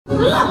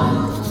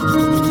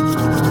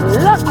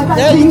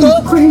There you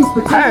go.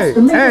 Hey,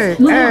 hey,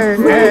 hey,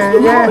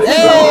 hey, yeah.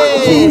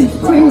 Hey.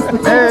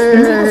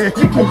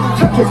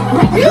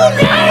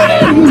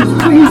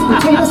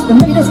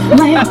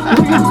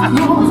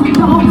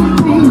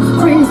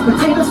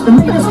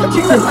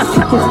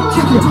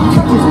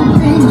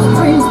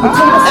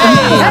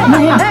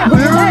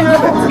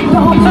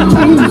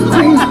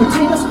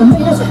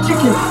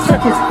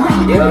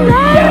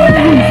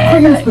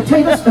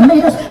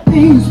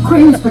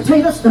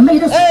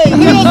 Hey,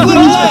 heels with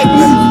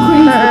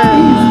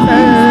legs.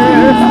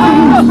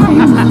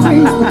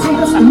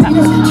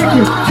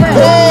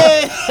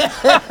 Hey.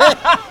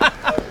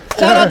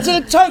 Shout out to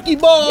the turkey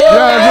boy.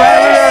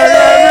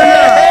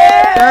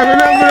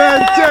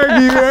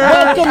 Turkey, man.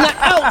 Welcome to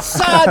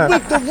Outside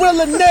with the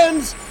Real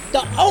Nims,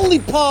 the only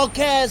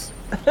podcast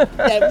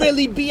that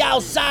really be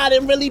outside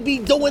and really be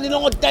doing it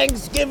on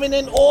Thanksgiving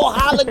and all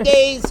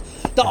holidays.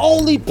 The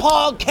only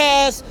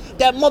podcast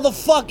that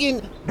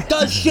motherfucking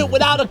does shit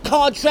without a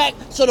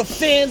contract so the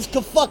fans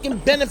can fucking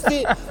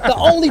benefit. The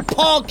only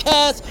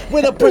podcast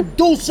where the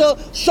producer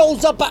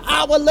shows up an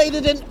hour later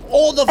than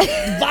all the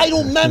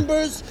vital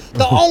members.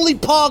 The only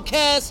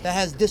podcast that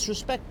has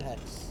disrespect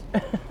packs.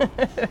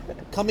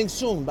 Coming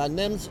soon by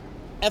Nims,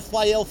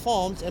 FYL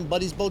Farms, and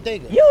Buddy's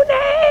Bodega. You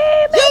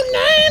name it! You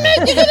name it!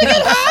 You're gonna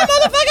get high,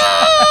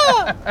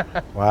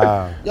 motherfucker!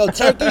 Wow. Yo,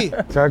 Turkey.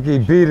 Turkey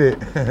beat it.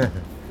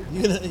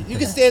 You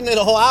can stand there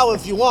the whole hour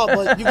if you want,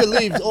 but you can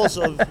leave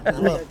also as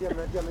well.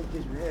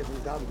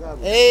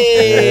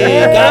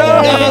 Hey,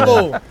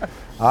 gobble.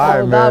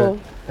 All right,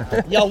 man.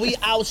 Yo, we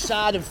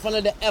outside in front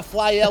of the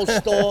FYL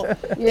store.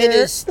 It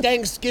is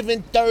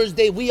Thanksgiving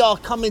Thursday. We are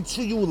coming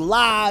to you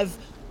live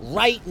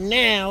right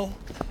now.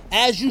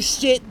 As you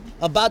sit,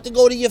 about to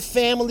go to your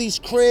family's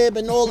crib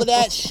and all of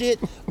that shit,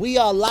 we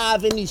are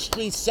live in these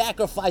streets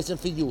sacrificing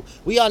for you.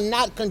 We are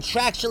not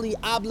contractually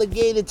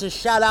obligated to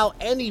shout out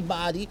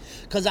anybody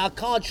because our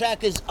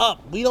contract is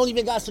up. We don't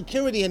even got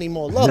security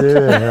anymore. Look,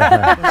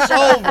 it's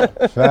over.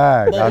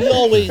 Fact. But we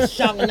always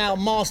shouting out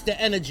Monster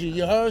Energy,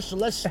 you heard? So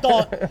let's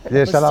start.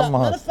 Yeah, shout out Matter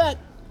Monster. of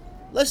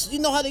fact, you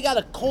know how they got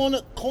a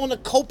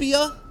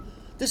cornucopia?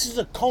 This is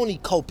a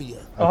cornucopia.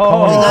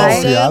 Oh,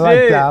 nice. I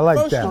like that. I like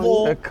First that. of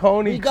all, A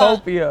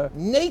cornucopia. we got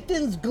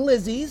Nathan's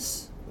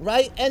Glizzies,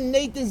 right? And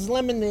Nathan's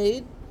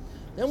Lemonade.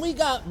 Then we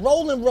got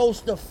Rolling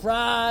Roaster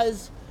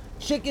fries,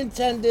 chicken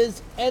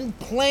tenders, and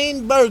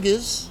plain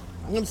burgers.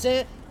 You know what I'm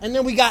saying? And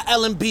then we got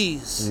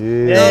L&B's. Yeah.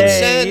 You know what I'm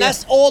saying? Yeah.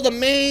 That's all the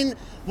main.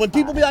 When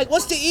people be like,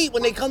 what's to eat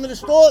when they come to the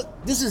store?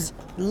 This is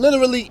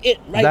literally it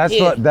right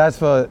here. That's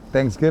for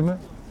Thanksgiving.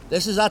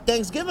 This is our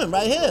Thanksgiving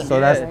right here. So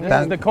that's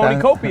this is the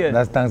cornucopia.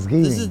 That's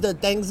Thanksgiving. This is the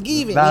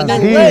Thanksgiving. Thanksgiving.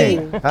 And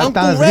then Ray, That's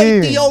Uncle Ray,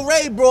 Thanksgiving. Theo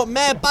Ray brought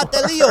mad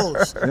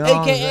patelillos, You know what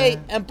I'm a.k.a.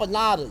 saying?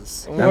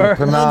 empanadas. Word.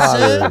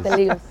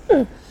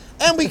 Empanadas.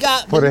 And we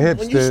got, For the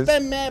when you hipsters.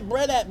 spend mad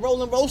bread at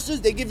Rolling Roasters,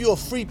 they give you a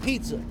free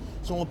pizza.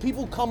 So when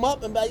people come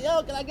up and be like,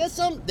 yo, can I get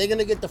some? They're going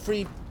to get the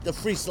free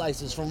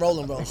slices from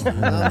Rolling Roasters. You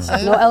know what I'm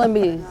saying? No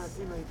L&B's.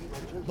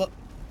 But,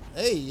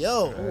 hey,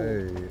 yo.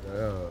 Hey,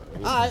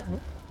 All right.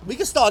 We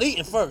can start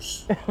eating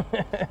first.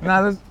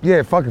 nah,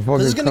 fuck it.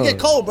 It's going to get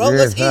cold, bro. Yeah,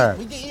 Let's fact.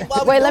 eat. We can eat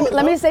while Wait, we let do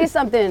it, me bro. say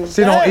something.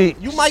 She don't eat.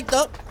 You mic'd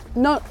up.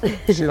 No,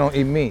 She don't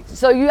eat meat.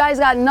 so you guys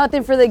got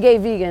nothing for the gay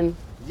vegan.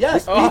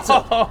 Yes,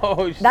 pizza.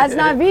 Oh, shit. That's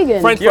not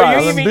vegan. French Yo,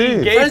 fries. you even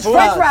eat gay French food?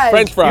 fries.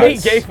 French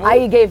fries. French You eat fries. gay food? I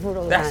eat gay food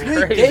all the That's time. You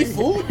eat crazy. gay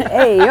food?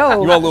 Hey, yo. You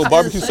want a little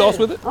barbecue sauce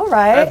with it? All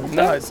right.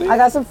 Nuts. I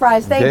got some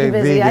fries. Thank Gay you,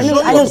 Busy. vegan. I You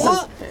knew know some.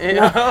 what?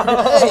 No,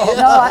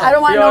 I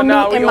don't want Yo, no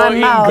nah, meat we in my gonna eat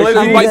mouth. glizzy.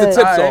 I'm Bite the good.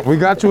 tips off. We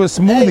got you a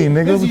smoothie,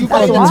 nigga. Busy, What you the got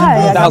fuck your you tip Why?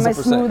 doing? I got my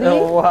 1000%.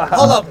 smoothie. Wow.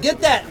 Hold up,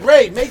 get that.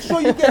 Ray, make sure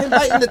you get him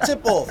biting the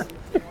tip off.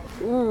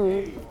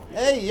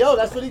 Hey, yo,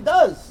 that's what he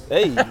does.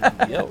 Hey,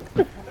 yo.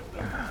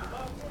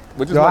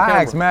 Which is Yo, my I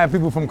camera. asked mad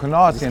people from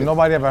Canarsie and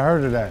nobody ever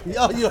heard of that.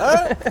 Yo, you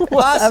heard?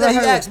 Well, I said he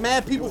asked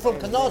mad people from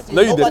Canarsie.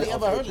 No, you Nobody didn't.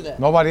 ever heard of that.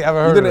 Nobody ever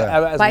You heard of didn't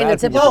that. ask Biting mad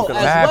the tip people Yo, from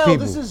as Canarsie. Mad well,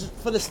 people. this is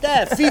for the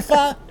staff.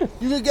 FIFA,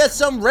 you can get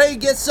some. Ray,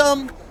 get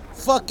some.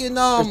 Fucking,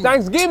 It's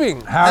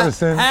Thanksgiving.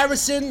 Harrison,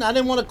 Harrison, I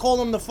didn't want to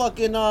call him the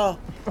fucking,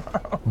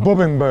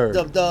 Bubbinberg.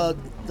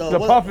 The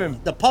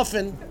puffin. The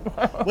puffin.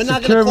 We're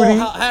not going to call Security.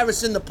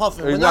 Harrison the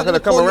puffin. He's We're not not going gonna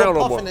to call come you a around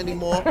no puffin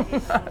more. anymore.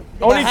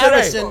 Only But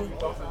Harrison,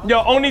 today.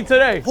 Yo, only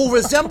today. who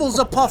resembles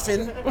a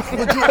puffin,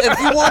 if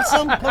you want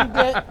some, come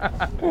get.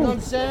 You know what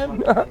I'm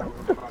saying?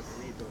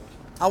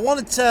 I want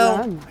to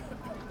tell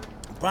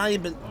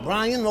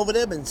Brian over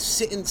there been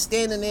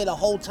standing there the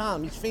whole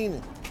time. He's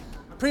fiending.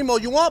 Primo,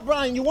 you want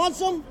Brian? You want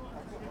some?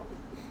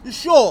 You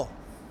sure?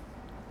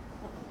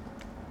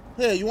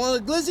 Here, you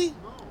want a glizzy?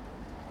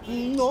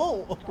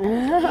 No.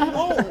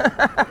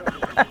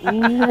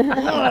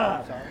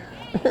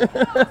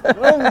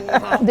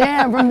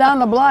 Damn, from down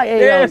the block.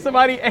 Hey, Yeah, yo.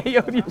 somebody, hey,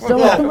 yo, you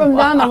Someone from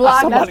down the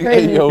block. That's Somebody,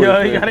 crazy. hey, yo.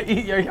 Yo, you gotta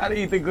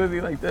eat the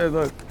glizzy like this.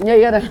 Look. Yeah,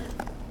 you gotta.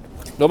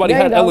 Nobody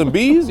There you had go.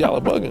 L&B's? Y'all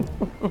are bugging.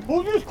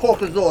 Who's this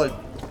Caucasoid?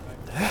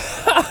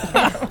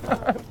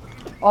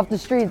 Off the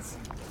streets.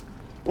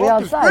 We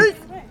Off the outside. street?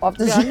 Off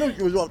the Yeah, I street. knew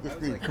she was off the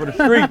street. For the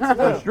streets. For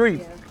the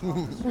streets.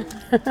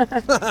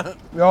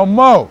 Yo,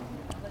 Mo,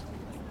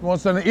 you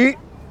want something to eat?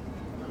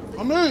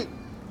 I'm eating.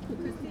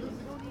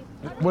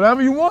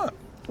 Whatever you want.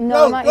 No,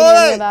 Yo, I'm not go eating any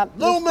ahead. of that.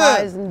 Blue Just man.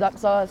 fries and duck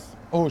sauce.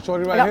 Oh,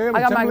 shorty right I got- here. I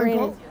with got my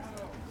Timberland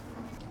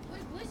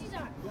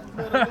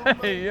greens. coat?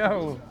 Hey,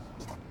 yo.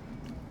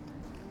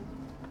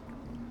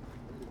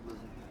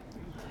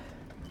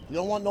 You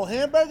don't want no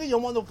hamburger? You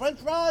don't want no french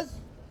fries?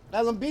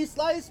 L&B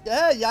slice? Go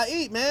ahead, y'all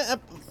eat, man.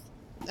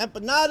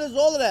 Empanadas,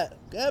 all of that.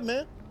 Go ahead,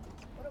 man.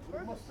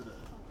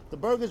 The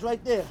burger's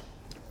right there.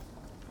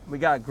 We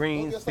got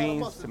greens,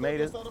 beans,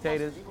 tomatoes,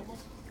 potatoes.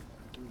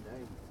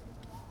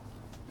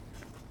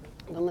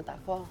 Don't let that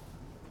fall.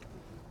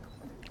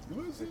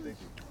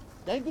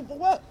 Thank you for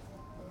what?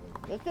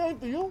 That came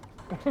for you.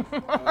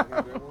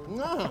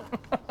 Nah.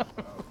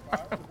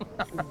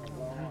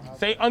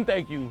 Say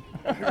unthank you.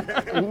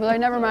 Be like,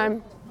 never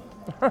mind.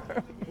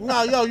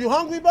 Nah, yo, you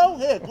hungry, bro?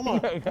 Here, come on.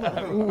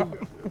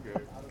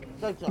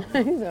 Take some.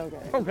 He's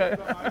okay. Okay.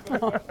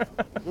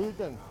 Do your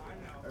thing.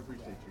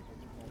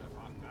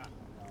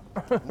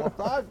 More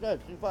fries? Good,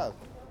 2 fries.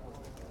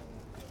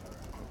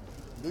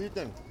 Do your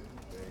thing.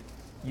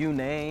 You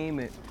name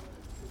it.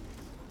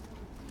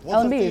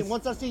 L&B's.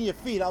 Once I seen your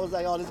feet, I was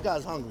like, oh, this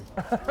guy's hungry.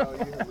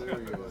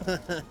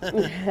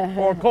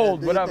 Or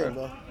cold, Do your whatever. thing,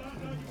 bro.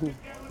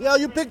 Yo,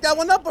 you picked that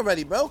one up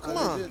already, bro. Come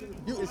on.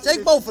 You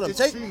take both of them.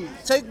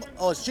 Take.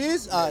 Oh, it's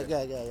cheese. All right,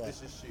 yeah.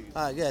 This is cheese.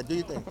 All right, yeah. Do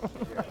your thing.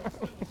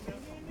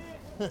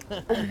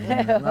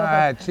 I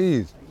had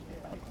cheese.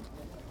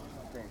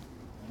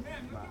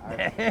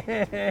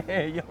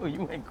 Yo,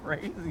 you went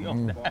crazy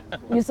on that.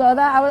 You saw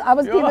that? I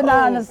was keeping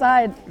that on the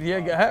side. Yeah,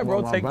 go ahead,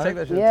 bro. Want Take my that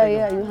bite? shit. Yeah, take it.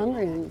 yeah. You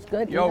hungry? It's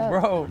good. Yo, Eat up.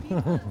 bro.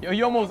 Yo,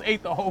 you almost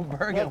ate the whole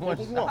burger in one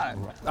take shot.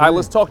 All right,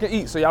 let's talk and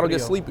eat so y'all don't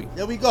get sleepy.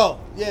 There we go.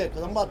 Yeah,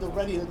 because I'm about to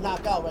ready to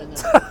knock out right now.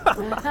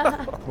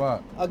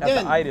 What? That's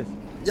Again. the itis.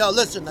 Yo,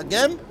 listen,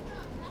 again.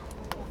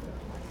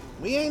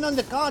 We ain't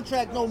under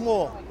contract no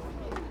more.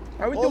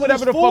 Right, we All do of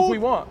whatever this the fuck food? we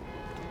want.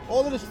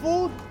 All of this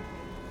food.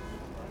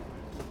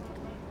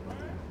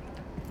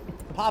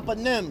 Papa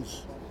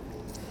Nims.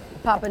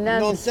 Papa You know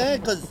what I'm Nems. saying?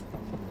 Because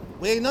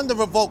we ain't under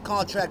revoke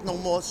contract no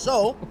more.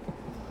 So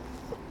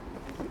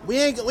we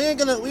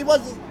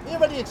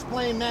already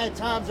explained mad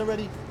times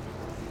already.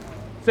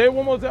 Say it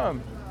one more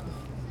time.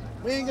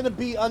 We ain't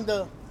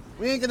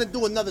gonna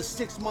do another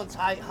 6 months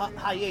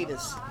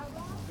hiatus.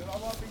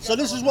 So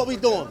this is what we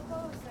doing.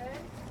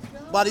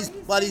 While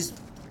these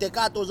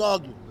tecatos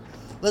argue.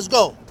 Let's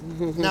go.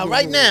 Now,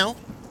 right now,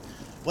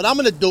 what I'm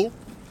gonna do.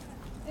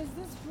 Is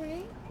this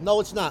free? No,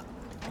 it's not.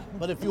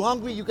 But if you're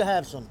hungry, you can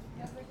have some.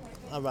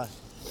 All right.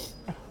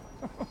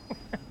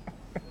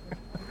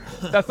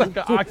 That's like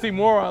an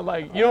oxymoron.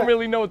 Like, you don't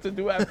really know what to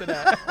do after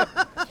that.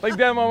 Like,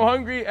 damn, I'm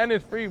hungry and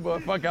it's free,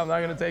 but fuck it, I'm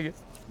not gonna take it.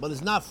 But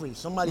it's not free.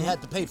 Somebody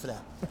had to pay for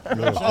that. Oh,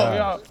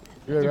 yeah. That's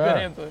a good right.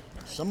 answer.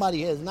 Somebody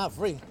here is not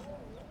free.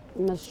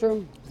 That's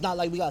true. It's not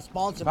like we got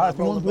sponsored Pass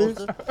by me Roller one,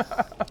 Coaster.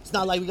 It's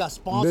not like we got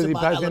sponsored Busy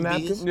by passing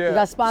L&B's. napkins? Yeah. We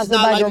got It's sponsored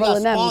not by like we got Gorilla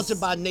Nems.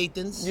 sponsored by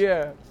Nathan's. Yeah. You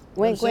know what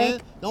I'm Wink, saying?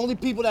 wink. The only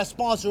people that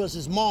sponsor us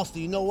is Monster.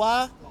 You know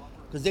why?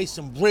 Because they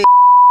some real.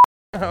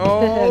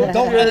 Oh,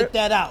 Don't shit. edit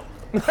that out.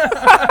 You know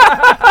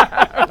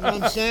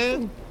what I'm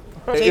saying?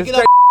 Take it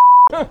up.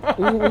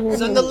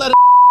 Send a letter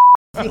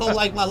if you don't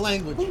like my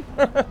language. You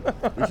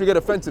should get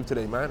offensive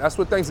today, man. That's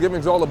what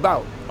Thanksgiving's all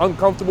about.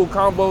 Uncomfortable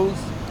combos.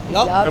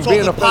 Yup. And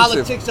being Talking offensive.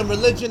 politics and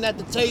religion at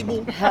the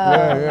table.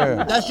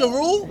 Yeah. That's your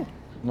rule?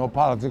 No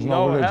politics, no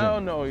No, religion.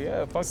 hell no.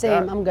 Yeah, fuck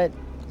Same. that. I'm good.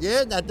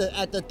 Yeah, at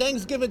the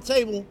Thanksgiving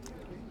table.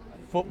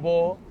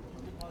 Football.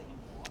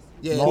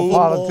 Yeah, No football.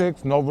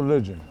 politics, no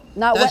religion.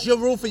 Not That's wet. your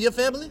rule for your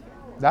family?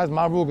 That's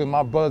my rule because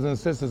my brothers and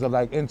sisters are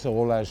like into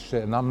all that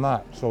shit and I'm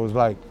not. So it's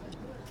like,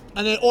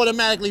 And it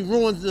automatically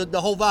ruins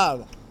the whole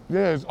vibe.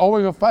 yeah, it's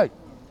always a fight.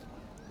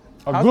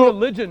 How's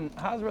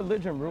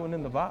religion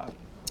ruining the vibe?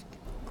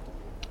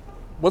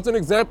 What's an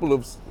example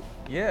of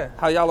Yeah.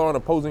 how y'all are on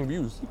opposing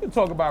views? You can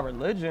talk about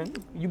religion.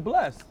 You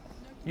blessed.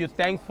 You're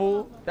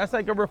thankful. That's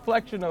like a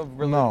reflection of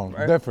religion, No,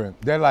 right?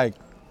 different. They're like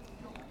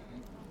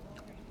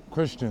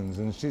Christians,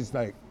 and she's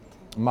like,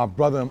 my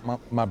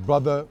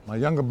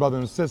younger brother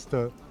and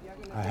sister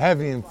are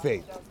heavy in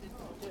faith,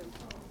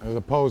 as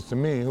opposed to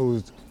me,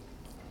 who's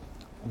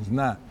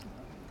not.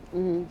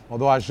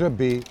 Although I should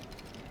be,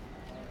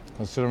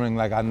 considering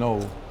like I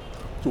know,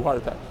 2 heart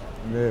attacks.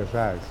 yeah,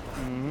 facts.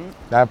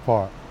 That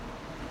part.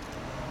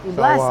 You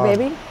blessed,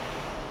 baby.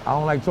 I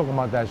don't like talking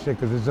about that shit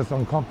because it's just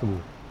uncomfortable.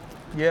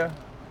 Yeah.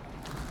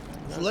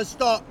 So let's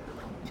start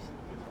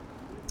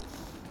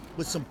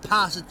with some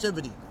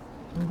positivity.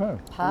 Okay.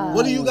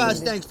 What are you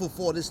guys thankful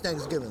for this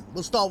Thanksgiving?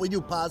 We'll start with you,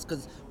 Paz,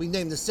 because we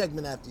named the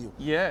segment after you.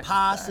 Yeah.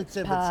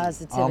 Positivity.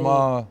 Positivity.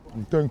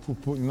 I'm thankful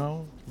for, you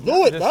know,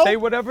 Do it, Just bro. say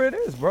whatever it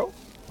is, bro.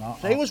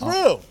 Say what's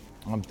real.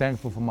 I'm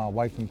thankful for my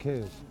wife and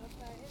kids.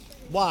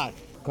 Why?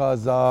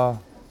 Because for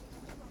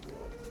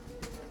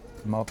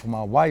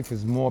my wife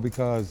is more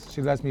because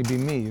she lets me be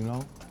me, you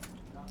know?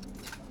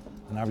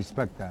 And I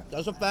respect that.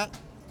 That's a fact.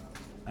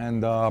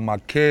 And my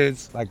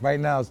kids, like right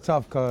now it's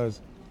tough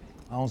because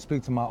I don't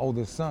speak to my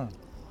oldest son.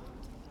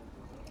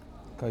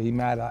 Cause he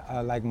mad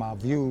I like my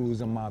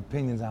views and my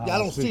opinions and how Y'all I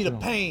don't speak see to the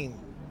him. pain. You know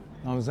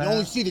what I'm You saying?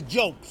 only see the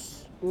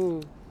jokes.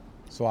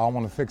 So I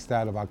want to fix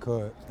that if I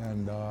could.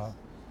 And I'm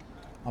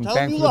Tell him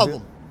thankful. you love to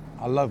him.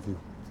 I love you.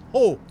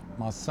 Who?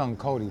 My son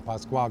Cody,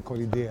 Pascual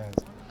Cody Diaz.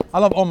 I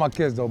love all my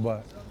kids though,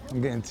 but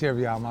I'm getting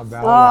teary out my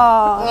bad.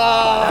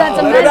 Oh, Let it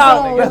sentimental.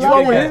 out. We That's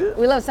love what it.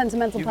 We love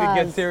sentimental You can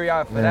get pods.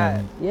 teary-eyed for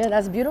that. Yeah,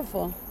 that's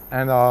beautiful.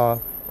 And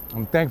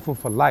I'm thankful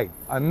for life.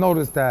 I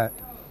noticed that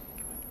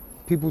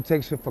people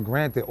take shit for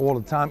granted all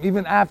the time.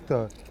 Even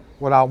after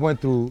what I went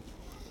through,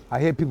 I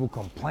hear people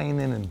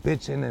complaining and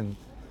bitching and,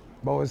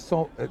 bro,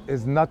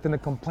 it's nothing to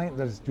complain.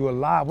 You're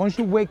alive. Once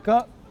you wake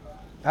up,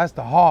 that's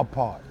the hard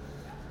part.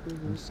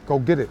 Just go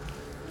get it.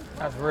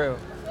 That's real.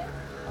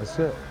 That's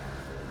it.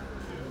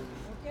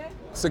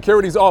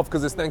 Security's off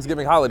because it's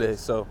Thanksgiving holiday,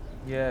 so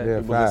Yeah. Yeah,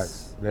 people facts.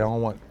 just- You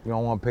don't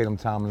want to pay them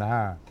time and a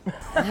half.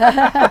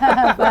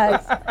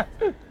 Facts.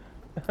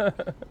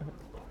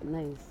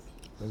 Nice.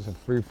 It's a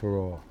free for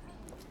all.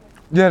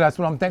 Yeah, that's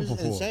what I'm This thankful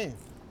is for. insane.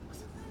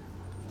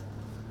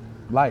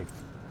 Life.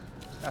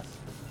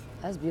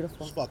 That's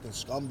beautiful. This fucking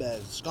scumbag.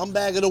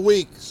 Scumbag of the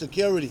week.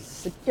 Security.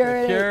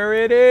 Security. Now,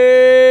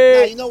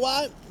 Security. you know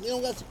why? You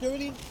don't got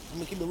security? I'm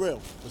gonna keep it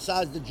real.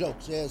 Besides the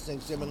jokes, yeah,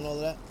 Thanksgiving and all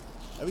of that.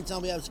 Every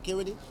time we have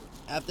security,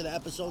 after the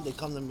episode, they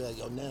come to me like,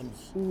 yo,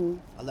 Nems,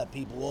 I let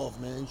people off,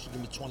 man. You should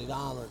give me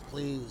 $20,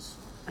 please.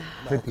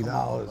 Bro, come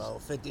on, $50. bro.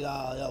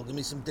 $50. Yo, give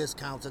me some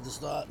discounts at the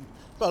start.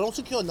 Bro, don't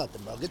secure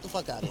nothing, bro. Get the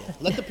fuck out of here.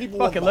 Let the people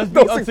Fuck it, walk let's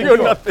by. be Don't secure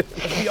unsecure. nothing.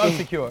 Let's be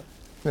unsecure.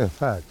 Yeah,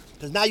 facts.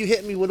 Because now you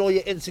hitting me with all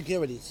your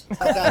insecurities.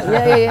 Fuck out of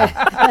here.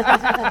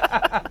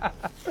 Yeah.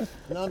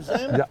 You know what I'm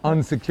saying? The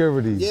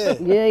unsecurities. Yeah.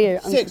 Yeah.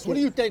 Six, what are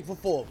you thankful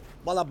for?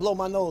 While I blow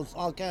my nose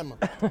on camera.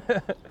 This is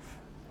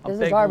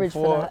thankful garbage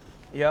for that.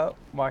 Yep,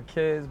 my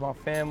kids, my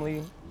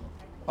family.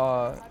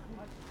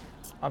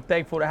 I'm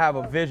thankful to have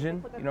a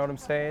vision, you know what I'm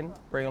saying?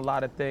 Bring a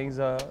lot of things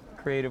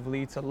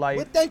creatively to We're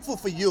life. thankful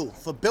for you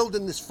for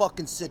building this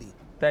fucking city.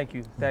 Thank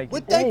you, thank We're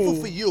you. thankful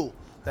Hey. for you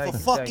Thank for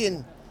you, thank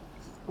fucking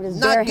With his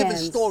not bare giving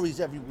hands. stories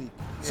every week.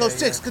 So Yeah,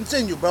 Six, yeah.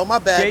 continue, bro. My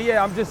bad.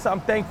 Yeah, I'm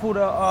thankful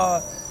to,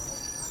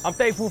 I'm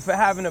thankful for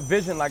having a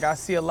vision. Like I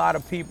see a lot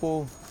of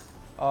people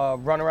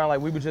run around,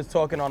 like we were just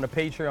talking on the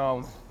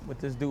Patreon with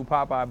this dude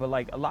Popeye, but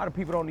like a lot of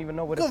people don't even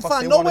know what the Couldn't fuck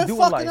find they want nowhere to do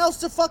in fucking life. else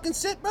to fucking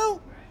sit, bro.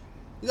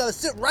 You gotta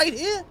sit right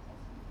here.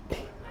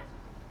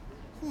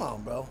 Come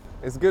on, bro.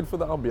 It's good for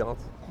the ambiance.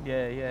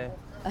 Yeah.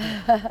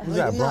 Who's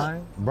that, Nah.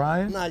 Brian?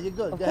 Brian? Nah, you're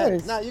good. Of Go ahead.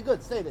 course. Nah, you're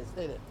good. Stay there.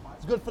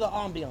 It's good for the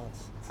ambiance.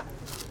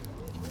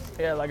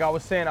 Yeah, like I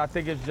was saying, I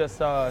think it's just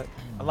a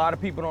lot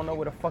of people don't know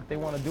what the fuck they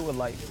want to do with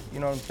life. You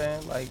know what I'm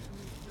saying? Like,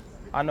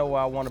 I know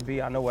where I want to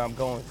be. I know where I'm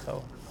going.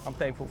 So I'm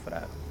thankful for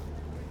that.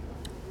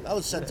 That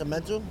was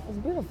sentimental. It's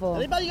beautiful.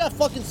 Anybody got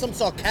fucking some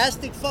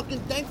sarcastic fucking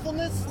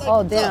thankfulness? Like,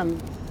 Oh, what's up?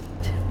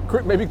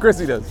 damn. Maybe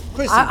Chrissy does.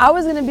 Chrissy, I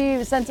was gonna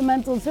be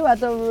sentimental too. I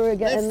thought we were man,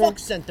 getting there. fuck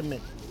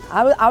sentiment.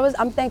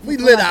 I'm thankful. We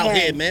for lit my out here,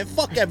 parents. man.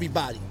 Fuck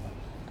everybody.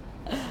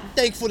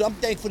 I'm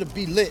thankful to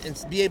be lit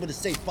and be able to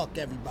say fuck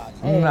everybody.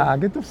 Nah,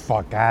 get the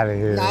fuck out of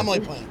here. Nah, I'm only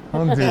playing.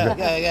 Don't do that.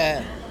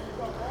 Yeah.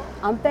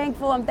 I'm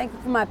thankful. I'm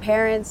thankful for my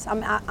parents.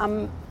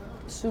 I'm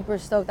super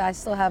stoked. I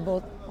still have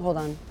both. Hold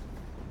on.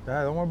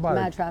 Yeah, don't worry about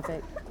Mad it.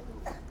 traffic.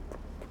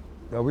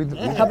 Yo, we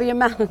Cover your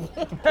mouth. Pull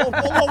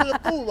over the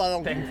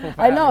food. Thankful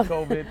for I know.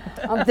 having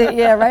COVID.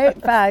 Yeah, right?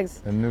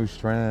 Facts. a new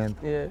strand.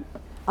 Yeah.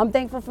 I'm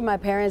thankful for my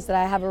parents that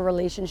I have a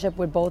relationship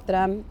with both of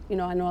them. You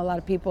know, I know a lot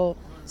of people,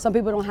 some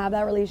people don't have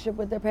that relationship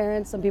with their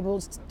parents. Some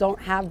people don't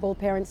have both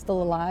parents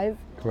still alive.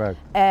 Correct.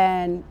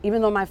 And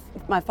even though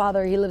my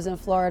father, he lives in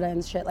Florida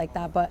and shit like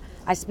that, but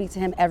I speak to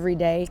him every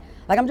day.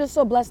 Like, I'm just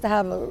so blessed to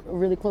have a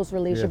really close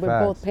relationship with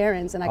facts. both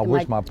parents. And I I can wish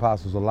like, my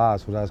pops was alive,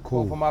 so that's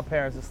Well, for cool. my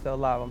parents are still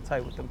alive. I'm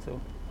tight with them too.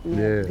 Yeah,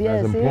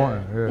 yeah, that's see?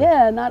 important.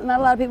 Yeah, not a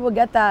lot of people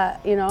get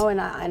that, you know, and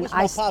I I, wish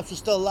my pops was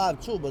still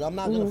alive too, but I'm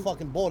not gonna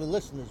fucking bore the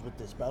listeners with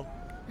this, bro.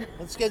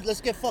 Let's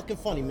get fucking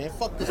funny, man.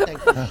 Fuck this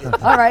thankful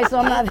shit. all right, so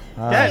I'm not,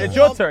 Yeah, it's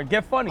your turn.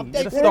 Get funny. I'm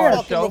You're the thankful star for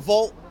of the fucking show.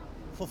 Revolt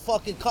for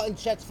fucking cutting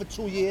checks for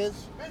 2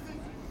 years.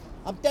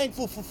 I'm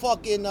thankful for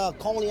fucking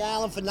Coney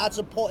Island for not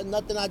supporting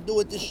nothing I do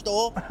at this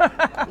store. You know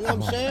what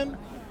I'm saying?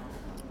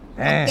 I'm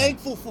Damn.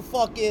 thankful for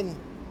fucking.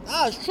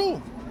 Nah, it's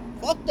true.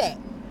 Fuck that.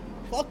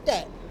 Fuck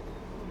that.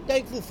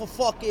 Thankful for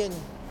fucking.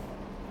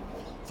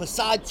 For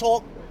side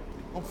talk.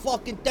 I'm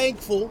fucking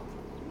thankful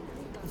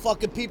for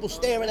fucking people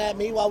staring at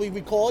me while we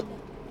record.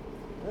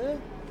 Eh?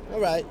 All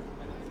right.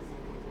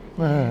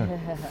 Well,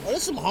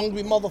 there's some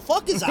hungry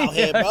motherfuckers out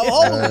here, bro.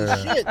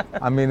 Holy shit.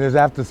 I mean, it's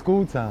after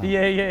school time.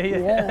 Yeah.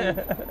 yeah,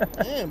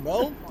 Damn,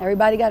 bro.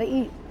 everybody got to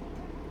eat.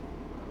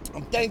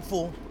 I'm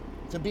thankful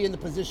to be in the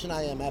position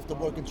I am after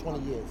working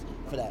 20 years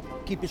for that.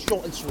 Keep it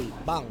short and sweet.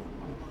 Bang. You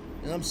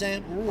know what I'm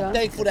saying? There we go. I'm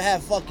thankful to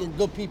have fucking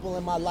good people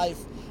in my life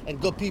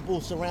and good people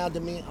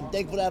surrounding me. I'm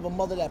thankful to have a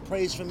mother that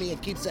prays for me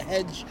and keeps a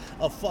hedge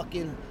of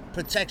fucking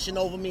protection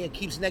over me and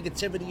keeps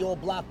negativity all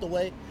blocked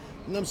away.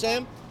 You know what I'm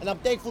saying? And I'm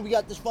thankful we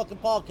got this fucking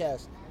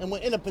podcast and we're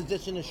in a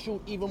position to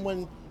shoot even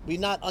when We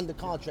not under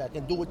contract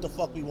and do what the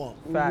fuck we want.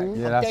 Facts.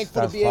 Yeah, I'm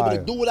thankful to be able to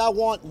fire. do what I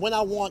want, when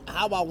I want,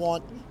 how I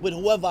want, with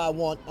whoever I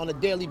want on a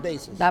daily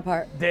basis. That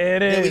part. There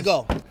it is. There we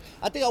go.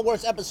 I think our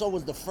worst episode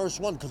was the first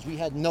one because we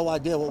had no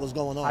idea what was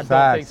going on. I don't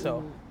Facts. think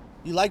so.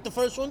 You like the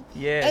first one?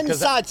 Yeah, And the 'cause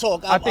side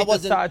talk. I think the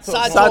wasn't. side talk-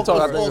 Side Side talk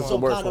talk, I was think, was also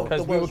the worst kind one. of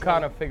Because the we were worst kind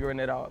one. of figuring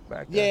it out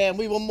back then. Yeah, and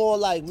we were more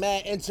like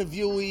mad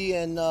interviewee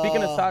and.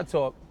 Speaking of side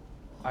talk,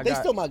 they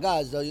still my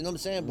guys though. You know what I'm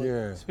saying? But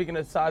Yeah. Speaking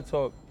of side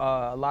talk,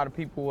 a lot of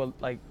people were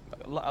like,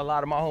 a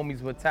lot of my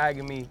homies were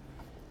tagging me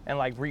and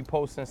like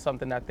reposting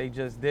something that they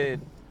just did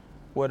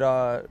with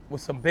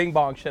some Bing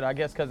Bong shit. I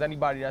guess because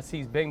anybody that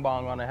sees Bing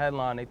Bong on the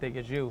headline, they think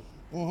it's you.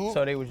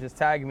 So they was just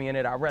tagging me in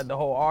it. I read the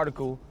whole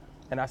article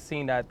and I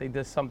seen that they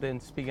did something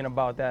speaking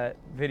about that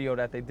video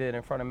that they did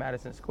in front of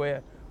Madison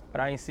Square, but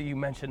I didn't see you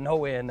mention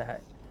nowhere in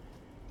that.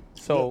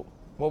 So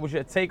what was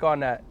your take on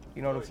that?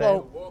 You know what I'm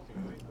saying? So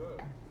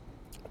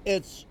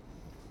it's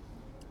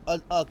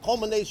a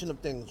culmination of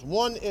things.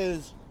 One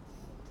is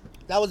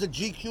that was a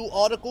GQ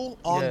article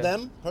on Yeah.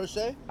 them per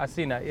se. I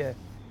seen that, yeah.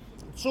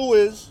 Two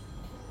is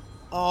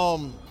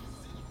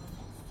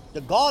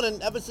the Garden.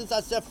 Ever since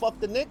I said fuck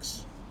the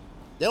Knicks,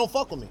 they don't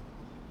fuck with me.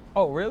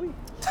 Oh, really?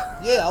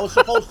 Yeah, I was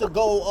supposed to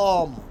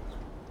go.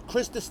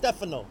 Chris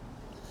Stefano,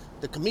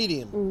 the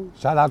comedian.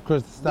 Shout out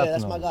Chris Stefano. Yeah,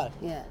 that's my guy.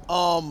 Yeah.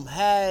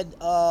 Had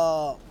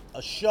a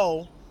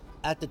show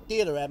at the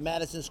theater at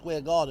Madison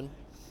Square Garden.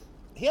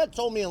 He had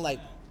told me in like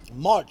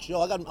March,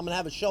 yo, I'm gonna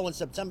have a show in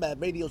September at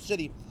Radio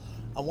City.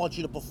 I want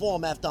you to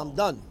perform after I'm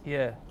done.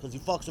 Yeah. Cause he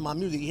fucks with my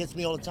music. He hits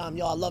me all the time.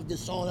 Yo, I love this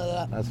song. Da, da,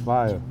 da. That's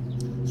fire.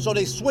 So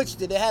they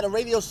switched it. They had a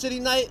Radio City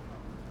night,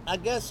 I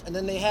guess, and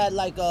then they had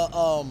like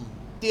a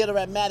theater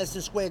at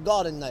Madison Square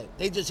Garden night.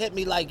 They just hit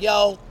me like,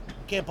 yo,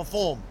 can't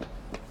perform.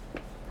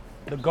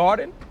 The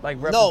Garden? Like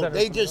No, representative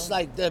they from just the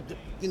like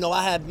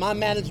I had my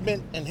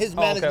management and his okay,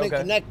 management okay.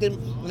 connected,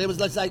 and it was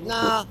just like,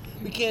 nah,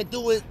 we can't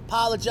do it.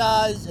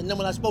 Apologize. And then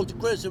when I spoke to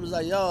Chris, it was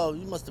like, yo,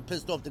 you must have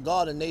pissed off the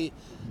Garden. They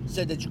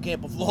said that you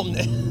can't perform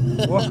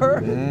there.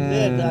 Word?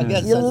 Yeah, I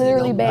guess You're that's,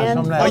 literally banned.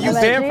 from Are that. you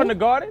from banned MSG? from the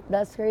Garden?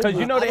 That's crazy. Because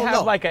you know I they don't have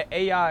know. like an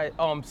AI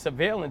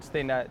surveillance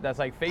thing that's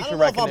like I facial don't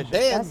know if I'm recognition.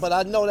 banned, That's- but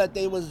I know that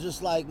they was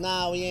just like,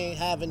 nah, we ain't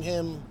having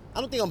him. I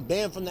don't think I'm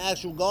banned from the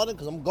actual Garden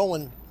because I'm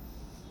going.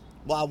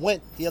 Well, I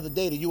went the other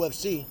day to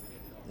UFC.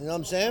 You know what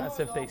I'm saying? That's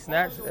if they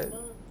snatch it.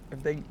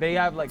 If they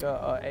have like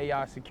a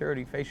AI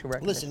security facial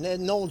recognition. Listen, they're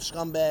known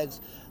scumbags.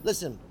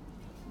 Listen,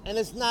 and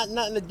it's not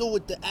nothing to do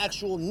with the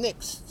actual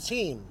Knicks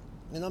team.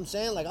 You know what I'm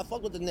saying? Like, I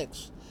fuck with the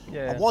Knicks.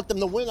 Yeah. I want them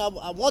to win. I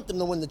want them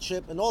to win the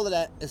chip and all of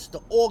that. It's the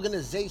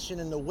organization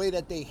and the way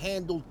that they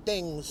handle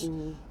things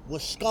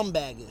was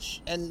scumbagish.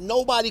 And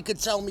nobody could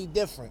tell me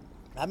different.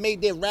 I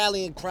made their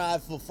rallying cry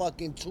for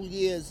fucking 2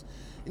 years.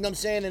 You know what I'm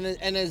saying?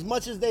 And as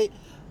much as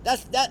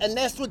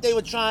that's what they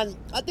were trying.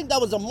 I think that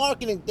was a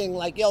marketing thing.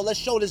 Like, yo, let's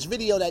show this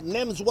video that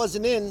Nems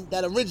wasn't in,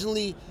 that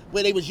originally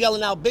where they was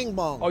yelling out Bing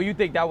Bong. Oh, you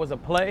think that was a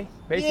play,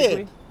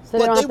 basically? Yeah. So they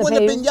But don't they have to wouldn't pay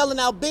have you? been yelling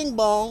out Bing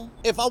Bong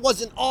if I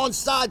wasn't on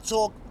Side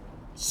Talk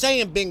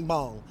saying Bing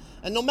Bong.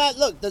 And no matter,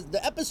 look, the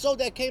episode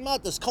that came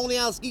out, this Coney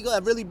Island Ski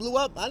that really blew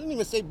up, I didn't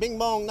even say Bing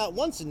Bong not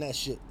once in that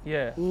shit.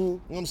 Yeah. You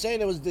know what I'm saying?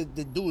 There was the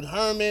dude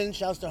Herman,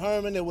 shouts to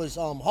Herman. There was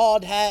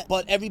Hard Hat,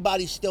 but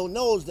everybody still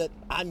knows that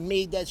I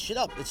made that shit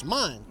up. It's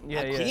mine. Yeah,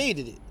 I yeah.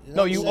 created it. You know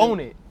No, what I'm you saying? own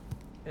it.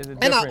 Is a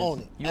And I difference. own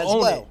it You as own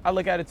well. it. I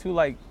look at it too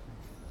like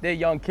they're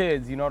young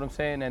kids. You know what I'm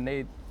saying? And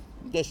They're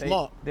they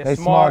smart. They're They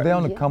smart. They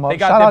on the come up. They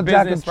got Shout their out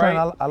Jack business and Trent.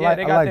 right. I Yeah, like,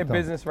 they I got like their them.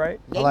 business right.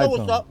 They I know like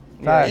what's them. up.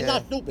 Yeah, They're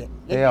not stupid.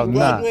 They They are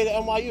not. graduated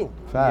NYU.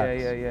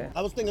 Facts. Yeah.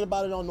 I was thinking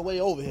about it on the way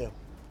over here.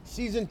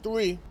 Season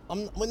 3,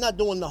 we're not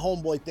doing the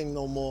homeboy thing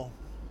no more.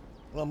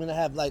 I'm gonna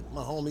have like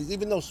my homies,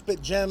 even though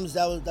Spit Gems,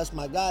 that's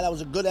my guy. That was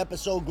a good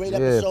episode, great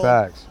episode.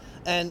 facts.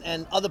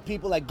 And other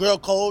people like Girl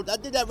Code. I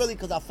did that really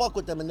because I fuck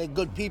with them and they're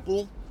good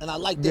people and I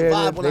like their Yeah,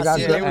 vibe when they I got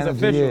see good it was them.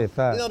 energy. official. Yeah, You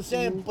facts. know what I'm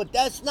saying? But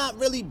that's not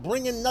really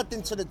bringing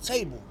nothing to the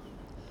table.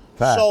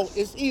 Facts. So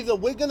it's either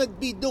we're gonna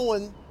be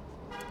doing.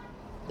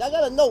 I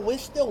gotta know we're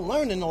still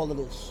learning all of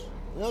this.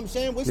 You know what I'm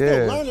saying? We're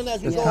still Yeah. learning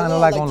as we It's go kinda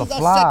along. like on this the is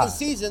fly. our second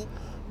season,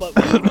 but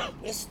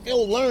we're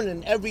still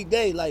learning every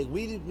day. Like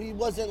we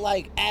wasn't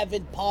like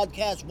avid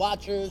podcast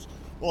watchers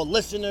or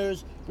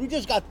listeners. We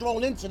just got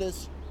thrown into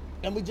this,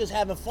 and we just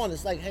having fun.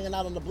 It's like hanging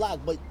out on the block,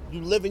 but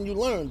you live and you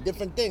learn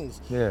different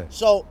things. Yeah.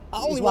 So I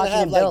only Just want to watching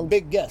have it like build.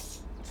 big guests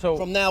So-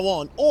 from now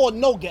on, or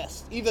no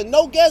guests, either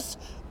no guests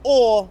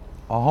or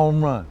A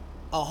home run.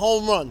 a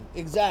home run.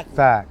 Exactly.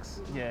 Facts.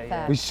 Yeah.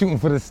 Facts. We shooting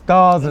for the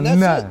stars And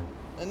and that's nothing.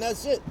 it. And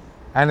that's it.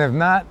 And if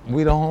not,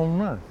 we the home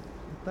run.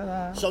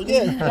 Ta-da. So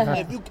yeah,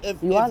 if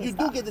you are do the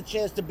star. get the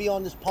chance to be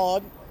on this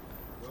pod,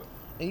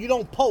 and you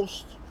don't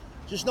post,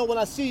 just know when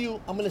I see you,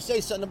 I'm gonna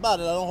say something about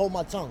it. I don't hold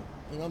my tongue.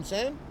 You know what I'm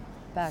saying?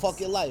 Facts. Fuck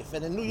your life.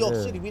 And in New York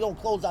Yeah. City, we don't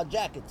close our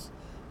jackets.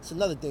 It's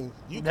another thing.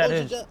 You That close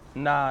is. your jacket?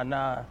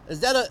 Nah. Is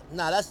that a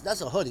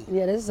that's a hoodie?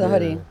 Yeah, this is a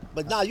hoodie.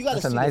 But nah, you gotta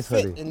That's a see nice the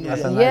fit hoodie. in New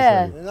That's a York. nice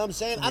Yeah. hoodie. You know what I'm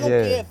saying? I don't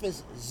Yeah. care if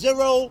it's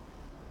 0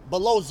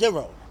 below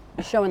 0.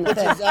 Showing the Which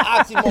is fit. an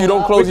oxymoron. You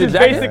don't close Which your is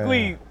jacket?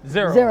 basically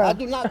zero. Zero. I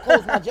do not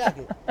close my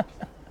jacket.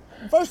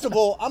 First of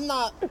all, I'm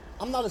not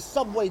a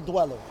subway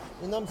dweller.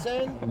 You know what I'm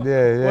saying?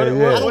 Yeah. I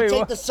don't Wait, take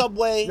what? the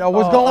subway. Yo,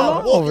 what's going I'm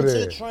on walking over to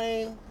there? the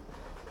train.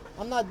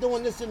 I'm not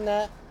doing this and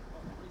that.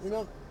 You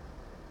know?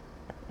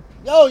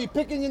 Yo, you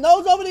picking your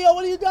nose over there? Yo,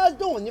 what are you guys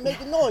doing? You're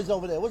making noise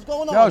over there. What's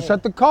going on Yo, here?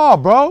 shut the car,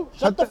 bro.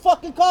 Shut the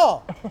fucking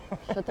car.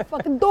 Shut the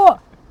fucking door.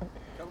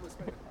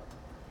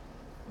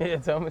 Yeah,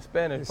 tell him in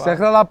Spanish. Pop.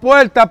 Cierra la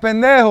puerta,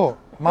 pendejo.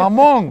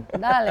 Mamón.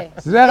 Dale.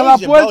 Cierra la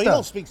Asian, bro. He puerta.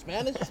 don't speak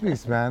Spanish. Speak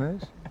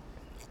Spanish.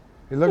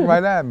 He looked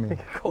right at me.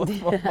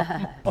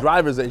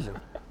 Driver's Asian.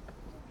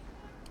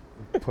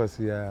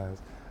 Pussy ass.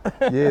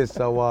 Yeah,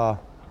 so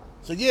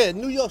So yeah,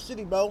 New York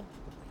City, bro.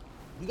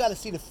 You gotta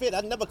see the fit.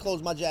 I never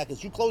close my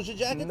jackets. You close your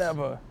jackets?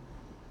 Never.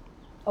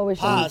 Always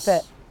showing Haas.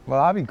 fit.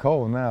 well, I be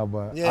cold now,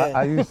 but Yeah.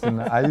 I used to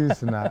not. I used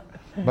to not.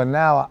 But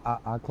now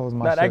I close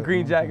my Nah, shit. that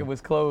green jacket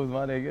was closed,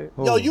 my nigga.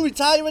 Who? Yo, you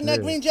retire in that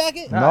Yeah. green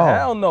jacket? No. Nah,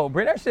 hell no.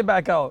 Bring that shit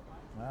back out.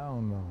 I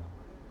don't know.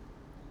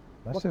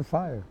 That shit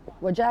fire.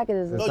 What jacket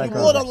is it? No, It's you like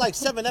wore it a- on like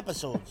 7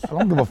 episodes. I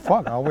don't give a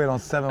fuck. I'll wait on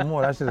 7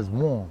 more. That shit is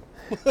warm.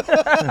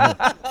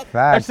 That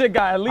Facts. shit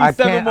got at I least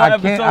 7 can't. more I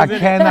episodes can't. I in it.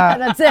 cannot.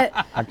 That's it.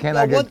 I Yo,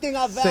 cannot get one thing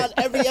I vowed sick.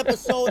 every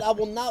episode, I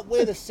will not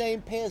wear the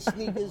same pair of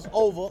sneakers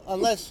over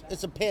unless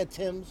it's a pair of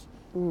Timbs.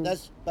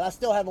 But I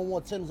still haven't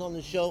worn Timbs on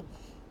the show.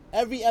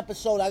 Every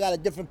episode, I got a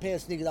different pair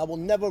of sneakers. I will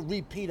never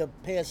repeat a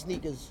pair of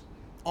sneakers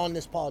on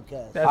this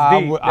podcast. That's I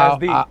deep. will- That's I-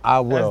 deep. I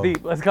will. That's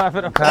deep. Let's clap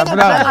it up. Clap it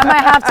I up. might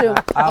have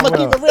to. I'm gonna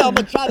will. keep it real. I'm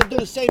gonna try to do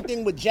the same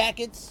thing with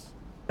jackets.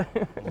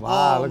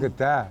 Wow, look at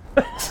that.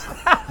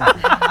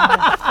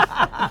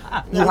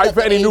 You hype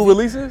for any new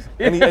releases?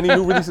 Any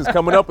new releases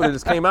coming up or that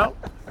just came out?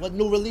 What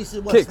new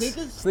releases? What Kicks.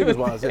 sneakers? Sneakers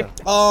wise, yeah.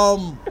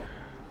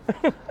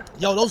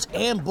 Yo, those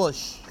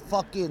ambush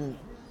fucking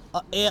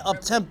air up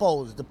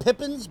tempos, the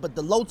Pippins, but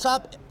the low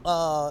top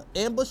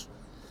ambush.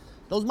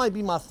 Those might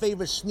be my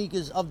favorite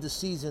sneakers of the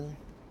season.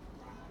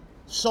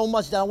 So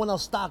much that I went on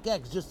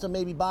StockX just to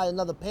maybe buy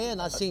another pair,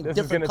 and I seen This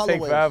is different gonna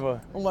take colorways.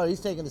 forever. Don't worry, he's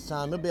taking his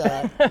time. He'll be all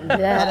right. By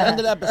the end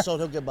of the episode,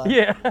 he'll get by.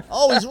 Yeah.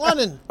 Oh, he's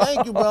running.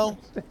 Thank you, bro.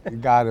 You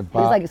got it, He's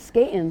Bob. like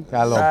skating.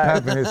 Got a little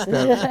pep in his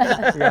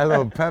step. He got a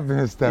little pep in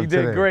his step You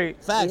today. did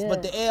great. Facts, Yeah.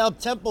 but the air up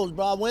tempos,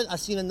 bro. I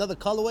seen another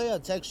colorway. I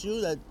text you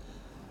that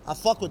I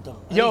fuck with them.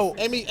 Yo.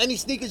 Any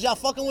sneakers y'all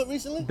fucking with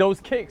recently? Those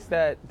kicks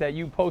that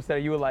you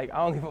posted, you were like, I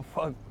don't give a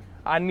fuck.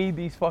 I need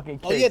these fucking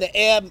kicks. Oh yeah, the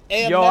air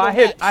Yo, metal I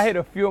hit Max.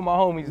 a few of my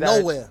homies that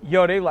Nowhere.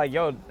 Yo, they like,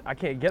 yo, I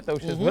can't get those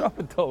shits. What up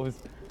with those?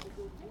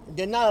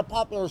 They're not a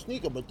popular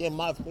sneaker, but they're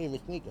my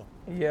favorite sneaker.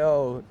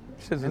 Yo,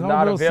 shits is There's no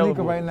not real available.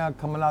 sneaker right now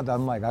coming out that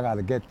I'm like, I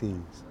gotta get these.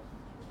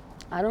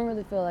 I don't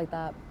really feel like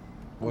that.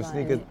 What about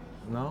sneakers? any-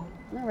 No?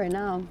 Not right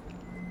now.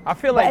 I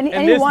feel But like any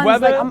in this ones,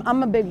 weather, like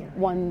I'm a big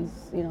ones,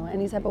 you know,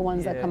 any type of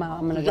ones that Yeah. come out,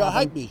 I'm gonna You're a grab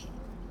hype them. beast.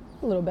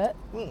 A little bit.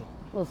 Hmm.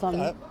 A little something.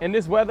 Alright. in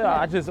this weather,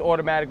 I just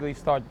automatically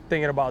start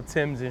thinking about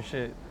Timbs and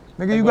shit. Nigga,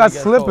 Like you when got it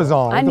gets slippers cold.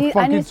 on. What I the need-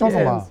 fuck I you need talking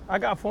some about? Timbs. I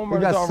got You formers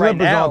got on right slippers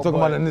now. on talking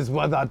about but in this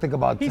weather. I think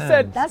about He 10.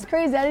 said- That's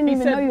crazy. I didn't He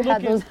even said know you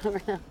had looking-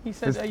 those around. He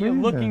said It's that you're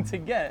looking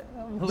freezing. to get.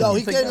 I'm Yo, looking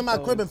he to came to get my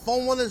those. crib and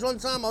phoned one of us one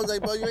time. I was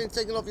like, bro, you ain't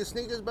taking off your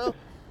sneakers, bro?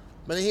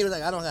 But then he was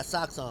like, I don't got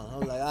socks on. I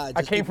was like, all right.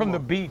 I just came keep from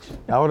them the on. beach.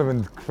 That would have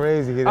been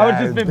crazy. Get I would that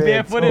just ass been bare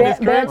barefoot in his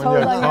toe Bare crib.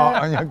 toes on on your car.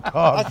 your- On your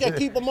car. I said,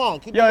 keep them on.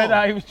 Keep Yo, them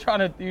nah, on. he was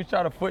trying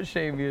to foot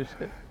shame me and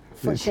shit.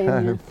 Foot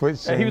shaming.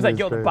 Foot And he was like, shaming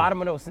yo, is the crazy.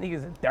 bottom of those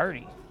sneakers is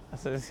dirty. I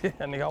said, yeah,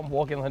 nigga, I'm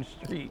walking on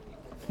the street.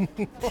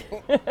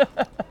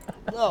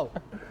 Yo.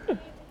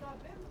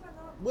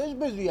 Where's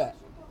Busy at?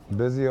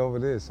 Busy over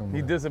there somewhere.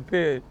 He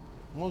disappeared.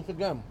 Once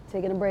again.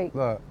 Taking a break.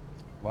 Look.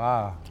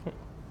 Wow.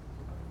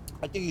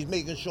 I think he's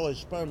making sure his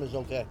sperm is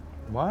okay.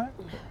 What?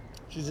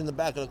 She's in the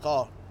back of the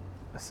car.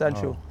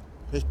 Essential.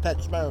 His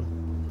pet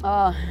sperm.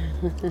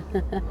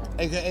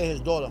 AKA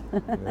his daughter.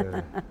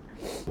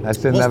 That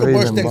shit What's never the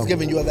worst even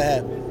Thanksgiving you ever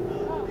had?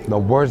 The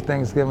worst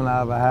Thanksgiving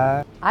I ever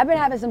had? I've been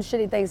having some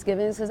shitty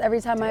Thanksgivings because every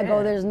time I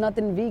go, there's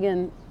nothing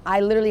vegan. I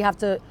literally have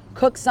to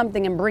cook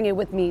something and bring it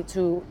with me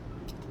to.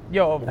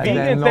 Yo, then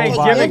vegan nobody-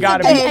 Thanksgiving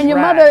gotta be And your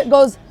trash. mother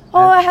goes, oh,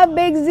 I have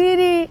baked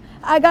ziti.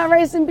 I got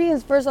rice and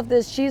beans. First off,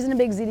 there's cheese in a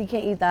baked ziti.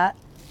 Can't eat that.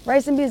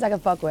 Rice and beans I can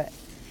fuck with.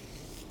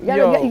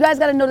 Yo. You guys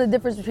gotta know the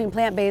difference between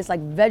plant-based, like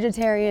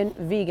vegetarian,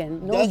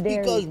 vegan, no That's dairy.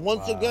 because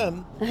once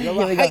again, you're Here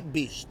a we go. hype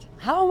beast.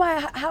 How am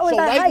I? How is So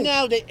that right hype?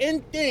 now the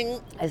in thing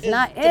It's is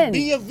not to in.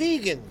 be a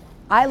vegan.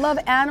 I love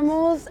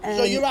animals, and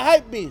So you're a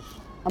hype beast.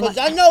 I'm a- Because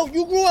I know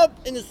you grew up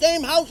in the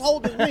same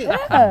household as me.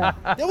 yeah.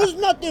 There was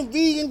nothing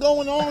vegan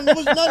going on. There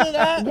was none of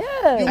that.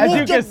 Yeah. You As moved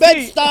you to can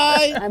see.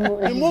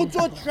 Bed-Stuy. You moved to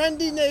a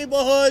trendy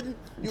neighborhood.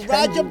 You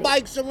ride your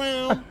bikes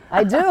around.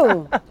 I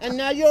do. And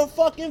now you're a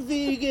fucking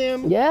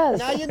vegan. Yes.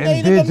 Now you're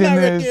Native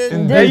American.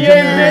 Indigenous.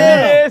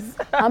 Yes.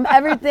 I'm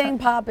everything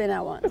popping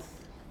at once.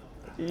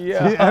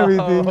 Yeah.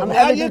 Everything. I'm Now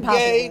everything you're popping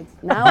gay. at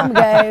once. Now I'm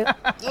gay.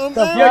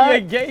 Man. Yo, you're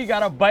gay, you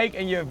got a bike,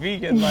 and you're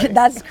vegan. Like,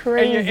 That's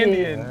crazy. And you're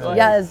Indian. Like,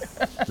 Yes,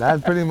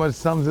 That pretty much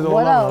sums it all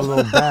What up else? in a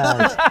little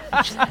bag.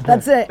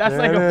 that's it. That's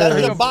like a Yeah, That's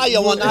yeah. your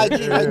bio on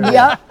IG right there.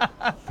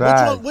 Yep.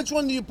 Fact. Which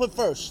one do you put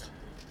first?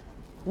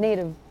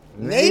 Native.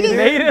 Native?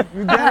 Native.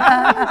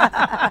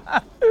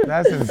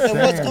 That's insane. And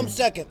what comes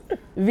second?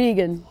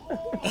 Vegan.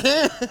 Oh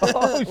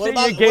What shit,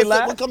 about you gay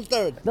last? what comes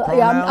third?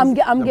 Yeah, I'm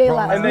The gay pronouns.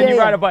 last. And then you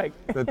ride a bike.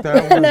 The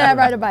third one. And then I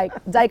ride a bike.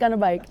 Dyke on a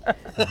bike.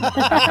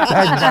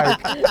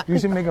 Dyke bike. You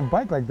should make a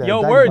bike like that.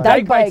 Yo, Dyke word, bike.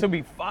 dyke bike. bikes would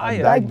be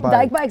fire. Dyke bike.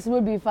 Dyke bikes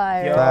would be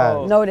fire.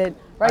 Yo. Noted.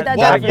 Write that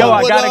Dyke- down. Yo,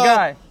 I What got a would,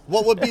 guy.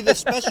 What would be the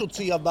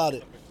specialty about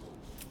it?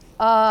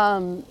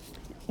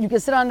 You can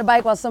sit on the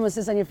bike while someone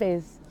sits on your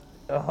face.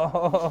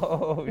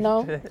 Oh,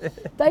 No?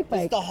 shit. Dyke It's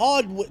bike. the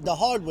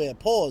hardware.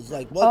 Pause.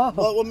 Like Oh.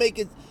 what would make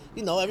it?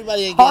 You know,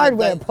 everybody ain't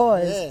Hardware, getting that.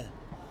 pause.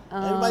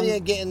 Yeah. Everybody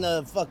ain't getting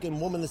a fucking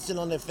woman to sit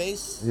on their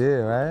face. Yeah,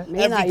 right?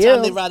 Maybe Every not time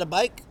you. they ride a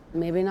bike.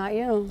 Maybe not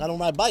you. I don't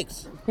ride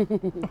bikes. Dyke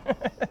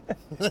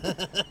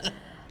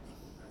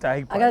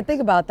I gotta bikes.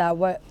 think about that.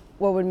 What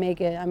would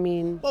make it? I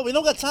mean, Well, we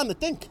don't got time to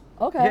think.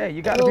 okay. Yeah,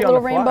 you gotta little, be on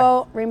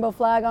little the fly. rainbow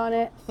flag on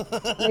it.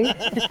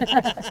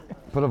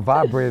 Put a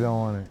vibrator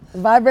on it.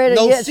 Vibrator.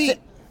 No yeah, seat.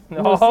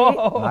 No,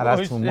 Nah,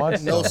 that's too shit.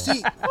 much. No though.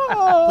 seat. Put it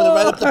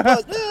right up the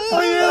butt.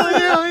 Oh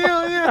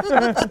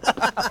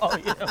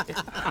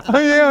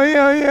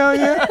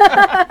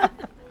yeah.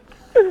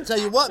 Tell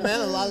you what, man,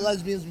 a lot of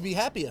lesbians would be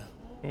happier.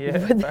 Yeah.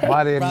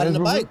 Why they Riding the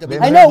miserable? bike, They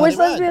I I know Why which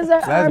they ride? lesbians are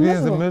Lesbians are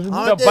miserable. miserable.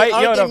 Aren't The bike-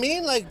 they, yo, aren't the- they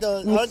mean? Like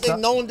aren't they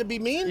known to be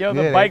mean? Yo,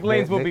 the Yeah, bike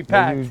lanes will be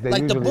packed.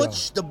 Like the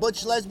usually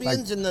butch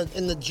lesbians in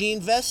the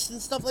jean vests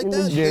and stuff like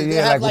that. Yeah, They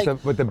yeah, have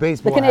like with the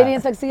baseball The Canadian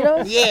hat.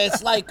 tuxedos? yeah,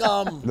 it's like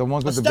The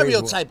ones a with the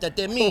stereotype that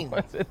they're mean.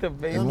 What's with the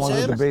baby? The know ones what I'm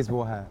with the saying?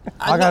 baseball hat.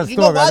 I I got a know- you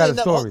know story. why I got they a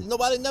never- story.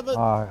 Nobody never.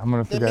 Alright, I'm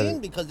gonna They're forget mean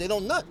it. because they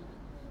don't nut.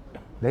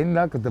 They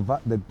nut 'cause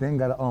the thing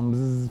got a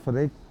zzz for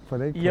they.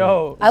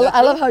 Yo,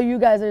 I love how you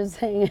guys are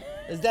saying it.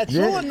 Is that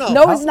true Yeah. or no?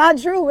 No, it's not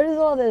true. What is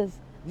all this?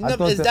 You I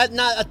never, thought is that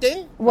not a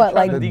thing? What,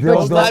 like The The dildo A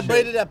dildo. shit.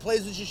 vibrator that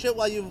plays with your shit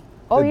while you.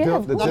 Oh, The yeah.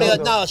 dil- the I mean,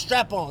 dildo. no, a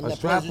strap on. A that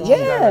strap plays on. with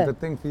Yeah. your Got the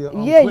thing for your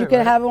Yeah, you clit, can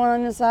right? have one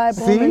on the side.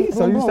 Boom, See, boom,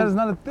 so you boom, said it's boom.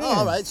 not a thing. Oh,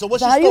 all right. So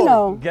what's So your how story? you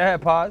know? go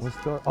ahead, pause. What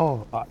story?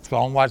 Oh, so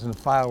I'm watching the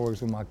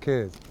fireworks with my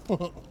kids.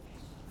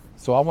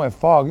 So I went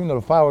fog. You know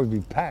the fireworks be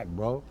packed,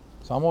 bro.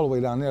 So I'm all the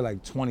way down there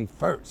like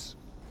 21st,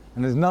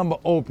 and there's none but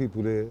old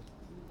people there,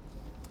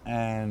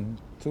 and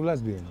two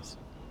lesbians,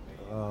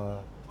 a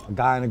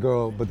guy and a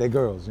girl, but they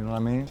girls. You know what I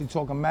mean? She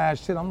talking mad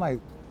shit. I'm like,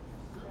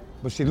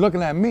 but she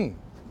looking at me.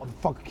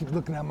 Motherfucker keep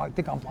looking at my.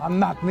 Think I'm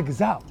knock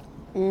niggas out.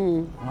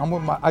 And I'm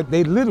with my.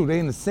 They little. They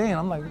in the sand.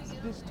 I'm like, what's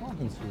this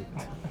talking to?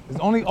 There's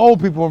only old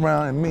people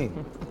around and me.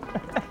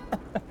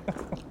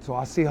 So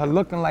I see her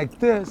looking like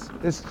this.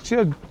 She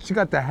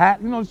got the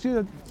hat, you know.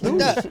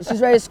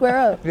 She's ready to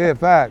square up. Yeah,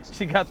 facts.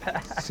 She got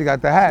that. She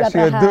got the hat. She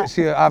got the hat.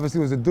 She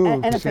obviously was a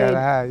dude. And a she had fade. a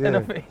hat. In the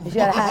Yeah. face. She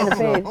had a hat in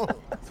the face.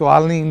 So I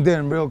leaned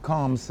in, real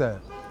calm, said,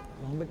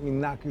 "Don't make me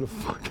knock you the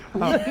fuck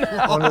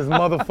out on this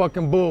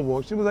motherfucking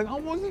bulwark." She was like, "I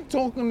wasn't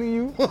talking to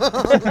you,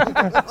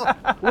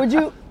 Would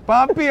you?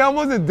 Poppy. I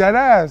wasn't dead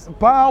ass.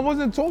 Pa, I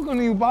wasn't talking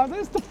to you, Bob.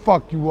 That's the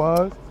fuck you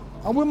was.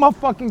 I'm with my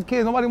fucking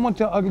kids. Nobody wants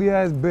your ugly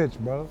ass bitch,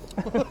 bro."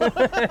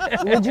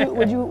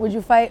 Would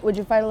you fight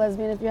a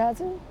lesbian if you had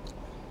to?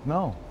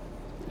 No.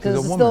 Because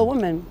She's it's still a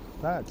woman.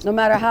 Facts. No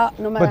matter how.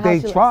 But how they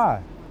she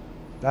try.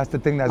 That's the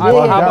thing that's How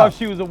bugged about out.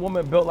 she was a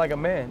woman built like a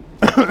man?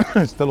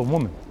 Still a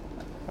woman.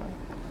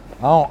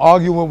 I don't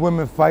argue when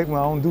women fight when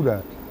I don't do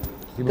that. Keep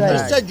it Good. You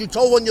moving. said you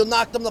told one you'll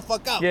knock them the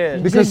fuck out. Yeah.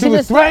 Because She she was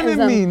just threatens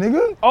threatening me, them.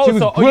 nigga. Oh, she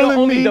was so your grilling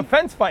only me.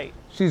 defense fight.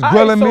 She's All right,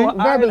 grilling so, me. all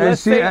right, And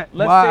let's she, say- all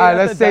let's right, say that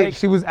let's the say dyke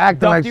she was acting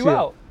dumped like you shit.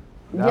 out.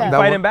 Yeah. You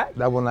fighting back?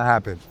 That wouldn't have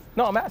happened.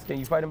 No, I'm asking.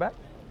 You fighting back?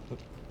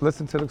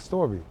 Listen to the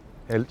story.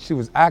 And she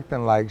was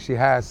acting like she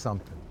had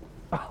something.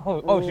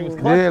 Oh, she was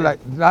Yeah,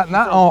 clutching. like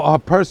not on her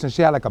person.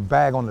 She had like a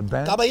bag on the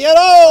bench.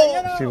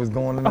 Caballero! She was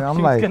going in there. She I'm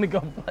was like, gonna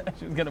go.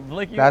 She was gonna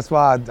blick you. that's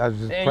why I just and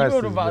pressed you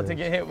were this about bitch. to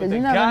get hit with 'Cause the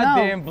you never know.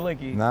 goddamn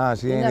blicky. Nah,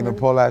 she ain't never- even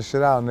pull that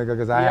shit out, nigga,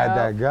 because I had Yeah.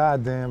 that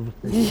goddamn.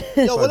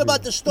 Yo, what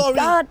about the story?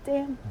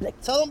 Goddamn.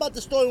 Tell them about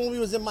the story when we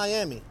was in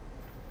Miami.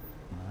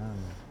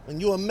 When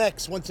you and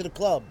Mex went to the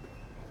club.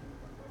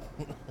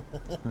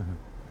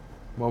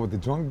 What, with the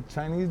drunk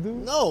Chinese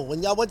dude? No,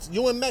 when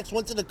you and Mex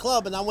went to the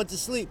club and I went to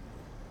sleep.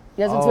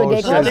 You guys went to a Oh, gay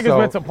shit. club? Niggas So-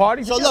 went to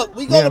parties. So together? look,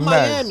 we Me go to and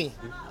Mex. Miami.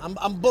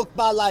 I'm booked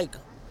by like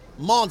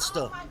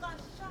Monster.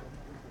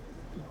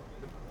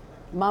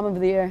 Mom of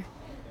the year.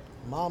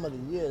 Mom of the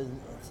year.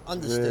 It's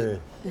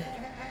understatement.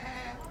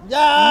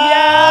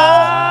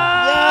 Yeah.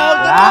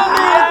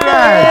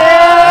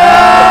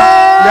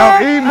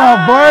 Yo, eat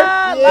my boy.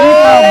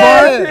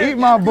 Eat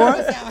my boy.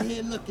 Out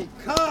here looking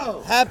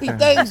cold. Happy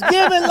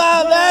Thanksgiving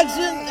live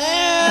action.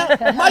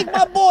 And mic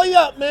my boy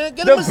up, man.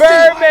 Get The him a seat.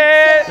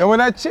 Birdman. Yo, where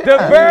that chair? The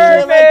Right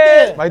Birdman.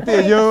 there. Right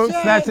there, you.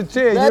 Snatch a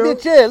chair, Grab your you.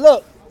 chair.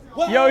 Look.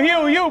 Yo,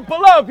 Hugh,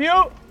 pull up,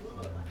 Hugh.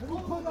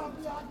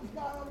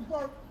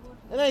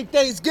 It ain't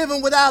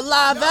Thanksgiving without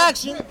live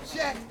action.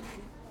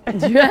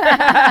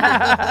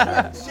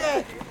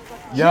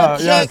 Yo,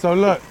 so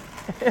look.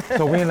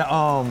 So we in the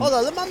Hold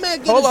on, let my man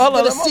get Hold his, on, get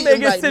let his my seat man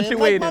get right,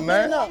 situated, Mic my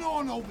man. up.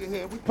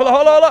 Pull up,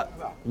 hold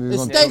up.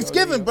 It's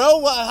Thanksgiving,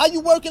 bro. How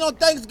you working on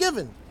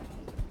Thanksgiving?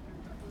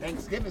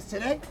 Thanksgiving's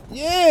today?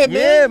 Yeah, man.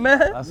 Yeah,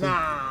 man.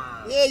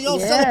 Yeah, you don't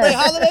celebrate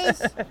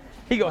holidays?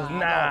 He goes,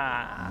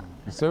 nah.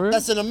 Serious?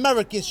 That's an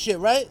American shit,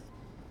 right?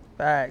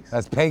 Facts.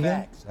 That's pagan.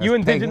 Facts. That's You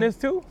pagan. indigenous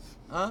too?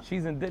 Huh?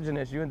 She's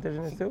indigenous. You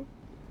indigenous too?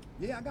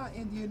 Yeah, I got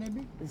Indian in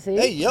me. See?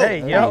 Hey, yo. Hey,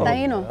 yo.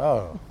 Taino.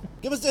 Oh.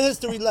 Give us the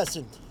history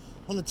lesson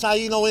on the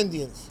Taino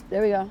Indians.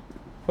 There we go.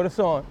 Put us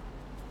on.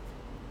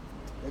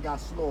 They got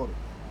slaughtered.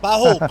 By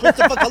who?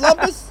 Christopher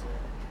Columbus?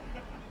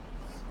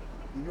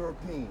 The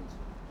Europeans.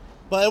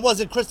 But it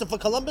wasn't Christopher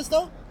Columbus,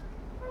 though?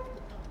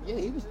 Yeah,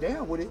 he was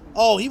down with it.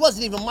 Oh, he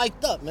wasn't even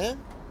mic'd up, man.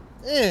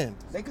 Damn.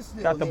 They could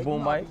still Got the hear boom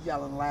you know, mic. be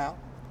yelling loud.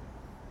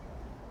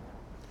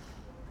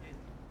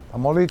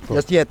 Amolito.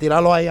 yeah,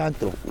 tiralo ahí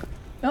adentro.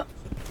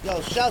 Yo,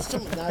 shouts to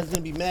him. Now there's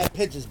gonna be mad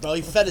pigeons, bro.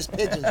 He fed his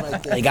pigeons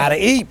right there. They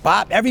gotta eat,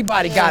 Pop.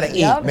 Everybody gotta eat,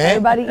 Yep,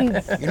 man. everybody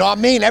eats. You know what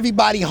I mean?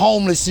 Everybody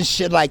homeless and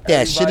shit like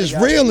that. Shit Everybody is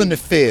gotta real eat. in the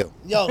field.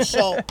 Yo,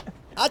 so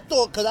I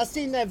thought, cause I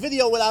seen that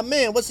video with our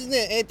man, what's his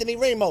name? Anthony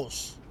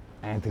Ramos.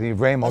 Anthony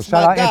Ramos. That's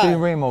Shout my out guy. Anthony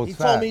Ramos. He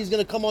told facts. me he's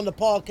gonna come on the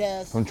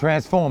podcast From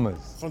Transformers.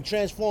 from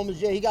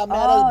Transformers. Yeah, he got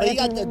mad Oh, but he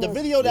got Anthony the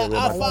Ramos. video that Yeah,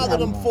 I we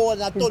followed him might- for,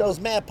 and I He's thought it was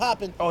dope. mad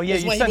popping. Oh, yeah,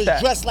 is you when sent he was that.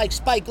 dressed like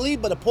Spike Lee,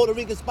 but a Puerto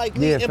Rican Spike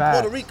Lee Yeah, in facts.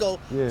 Puerto Rico,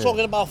 Yeah.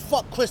 talking about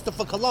fuck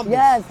Christopher Columbus.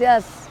 Yes,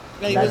 yes.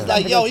 And he That- was that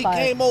like, video yo, was he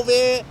fire. came over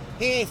here,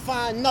 he ain't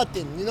find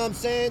nothing, you know what I'm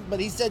saying? But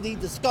he said he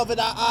discovered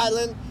our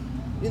island,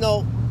 you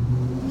know.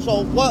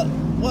 So what,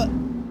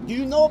 do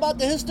you know about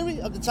the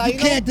history of the Taino? You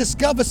can't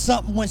discover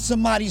something when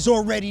somebody's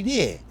already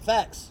there.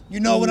 Facts.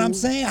 You know what I'm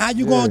saying? How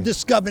you gonna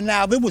discover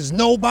now? If it was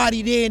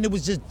nobody there and it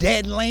was just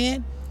dead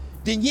land,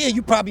 then yeah,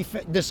 you probably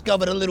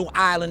discovered a little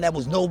island that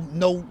was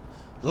no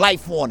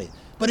life on it.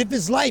 But if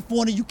it's life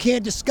on it, you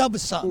can't discover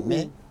something,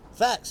 man.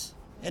 Facts.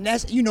 And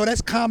that's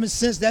that's common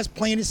sense. That's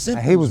plain and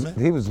simple.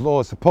 And he was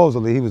lost.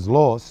 Supposedly he was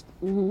lost,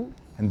 and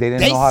they didn't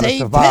They know how to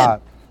saved survive.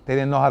 him. They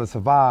didn't know how to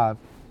survive,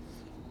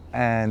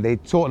 and they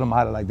taught them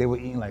how to they were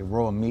eating like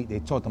raw meat. They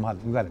taught them how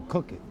you got to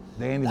cook it.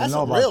 They didn't even That's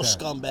know a about real that.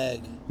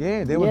 scumbag.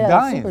 Yeah, they were Yeah,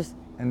 dying, super-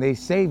 and they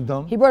saved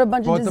them. He brought a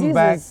bunch of them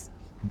back, diseases.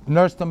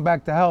 nursed them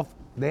back to health.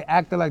 They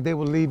acted like they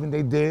were leaving.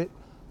 They did,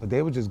 but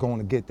they were just going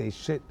to get their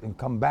shit and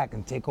come back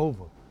and take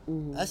over.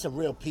 That's a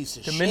real piece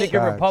of Dominican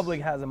shit. Facts.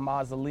 Republic has a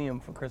mausoleum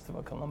for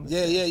Christopher Columbus.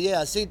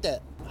 Yeah, I seen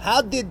that.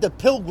 How did the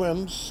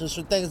Pilgrims, since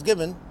for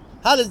Thanksgiving,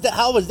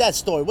 how was that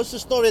story? What's the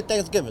story of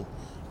Thanksgiving?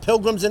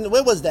 Pilgrims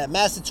where was that?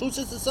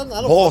 Massachusetts or something?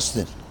 I don't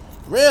Boston.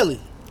 Really?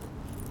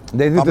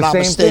 They did If I'm the not same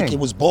mistaken, thing. it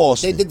was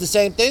Boston. They did the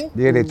same thing?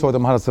 Yeah, they taught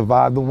them how to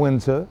survive the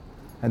winter,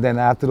 and then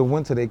after the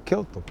winter, they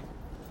killed them.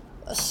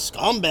 That's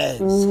scumbags.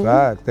 Mm-hmm.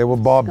 Fact. They were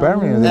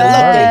barbarians. And They look, were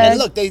they, barbarians. and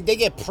look, they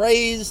get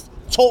praised,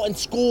 taught in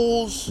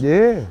schools.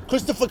 Yeah.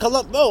 Christopher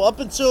Columbus, no, up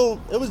until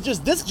it was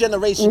just this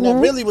generation that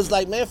really was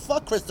like, man,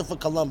 fuck Christopher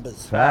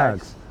Columbus.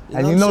 Facts. You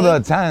And know you what know I'm the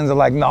saying? Italians are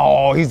like,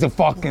 no, he's a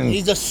fucking.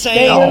 He's a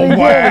saint. No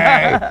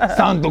way.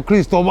 Santo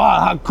Cristobal,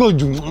 how could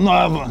you?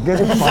 Never. Get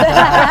the fuck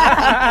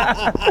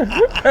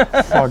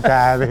out. Fuck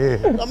out of here.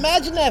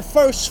 Imagine that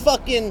first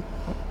fucking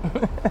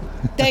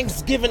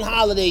Thanksgiving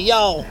holiday, yo.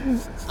 All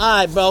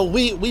right, bro,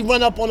 we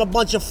run up on a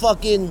bunch of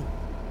fucking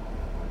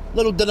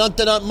little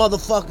dun-dun-dun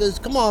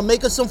motherfuckers. Come on,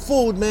 make us some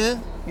food,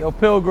 man. Yo,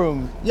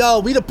 Pilgrims. Yo,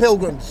 we the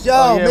Pilgrims. Yo,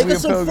 Oh, yeah, make we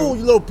us the some Pilgrims. food,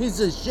 you little piece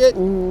of shit.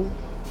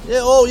 Yeah,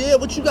 oh yeah,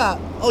 what you got?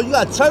 Oh, you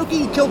got turkey?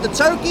 You killed the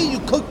turkey? You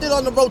cooked it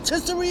on the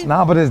rotisserie?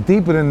 Nah, but it's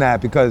deeper than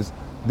that because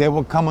they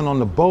were coming on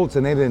the boats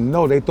and they didn't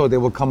know. They thought they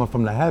were coming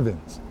from the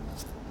heavens.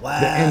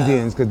 Wow. The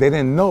Indians, because they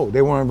didn't know.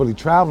 They weren't really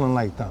traveling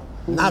like them.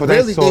 Not So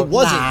really, they saw-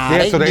 wasn't. Nah, Yeah,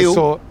 they so they knew.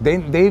 saw, they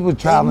were They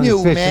traveling knew,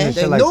 and fishing man. and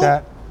They shit like knew?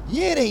 that.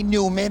 Yeah, they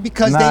knew, man,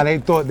 because Nah, they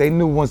thought they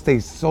knew once they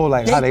saw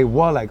how They- they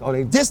were, like, oh,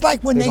 they just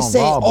like when they gonna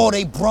say, rob oh,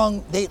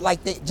 them.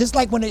 just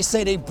like when they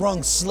say they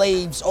brung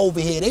slaves over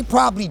here, they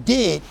probably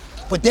did,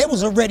 but there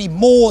was already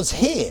Moors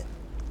here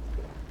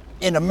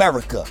in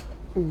America.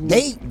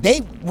 They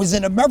was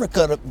in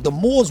America. The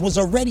Moors was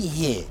already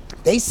here.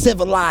 They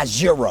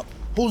civilized Europe.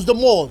 Who's the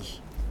Moors?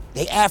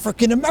 They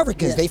African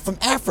Americans. They from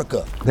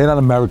Africa. They're not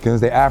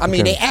Americans, they're I Africans.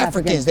 mean, they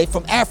Africans. They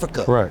from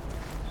Africa. Correct.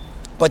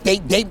 But they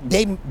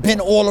been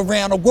all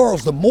around the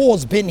world. The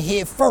Moors been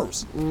here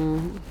first.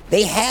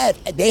 They had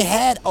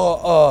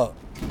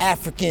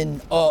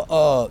African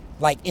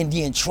like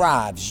Indian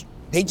tribes.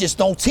 They just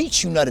don't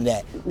teach you none of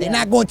that. They're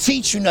not going to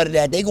teach you none of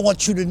that. They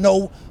want you to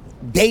know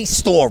their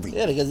story.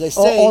 Yeah, because they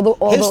say all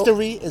the-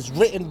 history is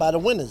written by the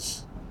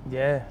winners.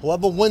 Yeah.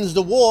 Whoever wins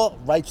the war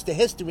writes the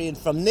history, and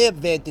from their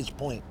vantage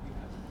point.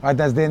 Right,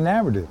 that's their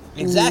narrative.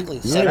 Exactly.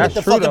 Same That's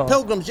with the true, fucking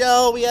though. Pilgrims.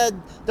 Yo, we had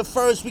the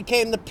first, we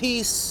came to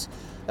peace,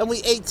 and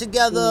we ate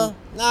together.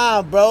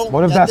 Nah, bro.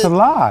 What if that that's a did-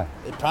 lie?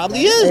 It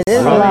probably is. It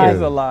is a Probably lie. It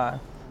is a lie.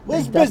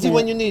 Where's It's Busy definitely-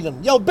 when you need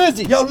him? Yo,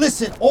 Busy. Yo,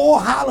 listen, all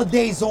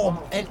holidays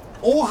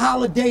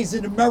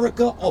in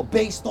America are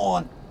based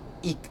on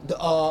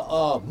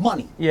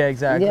money. Yeah,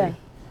 exactly. Yeah.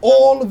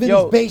 All of it is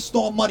Yo. based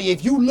on money.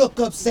 If you look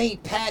up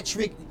St.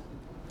 Patrick,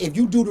 if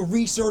you do the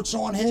research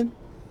on him,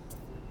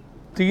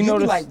 Do you you know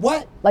be the like,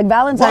 what? Like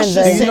Valentine's Russia Do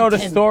you Day. sent know the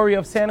him- story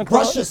of Santa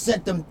Claus? Russia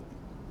sent them.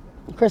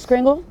 Kris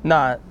Kringle?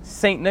 Nah,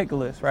 Saint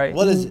Nicholas, right?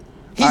 What is it?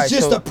 He's Alright,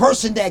 just so- a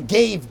person that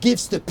gave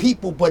gifts to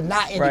people, but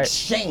not in Right.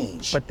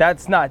 exchange. But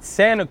that's not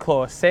Santa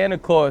Claus. Santa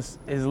Claus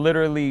is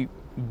literally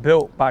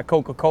built by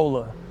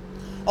Coca-Cola.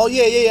 Oh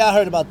yeah, I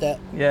heard about that.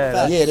 Yeah,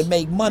 Facts. Yeah, to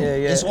make money. Yeah,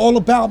 yeah. It's all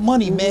about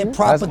money, man. That's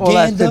all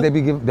that shit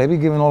Propaganda. they be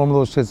giving all them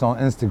little shits on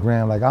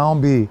Instagram. Like I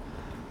don't be,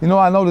 you know,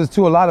 I noticed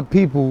too a lot of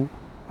people,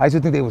 I used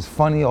to think they was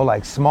funny or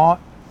like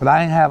smart, but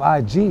I ain't have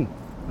IG. You know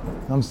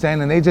what I'm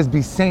saying? And they just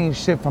be saying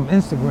shit from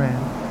Instagram.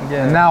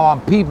 Yeah. And now I'm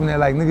peeping it,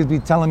 like niggas be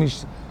telling me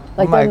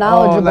Like I'm they're oh,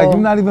 knowledgeable. like you're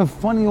not even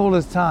funny all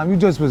this time. You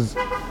just was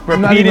you're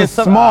not Repeating even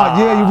some- smart.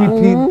 Yeah,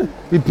 you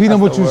repeating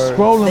what the you word.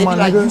 scrolling, They my be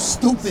like, nigga. you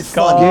stupid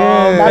Scum. funny.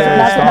 Yeah,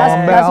 That's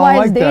I why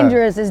don't it's like that.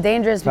 dangerous. It's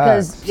dangerous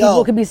because Facts. people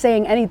Yo, could be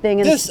saying anything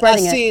and This I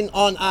spreading it. seen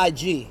on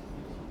IG,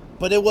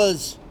 but it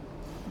was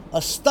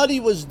a study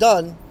was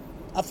done.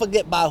 I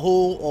forget by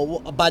who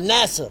or by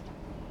NASA.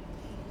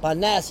 By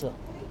NASA,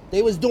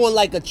 they was doing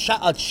like a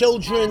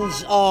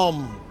children's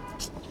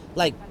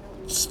like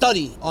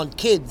study on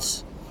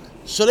kids.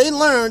 So they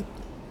learned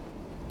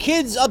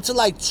kids up to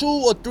like 2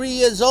 or 3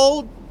 years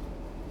old,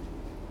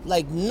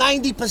 like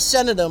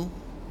 90% of them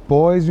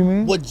Boys, you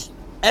mean? would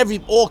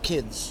all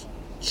kids,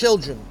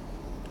 children,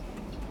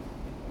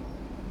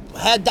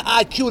 had the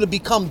IQ to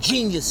become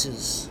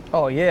geniuses.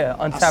 Oh yeah,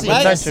 I untapped see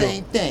that potential.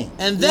 same thing.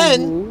 And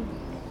then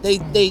they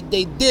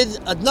did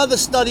another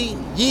study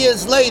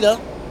years later,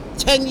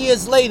 10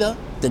 years later.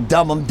 To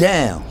dumb them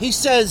down. He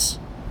says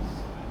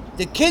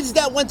the kids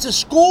that went to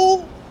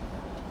school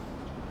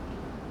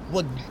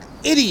were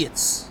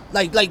idiots.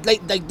 Like they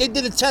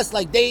did a test,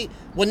 like they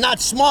were not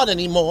smart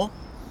anymore.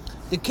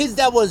 The kids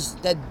that were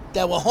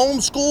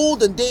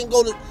homeschooled and didn't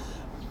go to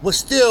were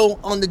still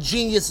on the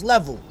genius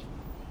level.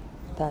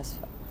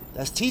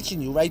 That's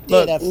teaching you right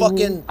there. Look, that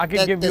fucking I can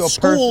that, give the you a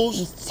schools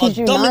Just are teach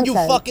you dumbing you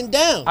nonsense. fucking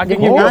down. I can Of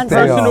give you a course they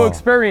personal are.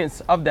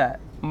 experience of that.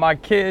 My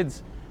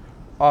kids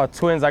are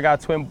twins. I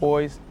got twin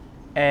boys,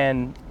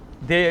 and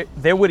they're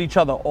with each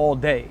other all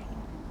day.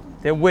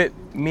 They're with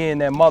me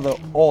and their mother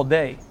all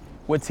day.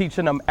 We're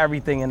teaching them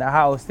everything in the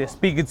house. They're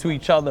speaking to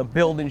each other,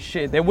 building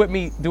shit. They're with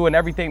me doing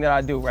everything that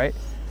I do, right?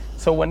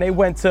 So when they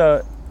went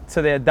to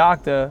their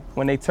doctor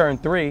when they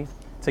turned 3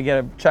 to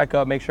get a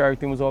checkup, make sure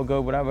everything was all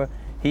good, whatever,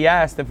 he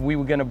asked if we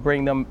were gonna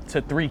bring them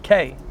to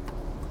 3K.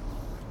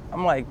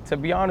 I'm like, to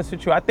be honest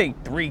with you, I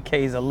think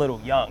 3K is a little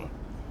young.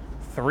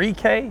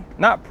 3K?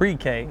 Not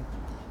pre-K.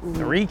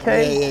 3K?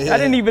 Yeah. That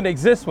didn't even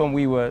exist when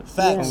we were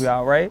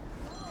out, right?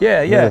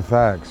 Yeah. Yeah,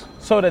 facts.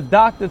 So the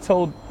doctor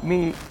told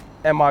me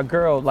and my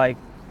girl, like,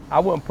 I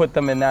wouldn't put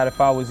them in that if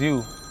I was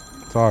you.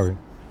 Sorry.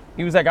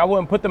 He was like, I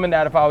wouldn't put them in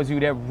that if I was you.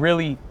 They're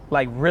really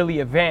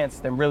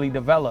advanced and really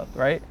developed,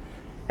 right?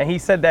 And he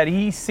said that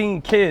he's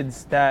seen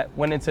kids that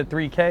went into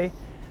 3K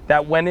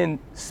that went in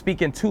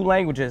speaking 2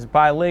 languages,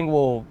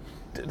 bilingual,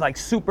 like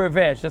super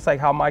advanced, just like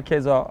how my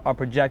kids are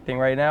projecting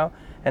right now.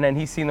 And then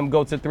he's seen them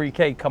go to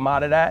 3K, come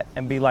out of that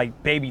and be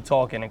like baby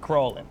talking and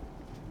crawling.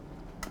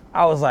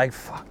 I was like,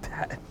 fuck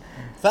that.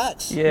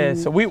 Facts. Yeah,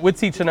 so we're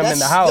teaching them in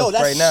the house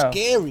that's right now.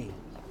 Scary.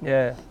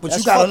 Yeah. But That's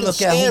you gotta fucking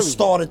look at who scary.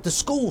 started the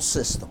school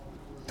system.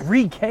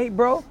 3K,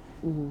 bro?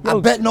 I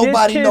Yo, bet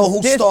nobody there's know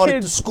who kids- started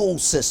there's the kids- school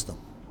system.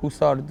 Who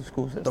started the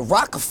school system? The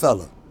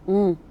Rockefeller.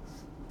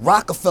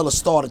 Rockefeller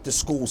started the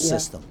school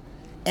system.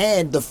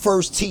 And the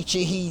first teacher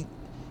he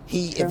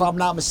if I'm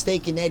not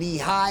mistaken, that he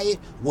hired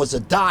was a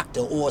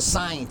doctor or a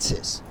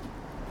scientist.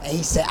 And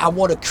he said, I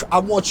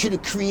want you to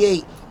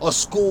create a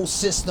school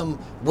system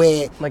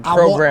where Like I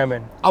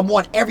programming. I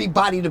want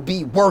everybody to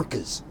be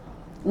workers.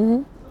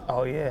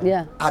 Oh, yeah.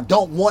 Yeah. I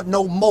don't want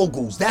no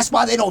moguls. That's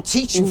why they don't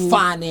teach you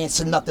finance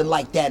or nothing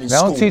like that in They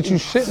school. don't teach you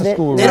shit in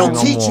school. They really don't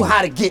no teach you more.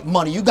 how to get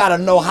money. You gotta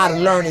know how to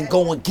learn and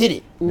go and get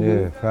it.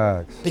 Yeah,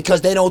 facts.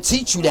 Because they don't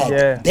teach you that.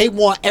 Yeah. They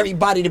want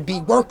everybody to be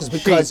workers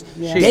because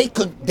Sheep.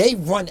 they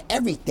run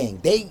everything.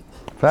 They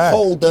Facts.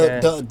 hold Yeah.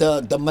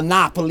 the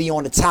monopoly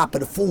on the top of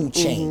the food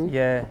chain.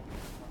 Yeah.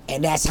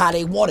 And that's how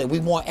they want it. We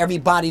want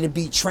everybody to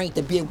be trained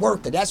to be a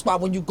worker. That's why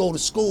when you go to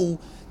school,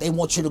 they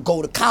want you to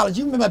go to college.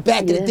 You remember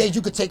back in the days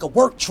you could take a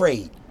work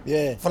trade.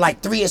 Yeah. For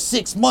like 3 or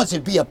 6 months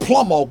and be a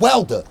plumber or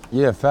welder.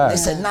 Yeah, They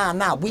facts. said,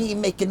 nah, we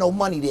ain't making no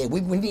money there. We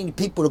need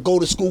people to go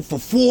to school for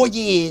 4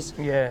 years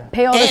Yeah.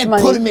 Pay all this and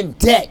money. put them in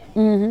debt.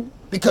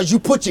 Because you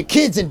put your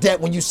kids in debt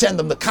when you send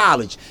them to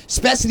college,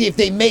 especially if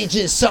they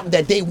major in something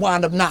that they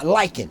wind up not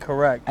liking.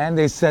 Correct. And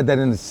they said that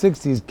in the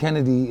 60s,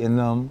 Kennedy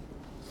and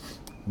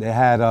they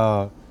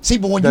had See,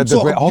 but when The- you the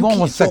talk, great- hold you on can't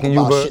one talk second,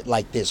 about Hubert. shit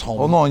like this, homie.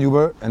 Hold on,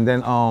 Hubert. And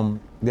then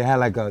they had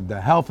like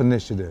the health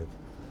initiative,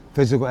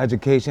 physical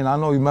education. I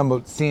know you remember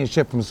seeing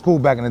shit from school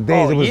back in the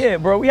days. Oh, it was yeah,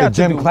 bro, we the had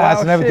to gym do class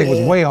wild and everything shit.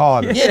 was way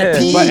harder. Yeah, the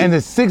PE. But in the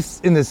 60s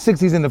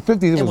and the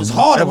 50s, It was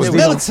harder. It was even-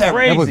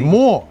 military. It was Crazy.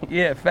 more.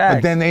 Yeah, facts.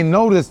 But then they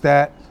noticed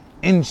that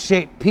in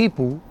shape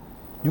people,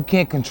 you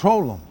can't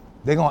control them.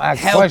 They're gonna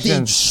ask Healthy,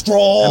 questions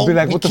strong, and be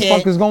like, we "What the can't-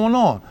 fuck is going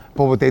on?"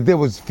 But what they did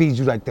was feed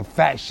you like the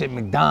fat shit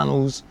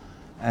McDonald's,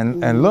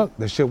 and look,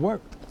 the shit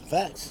worked.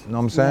 Facts. You know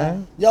what I'm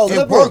saying? Yo, It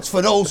liberal. works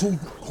for those who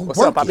What's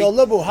work up, Bobby? it. Yo,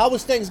 liberal. How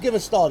was Thanksgiving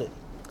started?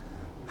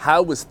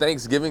 How was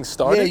Thanksgiving Yeah,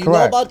 started? you know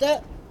Correct. about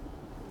that?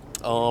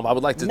 I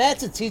would like to.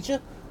 Matt's a teacher.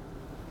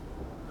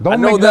 Don't I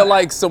know make that no-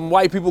 like some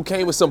white people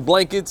came with some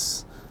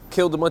blankets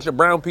killed a bunch of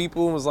brown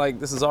people and was like,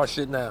 "This is our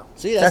shit now."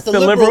 See, that's the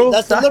liberal.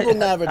 That's the side. liberal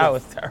narrative. That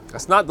was terrible.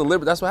 That's not the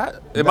liberal. That's what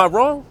happened. Am I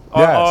wrong?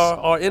 Yes.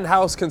 Are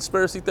in-house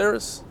conspiracy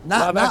theorists?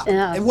 Not, live action?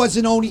 Yeah. It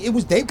wasn't only. It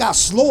was they got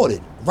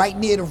slaughtered right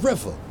near the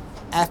river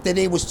after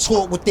they was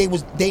taught what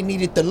they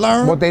needed to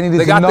learn. What they needed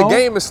They to got know. the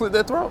game and slit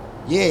their throat.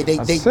 Yeah, they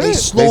That's they it.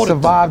 slaughtered They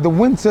survived them. the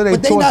winter. They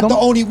But they taught not them. the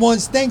only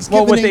ones. Thanksgiving.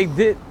 Well, what they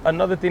did,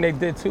 another thing they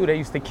did too, they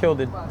used to kill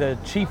the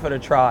chief of the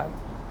tribe,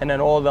 and then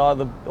all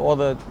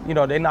the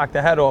they knocked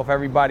the head off.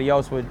 Everybody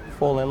else would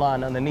fall in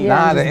line underneath. Yeah.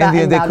 Nah, and the just bow-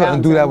 Indians, and they bow couldn't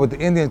down do to that them. with the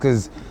Indians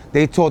because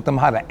they taught them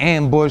how to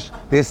ambush.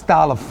 Their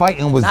style of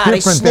fighting was Nah, they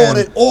different than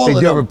slaughtered all the of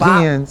them.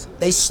 Europeans. Bob.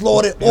 They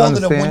slaughtered You all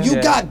of them. When understand? you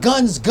Yeah. got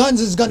guns, guns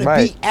is gonna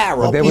Right. beat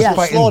arrows. But they was Yeah.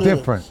 fighting Slaughtered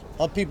different. us.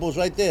 Our people's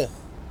right there.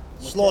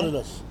 Slaughtered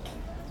us.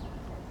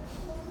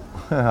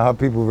 Our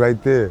people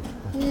right there.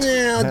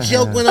 Yeah,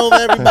 joke went over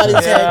everybody's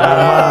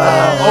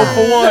head. Oh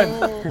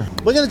for 1.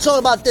 We're gonna talk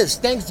about this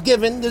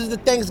Thanksgiving. This is the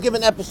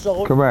Thanksgiving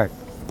episode. Correct.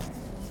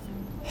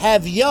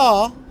 Have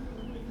y'all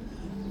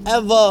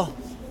ever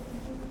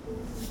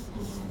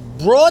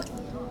brought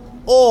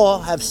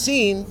or have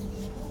seen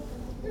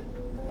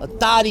a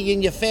thotty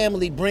in your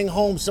family bring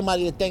home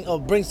somebody to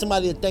bring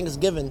somebody to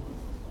Thanksgiving,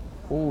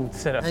 Ooh,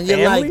 to the and you're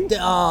family? like,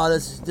 oh,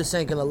 this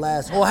ain't gonna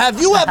last? Or have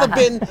you ever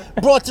been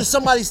brought to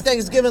somebody's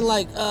Thanksgiving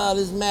like, this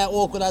is mad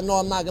awkward, I know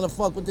I'm not gonna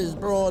fuck with this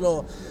broad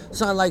or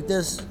something like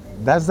this?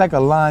 That's like a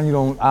line you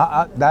don't.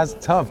 That's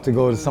tough to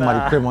go to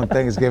somebody's crib on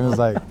Thanksgiving. It's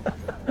like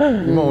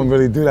you won't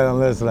really do that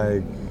unless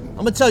like.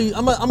 I'm gonna tell you,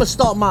 I'm gonna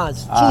start mine.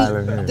 Alright,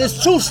 let me hear.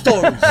 There's two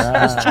stories.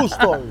 There's two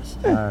stories.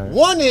 Alright.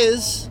 One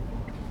is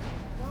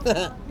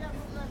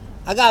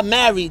I got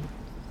married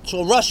to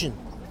a Russian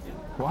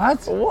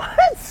What?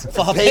 What?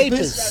 for her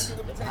papers.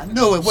 I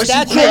knew it. What she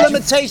Statute paid of you?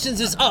 limitations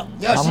is up.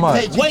 Yo, How she much?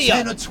 paid you Way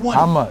 10 up. or 20.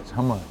 How much?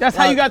 How much? That's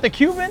how you got the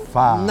Cuban?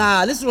 5.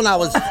 Nah, this is when I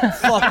was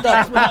fucked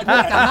up.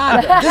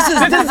 This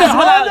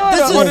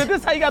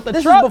is how you got the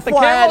This truck, is the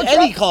before I had camo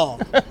any truck?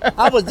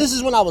 car. This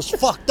is when I was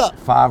fucked up.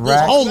 5 I was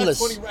racks?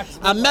 homeless.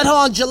 I met her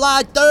on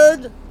July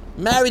 3rd,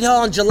 married her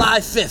on July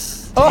 5th.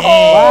 Oh,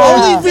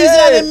 Only reason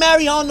I didn't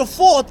marry her on the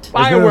 4th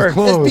Fireworks.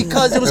 is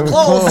because it was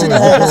closed. City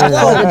Hall was 4th of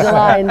closed.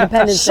 July,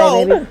 Independence Day,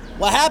 So baby.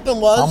 what happened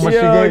How was much Yo,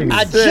 you gave you?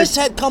 I Sick. just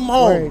had come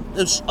home. Word.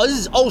 This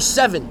is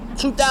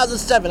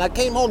 2007. I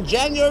came home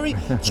January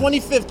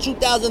 25th,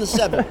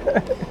 2007.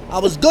 I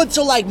was good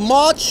till like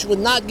March with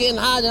not getting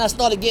high. Then I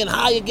started getting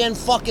high again,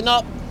 fucking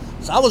up.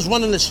 So I was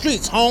running the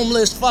streets,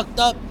 homeless, fucked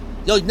up.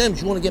 Yo,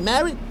 Nims, you want to get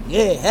married?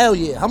 Yeah, hell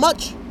yeah. How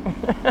much?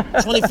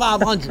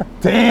 2,500.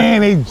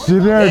 Damn, they jerked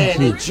They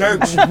you.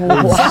 jerks.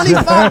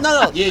 25?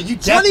 No. Yeah, you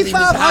definitely was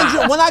 2,500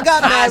 high. when I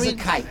got High as a married.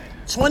 kite.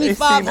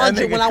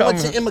 2,500 when I went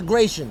to coming.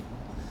 immigration.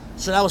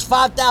 So that was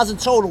 5,000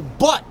 total.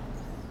 But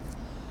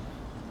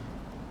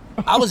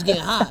I was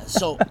getting high.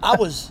 So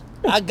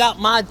I got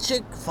my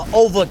chick for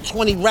over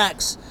 20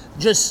 racks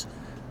just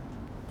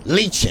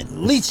Leeching.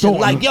 leeching.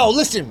 Stolen. Like, yo,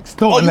 listen.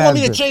 Stolen You want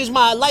me to address. change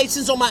my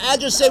license on my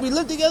address? Say we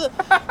live together?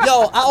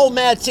 Yo, I owe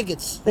mad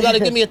tickets. You gotta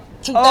give me $2,000.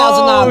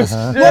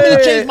 Oh, You want me to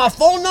shit. change my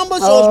phone number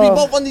so it's we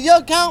both under your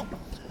account?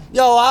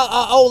 Yo,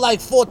 I owe like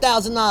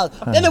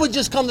 $4,000. Then it would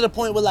just come to the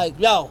point where like,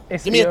 yo,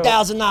 It's give me the-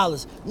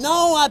 $1,000.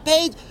 No, I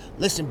paid.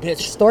 Listen, bitch.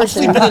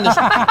 Extortion.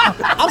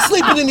 I'm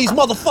sleeping in these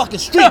motherfucking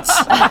streets.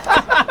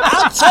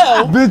 I'll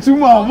tell. Bitch, you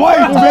my wife,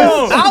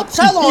 bitch. I'll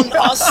tell on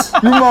us.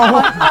 You my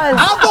wife.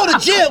 I'll go to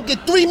jail,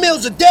 get 3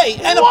 meals a day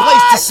and a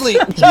place to sleep.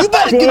 So you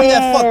better give me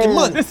that fucking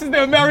money. This is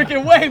the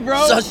American way,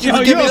 bro. So you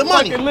give me you're the a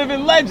money. fucking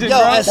living legend, Yo,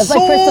 bro. as That's like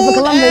soon Christopher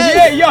Columbus. as-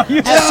 Yeah, yo,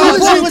 you As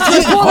soon as he was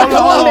hitting, Hold on,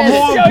 Columbus.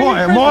 more Yo, you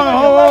important.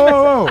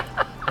 More,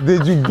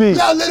 Did you beat?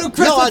 Yo, little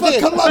No, I Christopher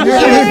didn't.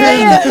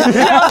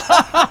 Columbus.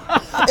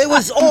 It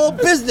was all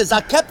business. I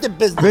kept it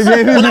business. They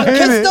gave you When I the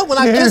kissed hit. her,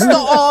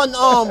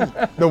 on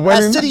The at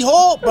wedding? City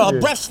Hall, bro, her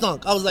breath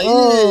stunk. I was like,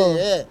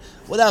 yeah,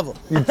 whatever.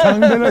 You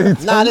tongued it or you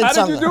tongued Nah, I didn't How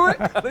tongue did you her.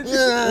 do it?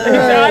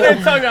 I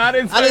didn't tongue her. I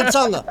didn't I didn't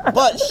tongue her.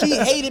 But she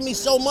hated me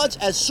so much.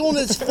 As soon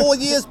as 4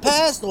 years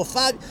passed or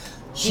 5,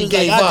 she was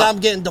like, gave up. I'm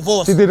getting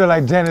divorced. She did it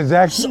like Janet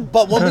Jackson.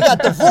 But when we got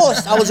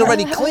divorced, I was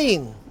already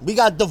clean. We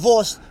got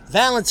divorced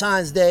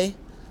Valentine's Day,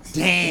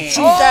 Damn.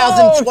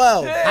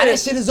 2012. How that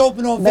shit is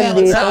open on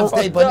Baby, Valentine's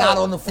Day, but not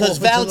on the 4th Because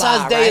of July,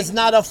 Valentine's Day right? is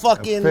not a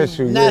fucking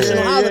Official, yeah.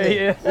 national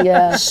holiday. Yeah.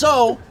 Yeah.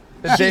 So,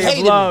 The she day hated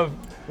of love. me,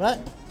 right?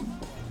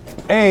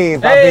 Hey,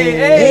 papi.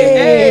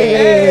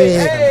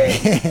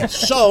 Hey.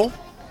 So,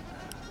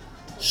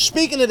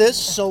 speaking of this,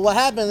 so what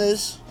happened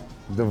is,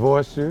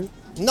 Divorced you?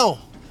 no,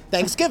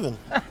 Thanksgiving.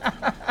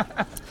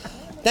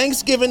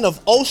 Thanksgiving of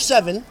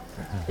 07,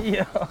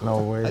 Yo,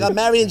 No way. I got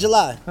married in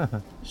July.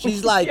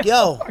 She's like,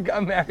 yo, I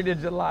got married in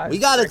July. we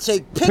gotta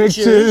take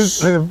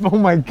Pictures. pictures Oh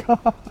my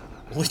God.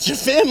 with your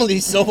family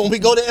so when we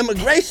go to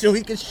immigration,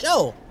 we can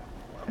show.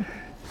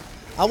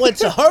 I went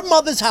to her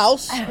mother's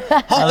house.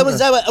 It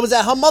was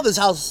at her mother's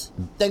house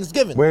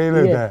Thanksgiving. Where you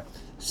live Yeah. at?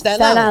 Staten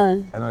Staten Island.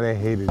 Island. I know they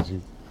hated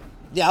you.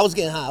 Yeah, I was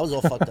getting high. I was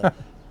all fucked up.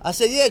 I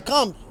said, yeah,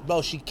 come.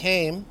 Bro, she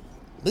came.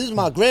 This is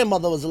my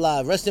grandmother was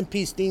alive. Rest in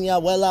peace, Tina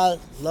Abuela.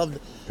 Loved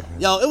it.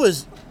 Yo, it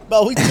was,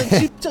 bro,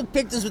 she took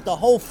pictures with the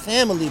whole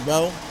family,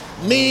 bro.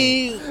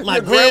 me, my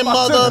Your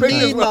grandma grandmother, took me,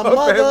 pictures my with her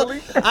mother.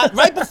 family?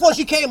 Right before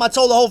she came, I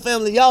told the whole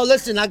family, yo,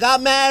 listen, I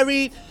got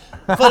married.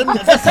 For some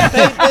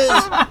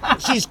papers,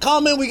 she's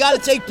coming. We gotta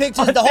take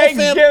pictures. The whole family,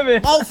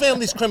 Thanksgiving. my whole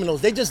family's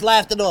criminals. They just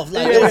laughed it off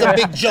like it was a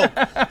big joke.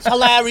 It's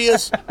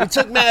hilarious. We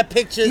took mad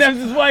pictures.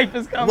 Nem's wife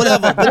is coming.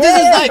 Whatever. But this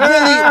is like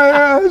really.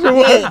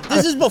 Yeah,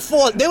 this is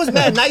before. They was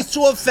mad nice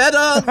to her, fed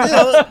her. You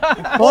know,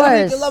 Puerto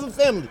Rican loving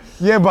family.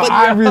 Yeah, but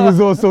Ivory was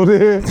also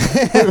there.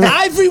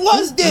 Ivory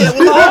was there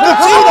with my Uncle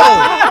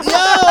Tito. Yo,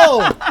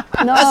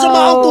 that's when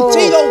my Uncle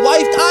Tito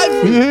wifed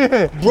Ivory.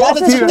 Yeah. Brought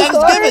her to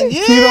Thanksgiving.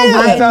 Yeah. Tito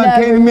one time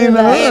came to me in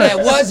the Yeah, hood. that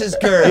was his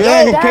girl.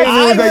 Yeah, he came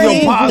in with that, Ivory,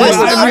 yo, pop. that's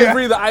The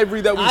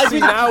Ivory that we see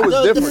now is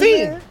the different.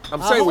 fiend.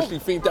 I'm saying was she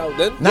fiend out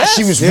then? Now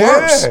she was Yeah,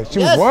 worse. she was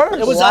Yes, worse.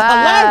 it was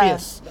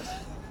hilarious.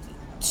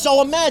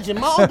 So imagine,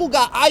 my uncle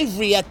got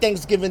Ivory at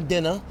Thanksgiving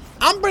dinner.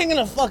 I'm bringing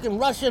a fucking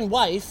Russian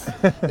wife.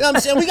 You know what I'm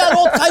saying? We got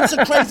all types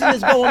of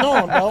craziness going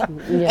on, bro.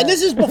 Yeah. And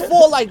this is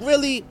before, like,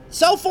 really,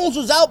 cell phones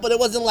was out, but it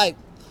wasn't like.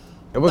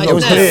 It was Like no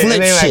that. clear, Flip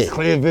it ain't shit. like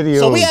clear videos.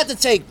 So we had to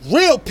take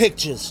real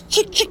pictures.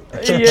 Chick, chick,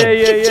 chick, Yeah, chick, yeah,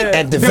 chick, yeah.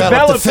 And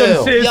develop the some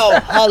film. shit. Yo,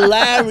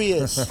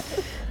 hilarious.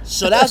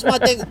 So that's my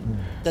thing.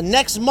 The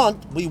next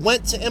month, we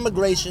went to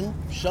immigration,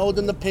 showed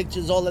them the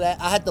pictures, all of that.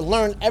 I had to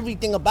learn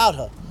everything about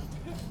her.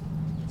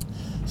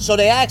 So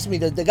they asked me,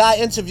 the guy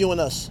interviewing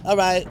us, all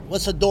right,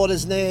 what's her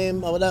daughter's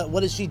name? Or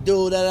what does she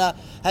do?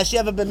 Has she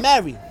ever been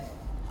married?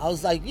 I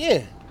was like,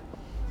 yeah.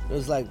 It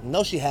was like,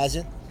 no, she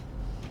hasn't.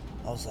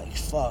 I was like,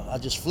 fuck. I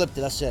just flipped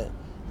it. I said,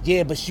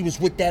 yeah, but she was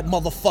with that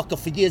motherfucker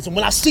for years. And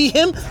when I see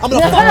him, I'm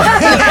gonna fuck.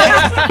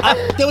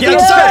 They was Get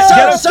like, upset, sir, get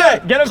sir,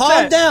 upset, sir, get calm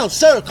upset. down,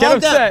 sir, calm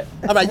down. upset.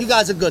 All right, you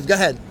guys are good. Go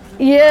ahead.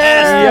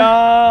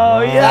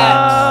 Yeah.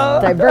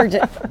 Yo.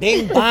 Divergent.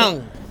 Bing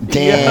bang.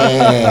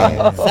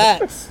 Damn.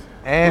 Facts.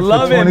 and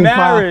Love for and 25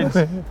 marriage.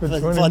 for For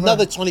 25.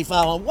 another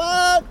 25 on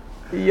what?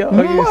 Yo, you sick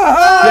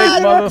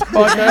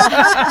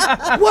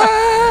motherfucker.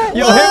 What?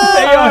 Yo,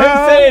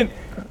 him saying,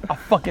 I'll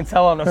fucking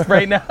tell on us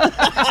right now.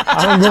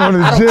 I'm going to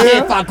I don't jail.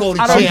 care if I go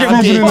to I don't jail. give I'm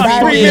a getting fuck. my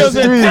 3 free meals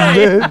a meals.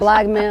 day. bitch.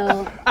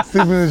 Blackmail.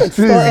 Sleeping in the streets,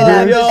 Extorting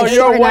bitch. Yo, Just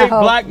you're a figuring white out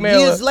how- blackmailer.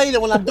 Years later,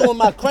 when I'm doing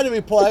my credit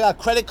report, I got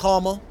Credit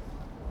Karma.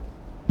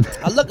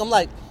 I look, I'm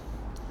like,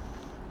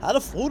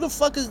 who the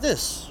fuck is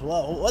this?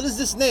 What is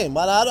this name?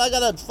 How do I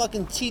got a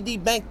fucking TD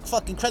Bank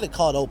fucking credit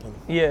card open?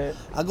 Yeah.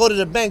 I go to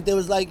the bank, they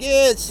was like,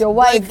 yeah, it's Your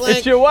wife. blank, blank.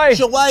 It's your wife. It's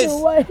your wife.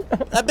 Your wife.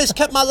 That bitch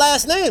kept my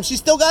last name. She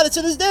still got it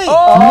to this day.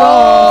 Oh,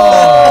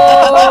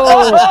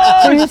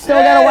 so you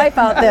still got a wife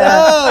out there.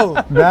 Yo.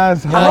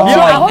 That's I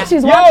hard. hope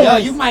she's Yo. watching. Yo,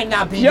 you might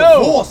not be Yo.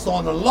 divorced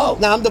on the low.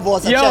 Nah, I'm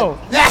divorced. I Yo,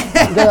 checked.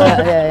 Good.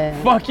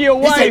 Yeah. fuck your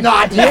He said, wife. no,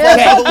 I Yeah,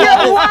 definitely.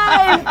 fuck your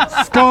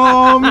wife.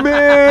 Scum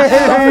bitch.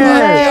 Fuck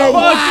your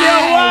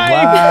wife.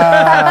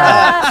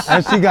 Wow.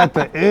 And she got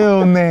the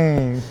ill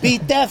name.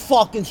 Beat that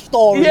fucking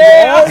story.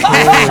 Yeah.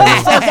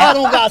 Says I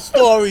don't got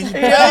stories.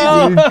 Crazy.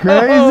 You My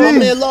crazy?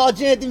 man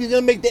Large Anthony's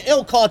gonna make the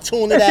ill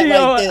cartoon of that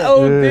Yo, right there.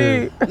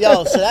 OD.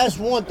 Yo, so that's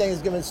one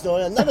Thanksgiving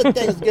story. Another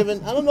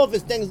Thanksgiving, I don't know if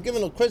it's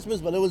Thanksgiving or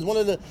Christmas, but it was one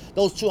of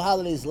those two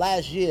holidays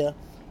last year.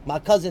 My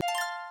cousin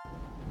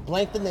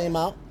blanked the name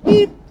out.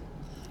 Beep.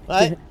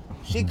 Right?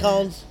 She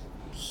comes,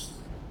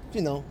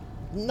 you know,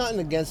 nothing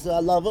against her. I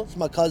love her. It's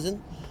my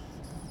cousin.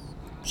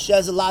 She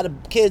has a lot of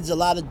kids,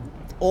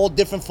 all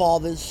different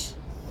fathers.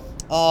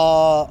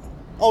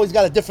 Always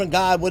got a different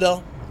guy with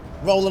her,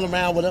 rolling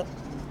around with her.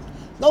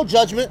 No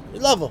judgment. We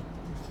love her.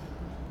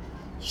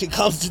 She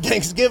comes to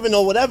Thanksgiving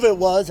or whatever it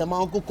was at my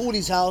Uncle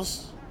Cootie's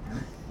house.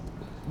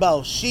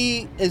 Bro,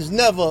 she's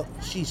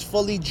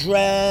fully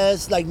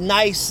dressed, like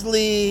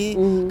nicely.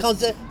 Comes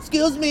to,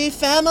 excuse me,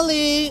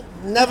 family.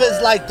 Never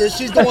is like this.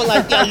 She's doing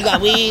like, yo, you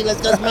got weed, let's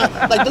go smoke.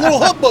 Like the little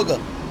hood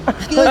booger.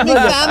 Excuse me,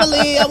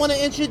 family, I want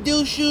to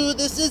introduce you.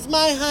 This is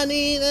my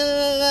honey.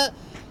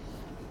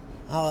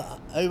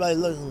 Everybody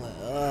looking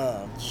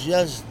like,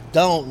 just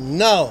don't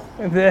know.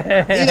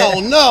 He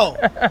don't know.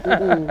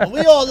 And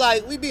we all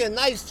like, we being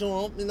nice to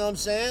him, you know what I'm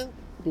saying?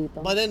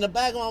 But in the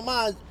back of my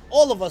mind,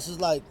 all of us is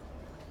like,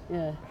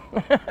 Yeah.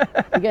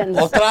 You're getting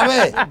Otra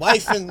vez.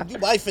 you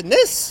wifing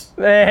this?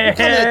 Coming to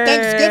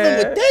Thanksgiving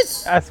with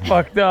this? That's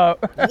fucked up.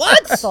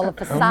 What? all a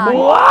facade.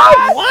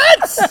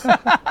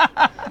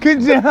 What?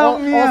 Could you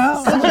help me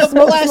out? You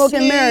Smoke bless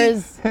and me,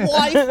 mirrors.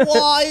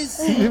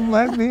 wife-wise. You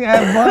let me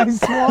advice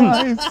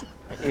wise.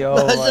 Yo,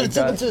 I my should have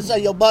took him God. to the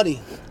side, yo, buddy,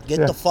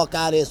 get the fuck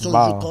out of here as soon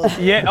as you Wow. could.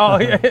 Yeah, oh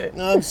yeah. You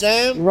know what I'm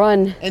saying?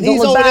 Run. And Don't he's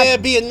look over back. there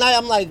being nice.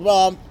 I'm like,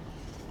 bro,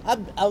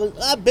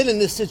 I've been in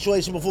this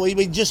situation before.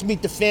 You just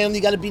meet the family,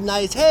 you gotta be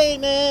nice. Hey,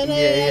 man.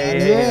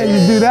 Hey, Yeah,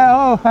 you do that.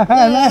 Oh,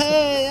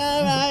 hey,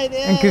 all right.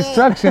 in Yeah.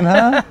 construction,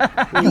 huh?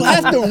 You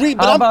have to read,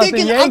 How but about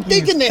the I'm Yankees?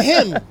 thinking to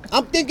him.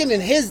 I'm thinking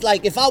in his,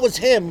 like, if I was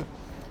him,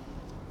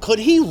 could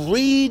he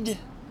read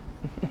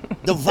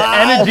the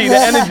vibes? The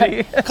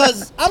energy.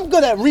 Because I'm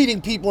good at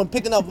reading people and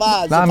picking up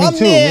vibes. Nah, if me I'm too,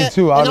 there me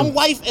too. and I'll- I'm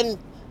wife and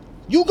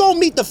You go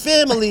meet the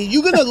family,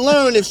 you're gonna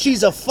learn if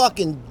she's a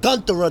fucking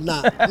Gunther or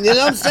not. You know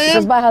what I'm saying?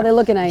 Just by how they're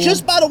looking at you.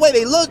 Just by the way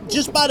they look,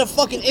 just by the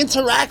fucking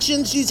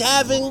interaction she's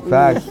having.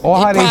 Facts. Or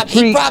how they He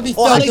treat probably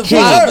Or how felt they the treat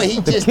vibe, her. but he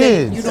the just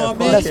kids. didn't. You know what I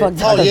mean? That's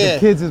fucked Oh up. yeah. The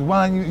kids is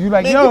whining you. You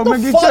like, Man, yo, get man,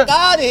 the get fuck your,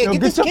 out of here. yo,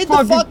 Get this your kid the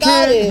fucking fuck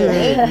out of kid. here.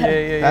 Yeah.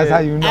 Yeah. That's how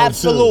you know.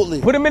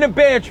 Absolutely. Put him in a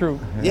bedroom.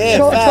 Yeah,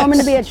 Throw him in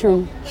the facts.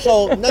 bedroom.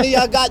 So none of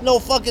y'all got no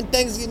fucking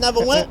things you never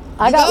went?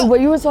 I You got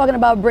what you were talking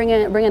about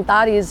bringing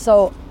thotties.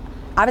 So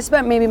I've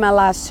spent maybe my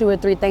last 2 or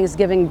 3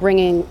 Thanksgiving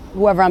bringing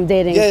whoever I'm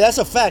dating. Yeah, that's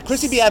a fact.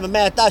 Chrissy be having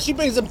mad thoughts. She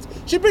brings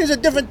a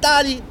different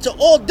thotty to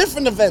all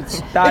different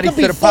events. Thotties it could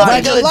be to the party. 4th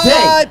of Regular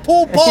July, day.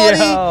 pool party.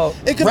 Yo.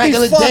 It could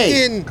Regular be day.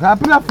 fucking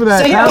Clap it up for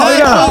that. Say Clap it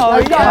yo,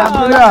 up. yo, Clap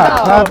it yo,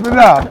 up. Clap it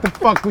up. The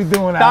fuck we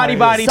doing out Thotty here?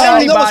 body, So,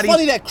 thotty you know what's body.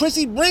 funny that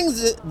Chrissy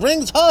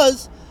brings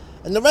hers,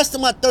 and the rest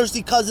of my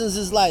thirsty cousins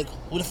is like,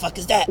 who the fuck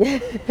is that?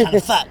 Kind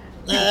of fuck.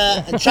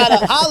 And try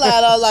to holler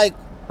at her like,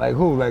 Like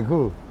who? Like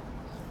who?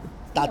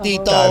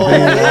 Tatito.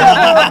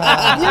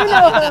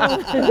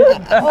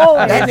 Oh,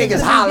 That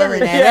nigga's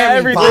hollering at Yeah,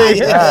 everybody.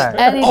 everything. Right.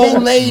 anything.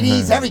 Old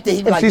ladies, everything.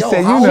 He be like, She yo, said,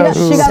 you how know old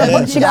who.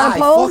 is She got a guy?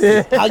 post?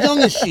 Fuck it. How young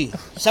is she?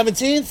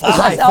 17? All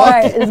right, All fuck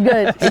right, it. it's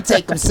good. He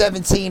take them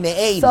 17 to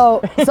 80.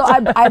 So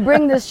I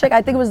bring this chick.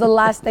 I think it was the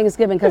last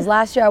Thanksgiving because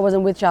last year I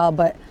wasn't with y'all,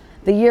 but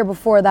the year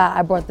before that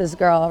I brought this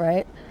girl,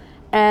 right?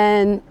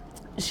 And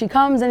she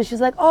comes and she's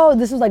like, "Oh,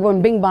 this was like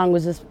when Bing Bong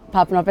was just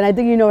popping up," and I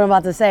think you know what I'm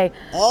about to say.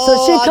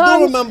 Oh, I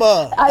do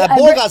remember. At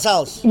Borga's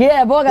house.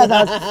 Yeah, Borga's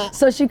house.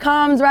 So she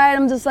comes, right?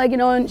 I'm just like,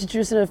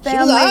 introducing her She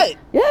family. was alright.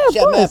 Yeah, of She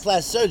had mad course.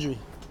 plastic surgery.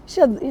 She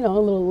had,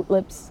 little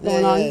lips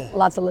going Yeah. on,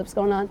 lots of lips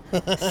going on.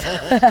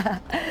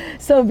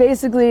 So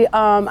basically,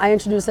 I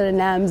introduced her to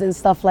NEMS and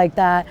stuff like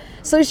that.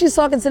 So she's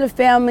talking to the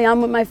family,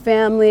 I'm with my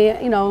family,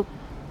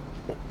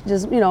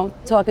 just,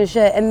 talking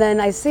shit. And then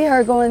I see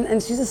her going,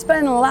 and she's just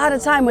spending a lot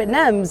of time with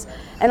NEMS.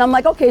 And I'm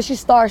like, okay,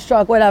 she's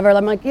starstruck, whatever.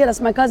 I'm like, yeah,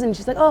 that's my cousin.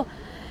 She's like, oh.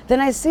 Then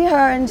I see her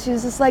and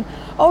she's just like,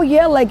 oh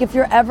yeah, like if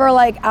you're ever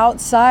like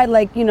outside,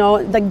 like,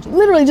 like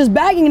literally just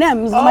bagging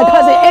NEMS, my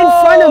cousin in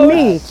front of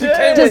me.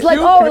 shit. Just like,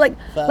 You- oh,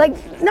 like,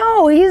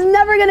 no, he's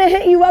never gonna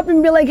hit you up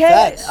and be like, hey,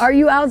 Facts. are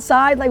you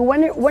outside? Like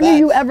when are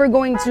you ever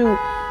going to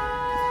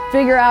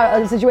figure out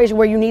a situation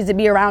where you need to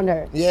be around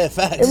her? Yeah,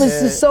 facts. It was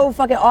just so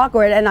fucking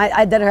awkward, and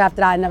I did her after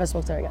that. I never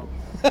spoke to her again.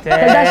 Damn.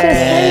 That shit's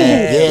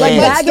crazy. Yeah. Like She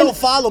might bagging, still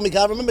follow me,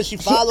 'cause I remember she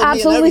she followed me and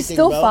absolutely everything,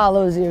 still bro.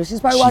 follows you. She's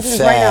probably She watching this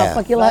right now. fab.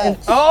 Fuck your life.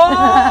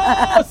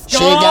 Oh,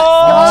 She ain't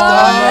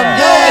got.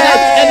 Yo,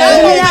 and I'm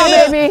Give me over that,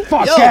 here. baby.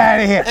 Fuck Yo, out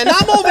of here. And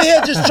I'm over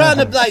here just trying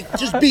to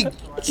just be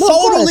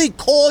totally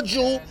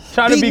cordial.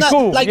 Trying to be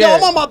cool, Like, yeah. yo,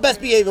 I'm on my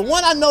best behavior.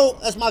 One, I know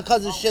that's my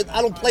cousin's shit.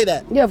 I don't play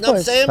that. Yeah, of you know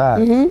course. what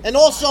I'm saying? Facts. And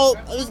also,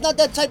 it's not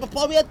that type of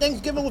party. We had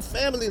Thanksgiving with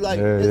family. Like,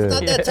 Yeah, it's yeah.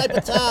 not that type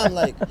of time.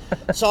 Like,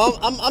 so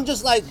I'm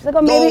just like, Like,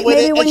 oh, going maybe- with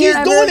maybe it. when And she's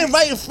you're doing ever- it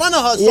right in front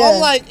of her. So Yeah. I'm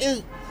like,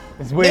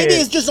 It's weird. maybe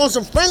it's just on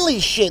some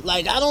friendly shit.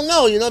 Like, I don't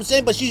know. You know what I'm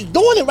saying? But she's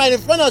doing it right in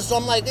front of us. So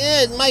I'm like,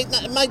 it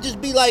might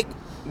just be like,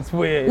 It's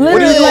weird.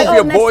 Literally, do you do like, if oh,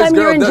 your next boy's time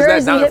you're girl in does that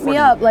Jersey, not in hit me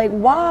front of up. Like,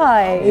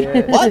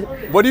 why? what?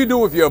 What do you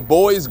do if your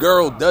boy's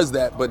girl does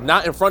that, but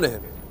not in front of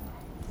him?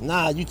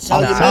 Nah, you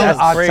tell Nah, your tell man.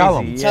 her. I'll crazy. tell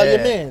 'em. Tell your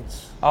Yeah.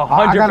 mans.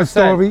 100%. I got a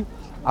story.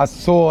 I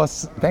saw.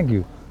 Thank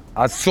you.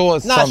 I saw Nah,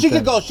 something. she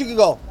could go. She could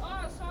go.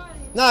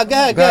 Nah, go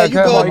ahead. Go ahead, You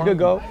go ahead, Oh, good? you could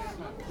go.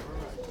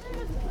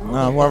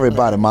 Nah, don't worry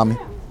about it, mommy.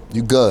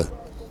 You good.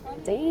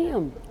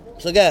 Damn.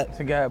 So go ahead.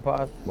 So go ahead,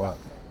 pause. What?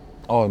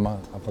 Oh,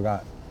 I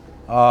forgot.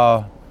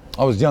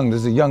 I was young.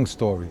 This is a young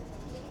story.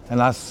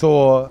 And I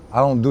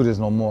don't do this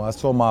no more. I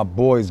saw my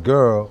boy's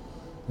girl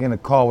get in a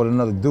car with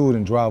another dude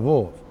and drive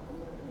off.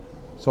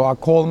 So I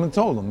called him and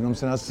told him, you know what I'm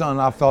saying? That's something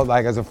I felt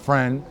like as a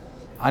friend,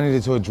 I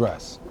needed to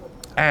address.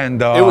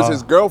 And It was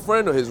his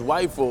girlfriend or his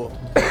wife, or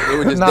they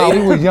were just nah,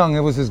 dating? we were young. It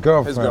was his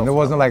girlfriend. girlfriend. It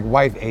wasn't like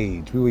wife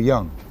age. We were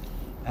young.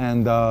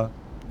 And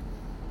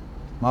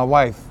my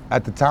wife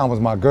at the time was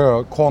my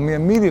girl, called me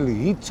immediately.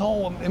 He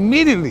told him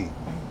immediately.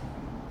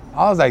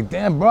 I was like,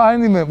 damn, bro,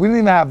 we didn't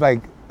even have it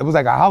was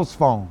like a house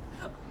phone.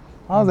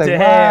 I was like, Damn,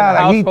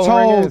 wow, like he house phone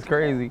ringing told is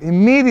crazy.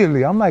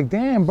 immediately. I'm like,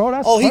 damn, bro,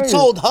 that's Oh, he crazy.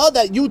 told her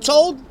that you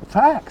told?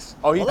 Facts.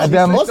 Oh, he And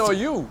then- snitched on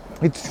you.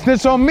 He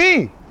snitched on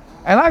me.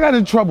 And I got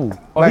in trouble.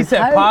 Oh, he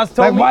said, I- pause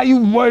told Like, me. why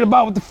you worried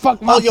about what the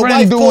fuck my Oh, your friend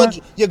wife doing? called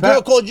you. Your girl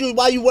Fact- called you.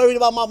 Why you worried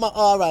about my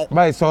all right.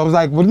 Right, so I was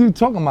like, what are you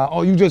talking about?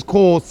 Oh, you just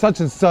called such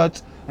and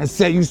such and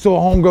said you saw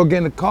a homegirl get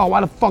in the car.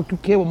 Why the fuck you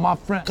care with my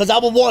friend? Because I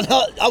would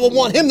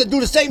want him to do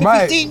the same if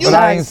Right, he seen you. but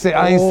I ain't say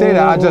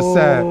that. I just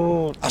said,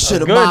 I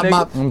should have Good, mind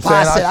nigga. my. I'm Pa saying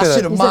I said I shoulda-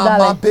 should have You said mind my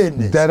darling.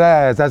 business. dead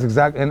ass. That's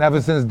exactly. And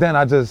ever since then,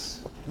 I just.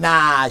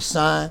 Nah,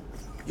 son.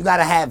 You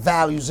gotta have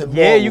values and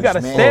Yeah, morals, you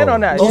gotta man. stand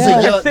on that. Those Yeah.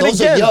 are your, That's it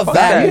those are again. your Fuck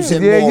that. values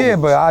and Yeah, morals. yeah,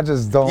 but I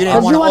just don't. You didn't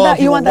Because wanna you want that,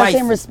 argue you want with that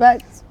same wifey.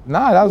 respect.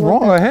 Nah, that was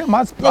wrong with him. I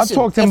Listen,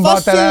 talked to him if I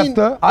about that seen-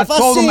 after. I if I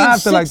told him seen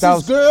after like that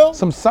was Six's girl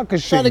some sucker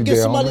shit Trying to you give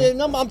did, somebody homie. a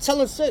number. I'm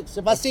telling Six.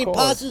 If I seen course.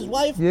 Pas's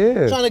wife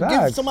Yeah, trying to give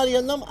facts. somebody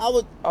a number, I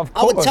Of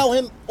would course. tell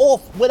him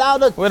off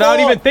without a Without thought.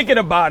 even thinking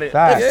about it.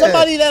 Facts. If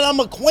somebody that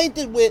I'm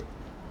acquainted with,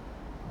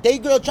 they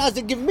girl tries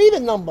to give me the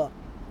number,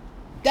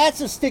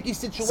 That's a sticky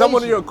situation.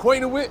 Someone you're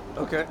acquainted with?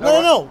 Okay.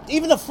 No.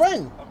 Even a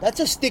friend. That's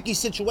a sticky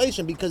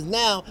situation because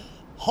now,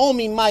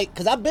 homie might.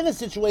 Because I've been in a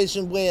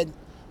situation where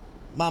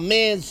my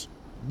man's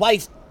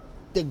wife,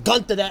 the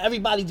Gunther that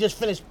everybody just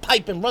finished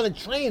piping, running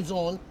trains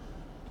on,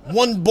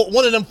 one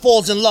of them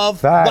falls in love.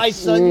 Facts. Wife,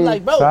 son, you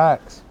like, bro,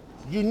 Facts.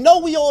 you know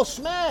we all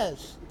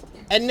smashed.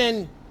 And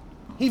then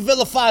he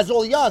vilifies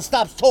all y'all and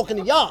stops talking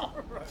to y'all.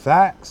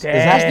 Facts.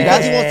 That's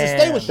because he wants to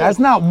stay with you. That's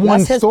not one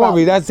That's his story.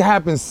 problem. That's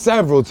happened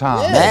several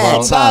times. Yeah,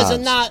 bro. some guys are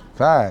not,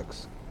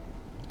 Facts.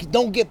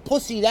 don't get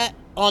pussy that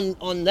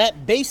on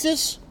that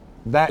basis.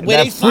 That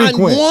Where they find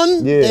frequent.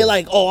 one, Yeah. they're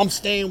like, oh, I'm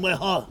staying with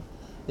her.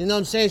 You know what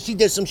I'm saying? She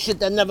did some shit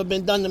that never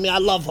been done to me. I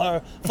love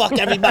her. Fuck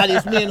everybody.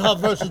 It's me and her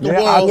versus the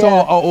Yeah, I world.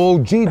 saw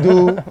an OG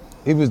dude.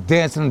 He was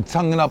dancing and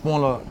tonguing up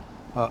on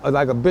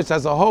like a bitch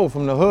that's a hoe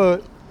from the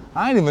hood.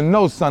 I ain't even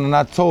know, son, and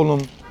I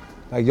told him,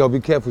 like, yo, be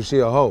careful, she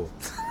a hoe.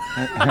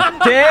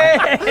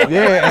 Damn.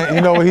 Yeah, and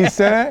you know what he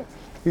said?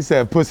 He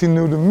said, pussy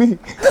new to me.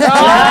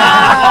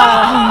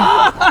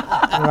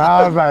 And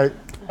I was like,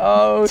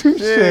 Oh, touche,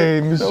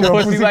 shit. Monsieur So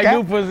pussy like Pussycat.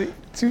 new pussy.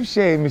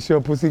 Touche, Monsieur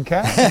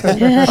Pussycat.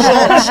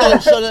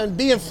 So then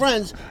being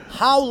friends,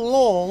 how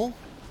long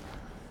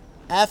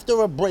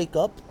after a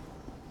breakup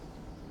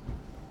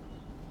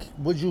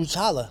would you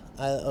holler?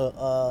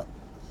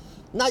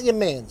 Not your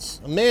man's.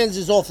 A man's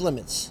is off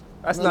limits.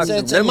 That's You know not what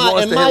I'm true. saying? Nems In my-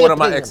 wants in to my hit one of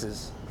my opinion.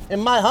 exes. In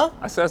my, huh?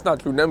 I said that's not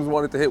true. Nems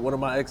wanted to hit one of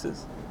my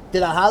exes.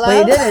 Did I holler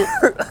But he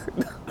at him?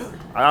 didn't.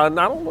 I don't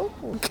know.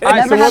 Okay. All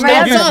right, so Never what have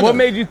made, I you, what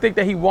made you think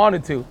that he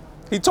wanted to?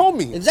 He told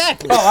me.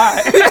 Exactly. Oh, all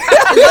right.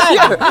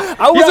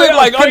 I wasn't yo,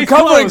 like case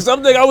uncovering closed.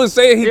 something. I was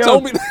saying he Yo,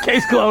 told me.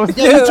 Case closed.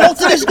 Yo, you talk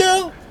to this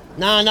girl?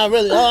 Nah, not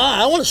really. Oh,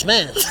 I want to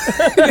smash.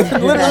 You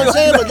know what I'm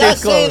saying? But not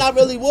Case saying closed. I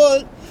really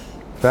would.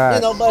 Facts.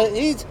 You know, but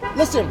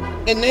listen,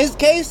 in his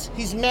case,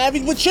 he's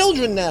married with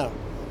children now.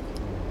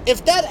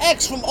 If that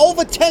ex from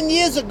over 10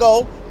 years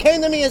ago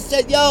came to me and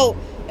said, yo,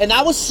 and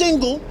I was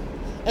single,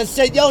 and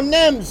said, yo,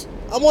 Nems,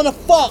 I want to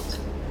fuck.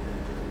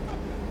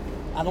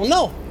 I don't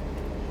know.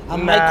 I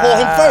might call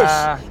him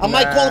first. I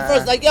might call him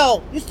first, like,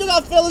 yo, you still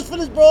got feelings for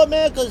this broad,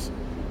 man? Because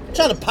I'm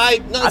trying to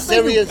pipe, nothing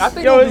serious. I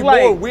think Yo, it would it's be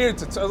more like- weird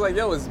to. I was like,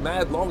 yo, it's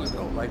mad long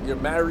ago. Like you're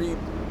married.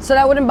 So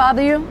that wouldn't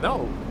bother you?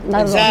 No.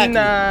 Not Exactly.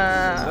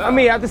 Nah. I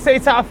mean, at the same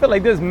time, I feel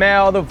like there's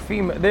male other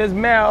female. There's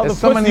male other There's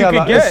so pussy many you other,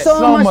 could there's get. so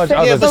So much much-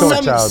 other Yeah, but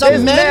torch out some there.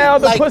 There's men, male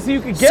other like, pussy you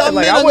could get. Some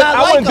Like, men I are would- not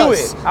I like wouldn't do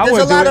us. it. I There's a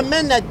wouldn't do lot it. of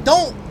men that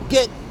don't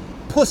get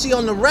pussy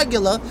on the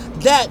regular,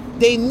 that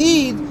they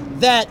need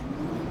that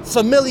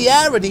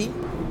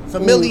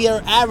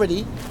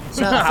familiarity.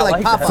 So I feel like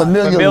like that. Popeye.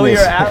 Familiar.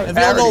 If you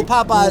don't know what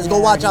Popeye is, go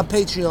watch our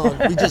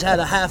Patreon. We just had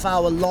a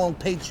half-hour-long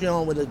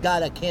Patreon with a guy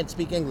that can't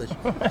speak English.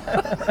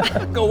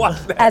 Go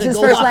watch that. As his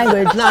Go first watch-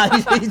 language. Nah,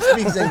 he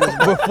speaks English.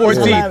 Before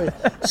It's teeth. hilarious.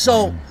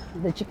 So,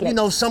 The chicken. you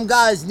know, some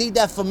guys need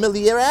that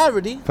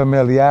familiarity.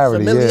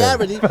 Familiarity,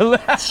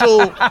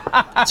 So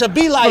to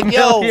be like,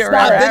 yo,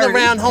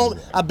 Familiarity.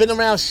 I've been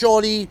around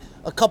Shorty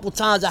a couple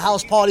times at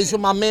house parties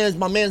with my man's.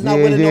 My man's not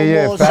Yeah, with it no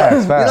yeah, more. facts,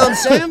 so, you know what I'm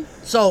facts. saying?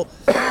 So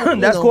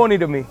That's corny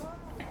to me.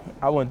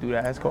 I wouldn't do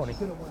that. That's corny.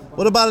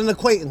 What about an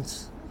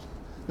acquaintance?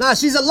 Nah,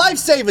 she's a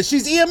lifesaver.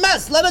 She's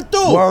EMS. Let her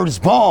through. Word is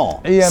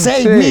born. EMT.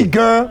 Save me,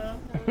 girl.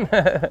 All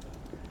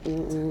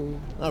I'm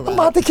right.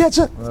 about to catch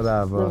her.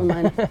 Whatever. Never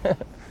mind.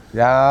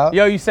 Yeah.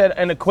 Yo, you said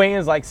an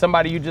acquaintance, like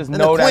somebody you just An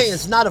know acquaintance,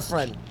 that's. not a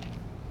friend.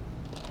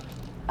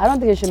 I don't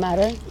think it should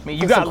matter. I mean,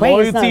 you It's got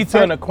acquaintance, not loyalty a to an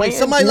friend. Like acquaintance.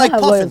 somebody You like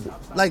know how it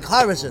Puffin, like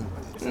Harrison.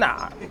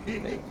 Nah.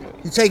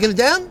 You taking it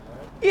down?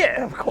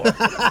 Yeah, of course.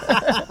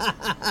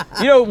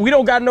 You know, we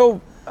don't got no.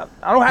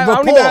 I don't even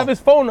Rapport. have his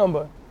phone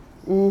number.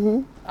 I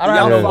don't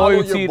have no follow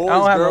your loyalty. I boys,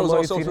 don't have no girls on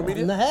loyalty. social to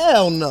media?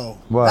 Hell no.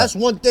 What? That's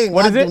one thing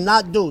What I is do it?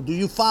 not do. Do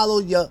you follow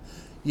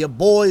your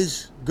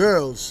boys,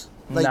 girls?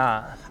 Like,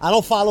 Nah. I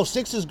don't follow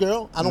Six's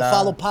girl. I don't Nah.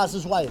 follow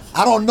Pas's wife.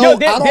 I don't Yo, know.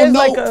 there- I there's don't know.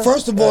 like a-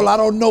 First of all, I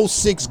don't know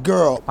Six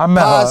Girl. I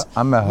met Paz- her.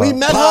 I met her. We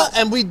met Pa- her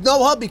and we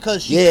know her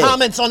because she Yeah.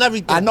 comments on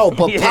everything. I know,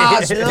 but Yeah.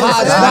 Paz, You know Paz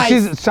what I'm Nah, wife.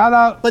 she's, shout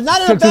out. But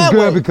not in a Six is bad good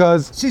way.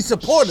 because She's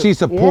supportive. she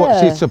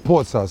Yeah.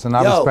 supports us, and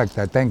I Yo. respect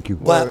that. Thank you.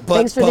 But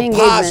Thanks for the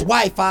Pa's engagement.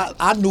 wife,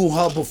 I knew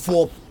her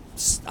before.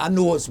 I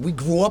knew us. We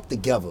grew up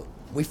together.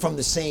 We from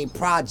the same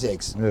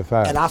projects. Yeah,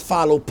 fact. And I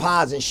follow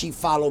Paz, and she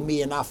follow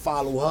me, and I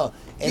follow her.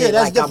 And Yeah,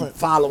 that's like I'm different.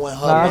 following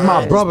her. Nah, that's my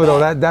behind brother his though.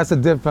 back. That's a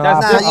different.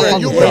 That's I different. fuck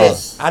Yeah, with you y'all.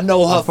 is. I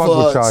know her I fuck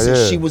with for y'all, since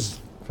yeah. she was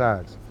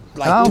Facts.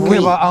 like I don't 3. care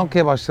about. I don't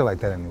care about shit like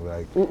that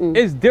anyway. Like,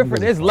 It's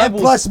different. It's And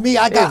levels. plus me,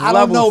 I It's don't know,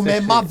 levels to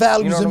man. My shit.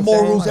 values You know and what I'm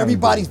saying? morals,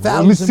 everybody's Let me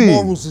values and see.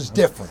 morals is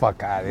different.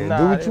 fuck out of here. Nah,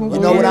 Do what you you You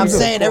know what I'm Yeah,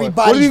 saying? of course. What are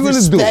Everybody's you gonna do?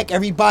 respect,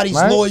 everybody's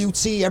Right?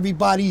 loyalty,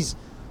 everybody's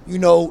you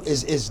know,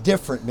 is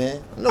different,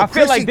 man. No, I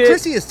feel like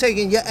Chrissy is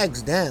taking your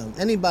ex down.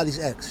 Anybody's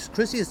ex.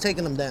 Chrissy is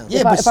taking them down.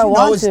 Yeah, If I- but if I you know,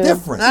 want it's to.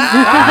 different. If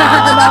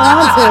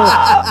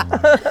I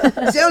want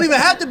to. She don't even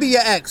have to be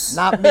your ex.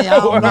 Not me. I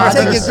don't know.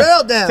 Take your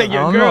girl down. Take I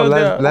your don't girl know.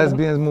 down.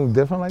 Lesbians move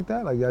different like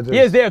that. Like y'all just.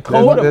 Yeah, is there a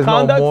code of there's no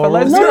conduct for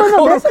morals? lesbians?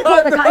 No, there's a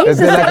code of conduct. Is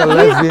there like a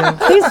lesbian?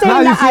 He's saying No,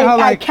 you that see how,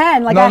 I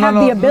can, like no, I no, have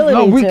no, the ability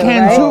No, we to,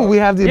 can right? too. We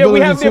have the Yeah, ability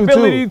we have the to,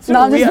 ability too. to.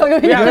 No, I'm just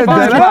fucking- we have Yeah,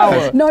 divine that-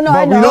 power. No, But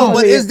I we know. don't-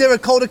 But is there a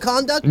code of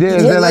conduct? Yeah, is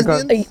towards there like a-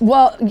 lesbians?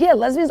 Well, yeah,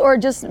 lesbians or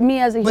just me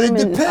as a But it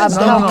human. depends,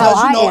 of though, how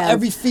because you know I am.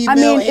 every female I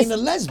mean, ain't it's- a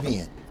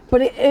lesbian.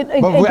 But it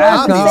But goes we're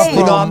asking the her same. You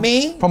know what I From-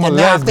 mean? from a And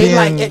now if they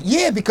lesbian- like,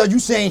 yeah, because you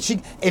saying she,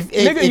 if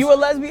Nigga, you a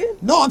lesbian?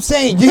 no, I'm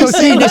saying you're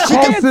saying that she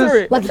can. Answer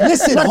it.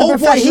 Listen, Let the homeboy, he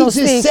professional just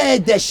speak.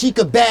 said that she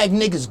could bag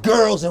niggas,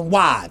 girls, and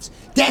wives.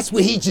 That's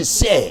what he just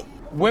said.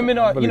 Women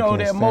are, really you know, can't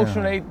they're stand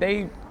emotional. her.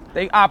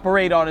 They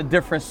operate on a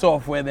different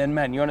software than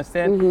men. You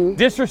understand? Mm-hmm.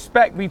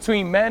 Disrespect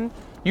between men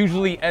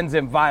usually ends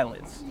in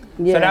violence.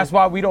 Yeah. So that's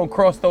why we don't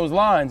cross those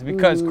lines,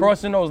 because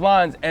crossing those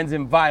lines ends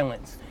in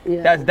violence.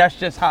 Yeah. That's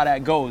just how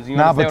that goes. You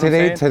Nah, understand but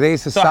what I'm saying?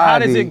 today's So how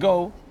does society- it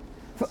go?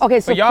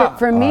 Okay, so y'all.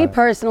 for me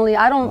personally,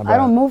 I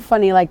don't move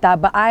funny like that,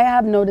 but I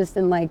have noticed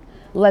in like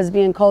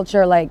lesbian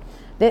culture, like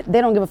they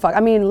don't give a fuck. I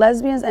mean,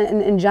 lesbians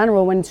and in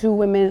general, when two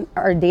women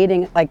are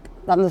dating, like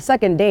on the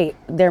second date,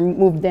 they're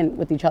moved in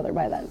with each other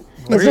by then.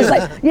 It's just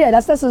like, yeah,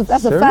 that's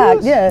a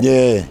fact. Yeah.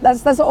 Yeah.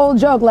 That's an old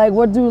joke. Like,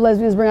 what do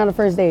lesbians bring on a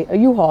first date? A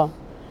U-Haul.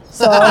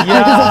 So it's a Oh,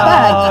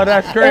 fact.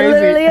 that's It crazy.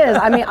 literally is.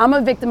 I mean, I'm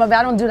a victim of it.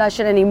 I don't do that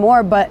shit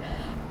anymore, but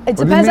it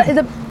What do you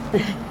depends.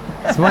 mean?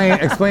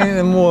 Explain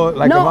it more.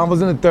 Like No. if I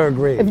was in the third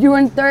grade. If you were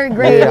in third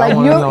grade, Yeah, I like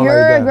wanna know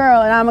you're like a that.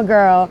 girl and I'm a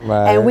girl,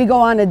 Right. and we go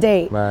on a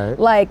date. Right.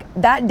 Like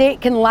that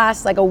date can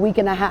last like a week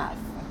and a half.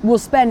 We'll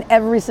spend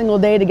every single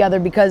day together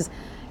because,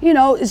 you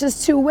know, it's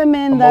just two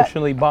women that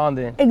Emotionally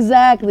bonding.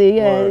 exactly.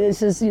 Yeah, Word. it's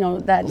just, you know,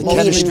 that Chemistry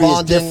Chemistry is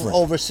bonding different.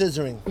 over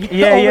scissoring.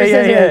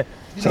 Yeah.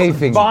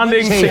 Chafing.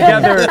 Bonding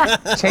together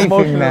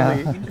Chafing now.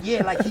 emotionally.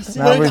 Yeah, like he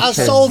said. Nah, we Our changed.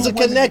 souls are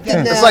connected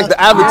now. It's like the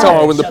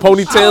Avatar with the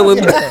ponytail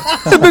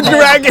and the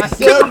dragon.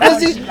 Yo,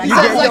 Busy, you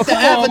just like the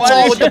come on, avatar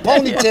man. with the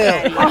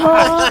ponytail.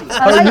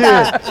 I like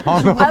that.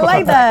 I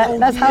like that.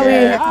 That's how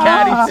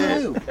Caddy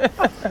shit.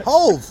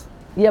 Hove.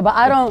 Yeah, but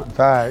I don't.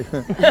 Fact.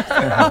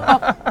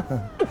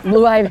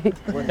 Blue Ivy.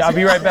 I'll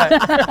be right back.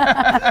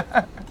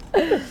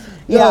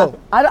 Yeah, Yo.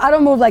 I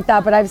don't move like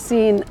that, but I've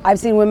seen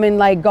women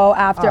like go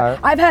after. Alright.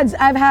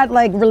 I've had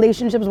like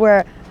relationships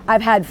where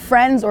I've had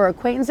friends or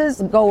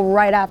acquaintances go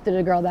right after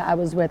the girl that I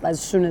was with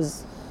as soon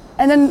as,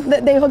 and then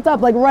they hooked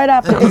up like right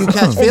after. Do you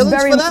catch It's feelings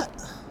very- for that?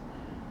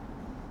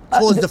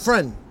 Towards the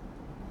friend.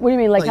 What do you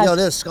mean, like? Like, yo, has-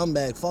 this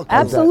scumbag, fuck you.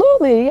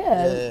 Absolutely,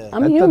 yeah.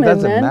 I'm That human,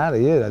 doesn't man. matter.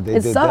 Yeah, that they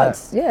It did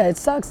sucks. that. Yeah, it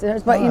sucks.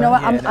 But you know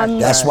what? I'm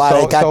That's why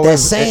they So- got so that in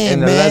saying,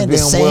 the man. The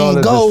lesbian world saying is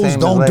the goes, same as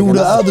don't like do in to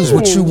the- others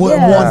what you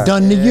wouldn't Yeah. want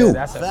done to you.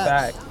 That's a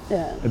fact.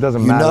 yeah. It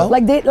doesn't You matter. know?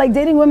 Like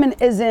dating women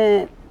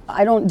isn't.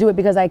 I don't do it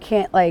because I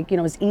can't. Like, you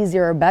know, it's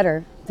easier or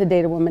better to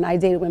date a woman. I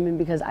date women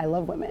because I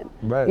love women.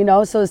 Right. You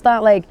know, so it's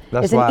not like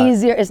That's it's why- an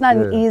easier. It's not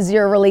an yeah.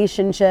 easier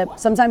relationship.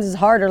 Sometimes it's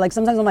harder. Like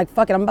sometimes I'm like,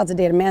 fuck it, I'm about to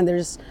date a man.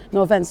 There's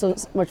no offense, so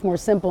it's much more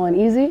simple and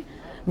easy.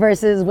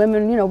 Versus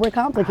women, you know, we're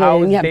complicated. How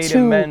and is you have dating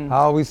two. men?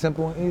 How are we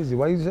simple and easy?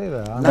 Why you say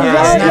that? I'm Nah,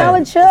 not- it's Y'all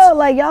are chill.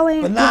 Like y'all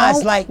ain't. But you nah, know,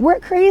 it's like- we're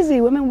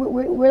crazy. Women,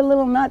 we're a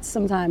little nuts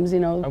sometimes. You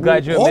know. I'm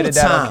glad you All admitted the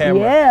that on time.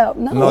 camera. Yeah.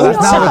 No, No, we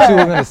that's not what you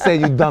were are. gonna say.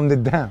 You dumbed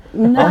it down.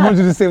 I want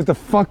you to say what the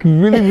fuck you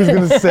really was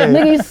gonna say.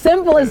 Nigga, you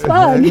simple as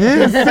fuck.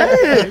 Yeah, say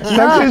it.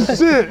 That's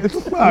your shit.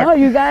 Fuck. No,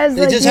 you guys.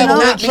 They like, just you have know,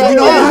 one Nah, trust. you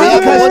know Yeah, why? yeah,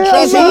 Because one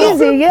it's trust.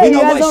 easy. Yeah, you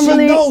know guys what? don't She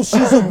really. knows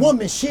she's a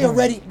woman. She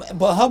already,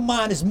 but her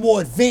mind is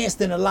more advanced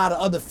than a lot of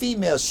other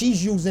females.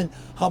 She's using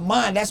her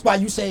mind. That's why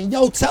you saying,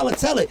 yo, tell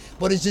it.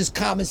 But it's just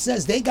common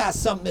sense. They got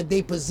something that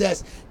they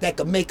possess that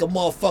could make a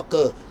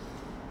motherfucker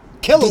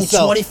Kill do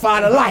himself.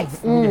 25 to life.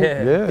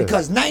 Yeah. Yeah.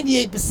 Because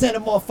 98%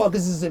 of motherfuckers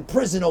is in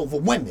prison over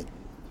women.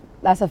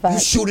 That's a You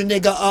fact. shoot a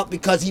nigga up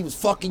because he was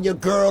fucking your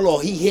girl,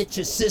 or he hit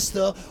your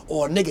sister,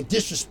 or a nigga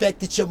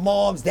disrespected your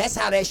moms. That's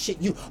how that shit.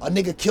 A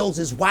nigga kills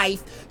his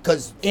wife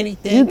because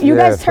anything. You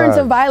Yeah, guys turn to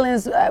fact.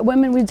 violence.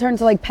 Women, we turn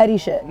to like petty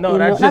shit. No, you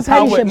that's know? just not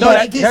petty how shit, we- but no,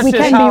 that's we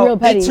just can how be real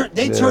petty.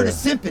 They turn to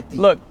sympathy.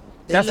 Look,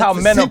 They that's look how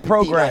for men are sympathy,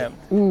 programmed.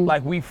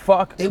 Like we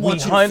fuck, They we want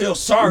you to hunt, feel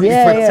sorry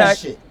Yeah, for yeah. that protect,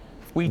 shit.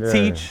 we Yeah.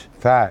 teach,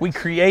 Facts. we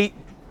create.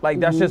 Like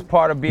that's just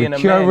part of being a man.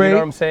 You curate. know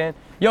what I'm saying?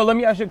 Yo, let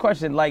me ask you a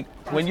question. Like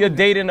when you're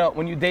dating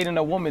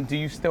a woman, do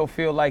you still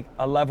feel like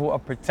a level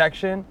of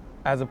protection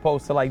as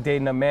opposed to like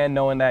dating a man,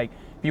 knowing that if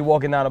you're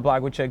walking down the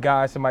block with your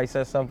guy, somebody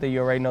says something,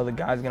 you already know the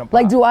guy's gonna pop.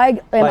 Like,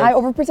 am Like- I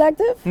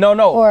overprotective? No,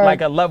 Or-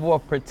 like a level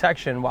of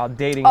protection while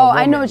dating. Oh, a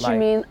woman. I know what like, you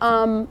mean.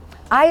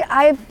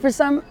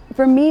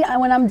 For me,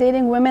 when I'm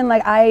dating women,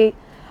 like I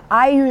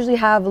usually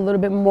have a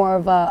little bit more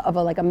of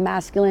a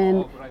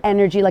masculine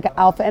energy, like an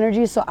alpha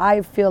energy. So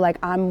I feel like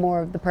I'm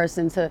more of the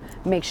person to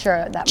make sure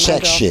that my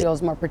Check girl shit.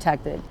 feels more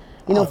protected.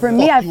 You know, I'll for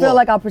me, fuck I you feel up.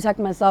 like I'll protect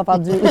myself. I'll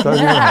do.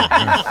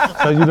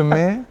 So you the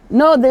man?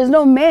 No, there's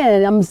no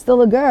man. I'm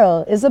still a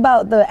girl. It's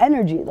about the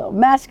energy, though.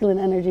 Masculine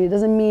energy. It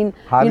doesn't mean,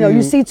 How you do know, you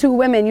you- see two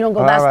women, you don't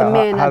go, that's the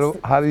man.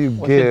 How do you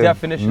What's the give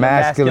definition of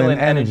masculine masculine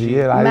energy? energy?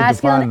 Yeah, how do you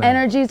masculine define that?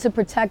 energy to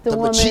protect the The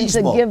woman, to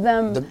machismo. give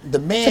them, The to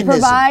manism.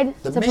 provide,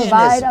 The to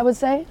provide, manism. I would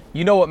say.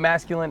 You know what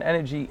masculine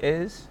energy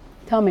is?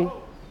 Tell me.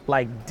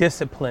 Like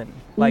discipline.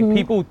 Like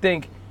people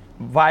think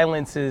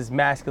violence is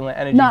masculine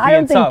energy. No, I being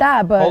don't think tough.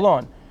 that, but- hold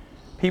on.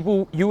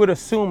 People, you would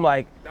assume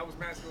like, That was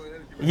masculine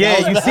energy.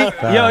 yeah, you see, yo,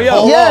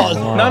 Hold Yeah.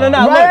 on. no, Right,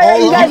 look.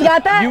 right, you guys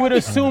got that? You would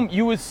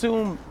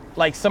assume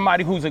like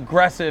somebody who's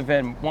aggressive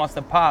and wants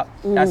to pop.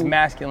 That's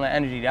masculine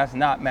energy. That's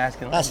not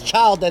masculine. That's energy.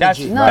 child That's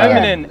energy. No, yeah.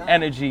 feminine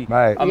energy.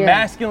 Right. A Yeah.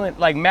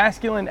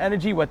 masculine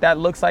energy. What that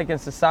looks like in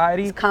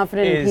society It's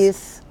confident in is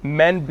peace.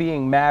 men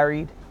being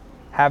married,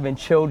 having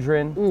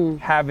children,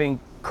 having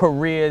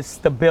careers,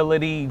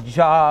 stability,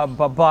 job,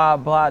 blah blah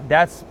blah.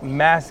 That's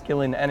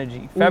masculine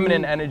energy.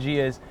 Feminine energy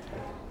is,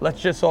 let's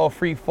just all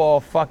free fall,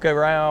 fuck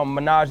around,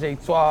 menage a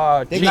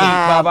trois, cheat,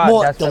 blah blah.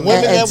 more That's the feminine.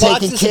 women and that watch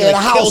taking this care of the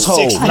gonna kill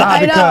household. 60. Nah, I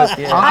know.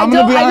 because I I'm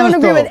gonna be don't honest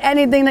agree though. with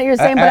anything that you're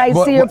saying, but I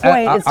see your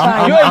point. It's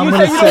fine. You I'm said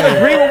gonna you say- don't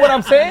agree with what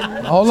I'm saying?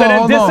 Hold so on, then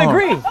hold on.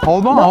 disagree.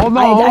 Hold on, hold on,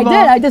 I hold did.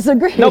 on. I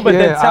disagree. No, but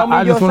then tell me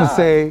I your just want side. to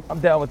say I'm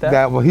down with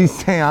that. what he's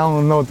saying, I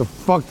don't know what the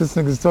fuck this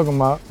nigga's talking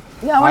about.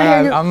 Yeah, I wanna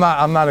hear you.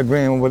 I'm not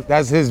agreeing with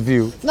that's his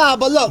view. Nah,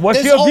 but look, What's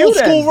there's your view old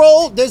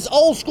school then? there's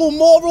old school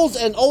morals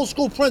and old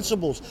school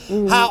principles.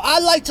 How I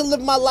like to live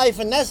my life,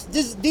 and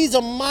these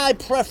are my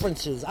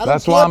preferences. I don't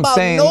That's care why I'm about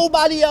saying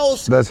nobody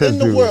else that's his in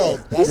the view.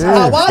 world. That's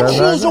how it. I That's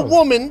choose a right.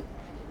 woman,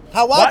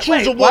 how I Why- choose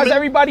wait, a why is woman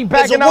everybody is a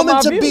backing up woman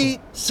my to view? be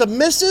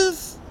submissive.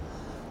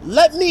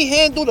 Let me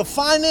handle the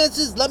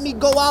finances. Let me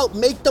go out,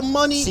 make the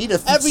money, See,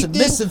 the everything.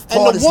 submissive and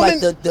part the is woman,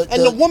 like the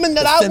and the woman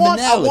that I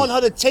femininity. want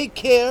her to take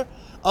care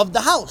of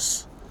the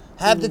house.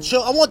 Have the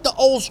children. I want the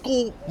old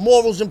school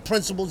morals and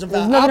principles and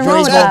values. nothing wrong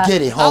with Gonna that.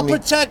 get it, I'll homie.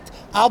 protect.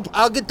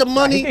 I'll get the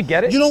money. he could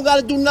get it. You don't got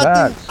to do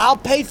nothing. Facts. I'll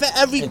pay for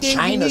everything.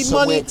 China, you need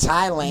somewhere, money.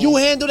 Thailand. You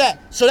handle that.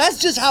 So that's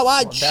just how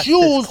I that's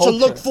choose to culture.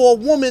 look for a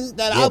woman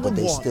that I Yeah, would but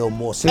they want. still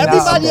more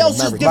Everybody than else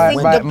is American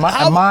different.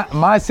 women.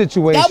 My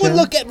situation. That would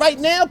look at right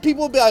now.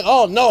 People would be like,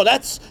 "Oh no,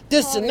 that's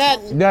this and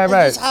that." Yeah, That's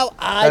right. just how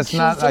I That's choose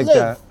not to like live.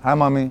 that. Hi,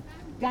 mommy.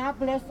 God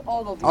bless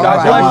all of you. All God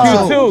right, bless you you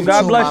too. too.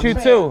 God You bless too, you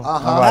mama. too. All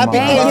right, Happy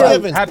mama.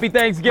 Thanksgiving. Happy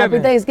Thanksgiving.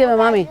 Happy Thanksgiving,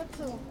 mommy. Go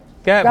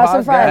ahead, Grab some Paz,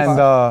 go fries. ahead.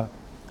 And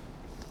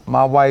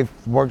my wife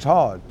works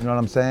hard. You know what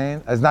I'm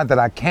saying? It's not that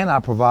I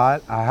cannot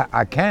provide.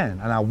 I can,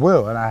 and I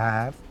will, and I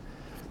have.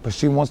 But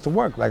she wants to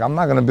work. Like, I'm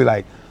not gonna be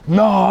like,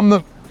 no, I'm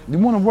the. You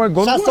want to work?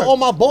 Go Shouts to to work. all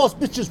my boss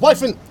bitches,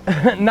 wife and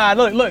Nah,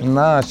 look.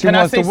 Nah, she Can I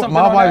wants say to. something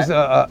My on wife's that?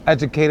 a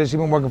educator. She's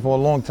been working for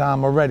a long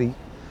time already.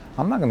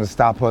 I'm not gonna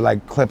stop her,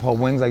 like clip her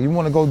wings. Like, you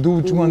want to go do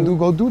what you want to do,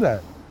 go do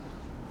that.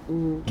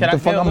 Can What I the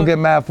fuck feel I'm gonna the- get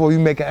mad for? You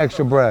making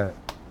extra bread.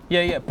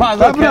 Yeah. Paz,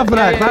 Clap look, it up for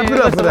that. yeah, Clap yeah,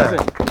 it up for listen, that.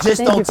 listen. Just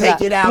Thank don't you for take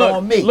that. it out Look,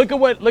 on me. look at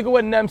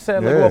what Nem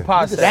said. Look at Yeah. what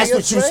Paz said. That's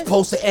what you're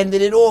supposed to end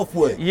it off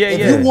with. Yeah, if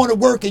yeah. you want to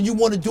work and you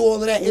want to do all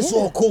of that, it's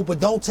all cool, but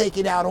don't take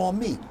it out on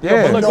me.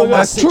 Yeah, but look, know look, my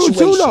that's true too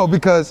situation. though,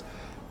 because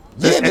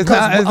Yeah, it's because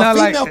not- it's a not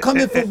like- female come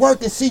in from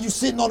work and see you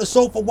sitting on the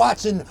sofa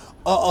watching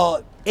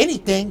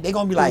anything, they're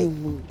gonna be like,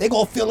 they're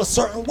gonna feel a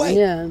certain way.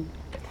 Yeah.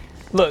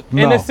 Look,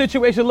 No. in a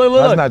situation, look.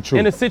 That's not true.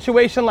 In a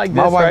situation like this,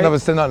 My wife right? never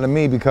said nothing to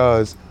me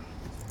because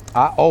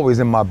I always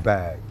in my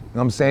bag. You know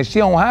what I'm saying? She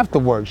don't have to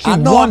work. She I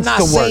know I'm wants not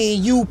to work.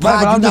 saying you, Right, Pod, but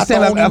you're I'm not just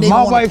saying, the like, only if nigga my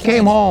on the wife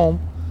came planet. home,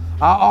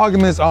 our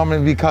arguments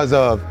aren't because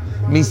of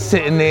me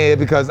sitting there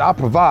because I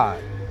provide.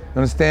 You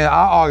understand?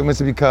 Our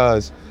arguments are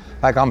because,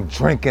 like, I'm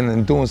drinking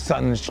and doing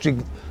something in the street,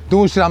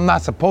 doing shit I'm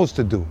not supposed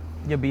to do.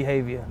 Your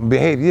behavior.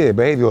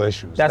 Behavioral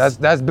issues. That's-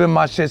 That's been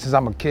my shit since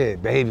I'm a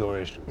kid. Behavioral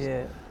issues.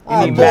 Yeah. All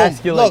right, You need boom.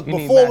 masculine. Look, you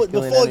need before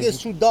masculine it energy. gets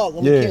too dark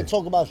and Yeah. we can't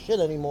talk about shit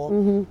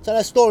anymore, tell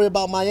that story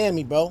about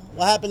Miami, bro.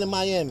 What happened in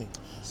Miami?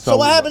 So So-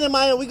 what happened in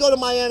Miami? We go to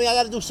Miami. I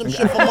got to do some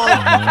shit for Mom.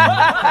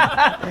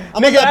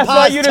 Nigga, that's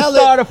why you done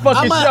start a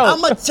fucking show.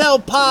 I'm gonna tell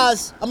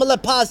Paz. I'm gonna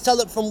let Paz tell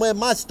it from where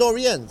my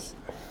story ends.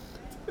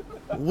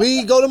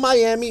 We go to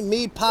Miami.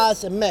 Me,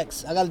 Paz, and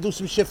Mex. I got to do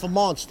some shit for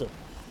Monster.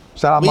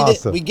 Shout out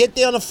Monster. We get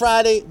there on a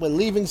Friday. We're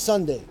leaving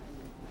Sunday.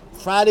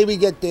 Friday we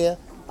get there.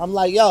 I'm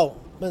like, yo,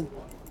 man,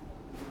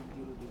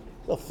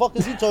 the fuck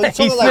is he talking? He's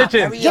He's talking like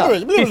snitching.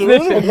 gibberish. He's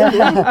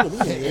snitching.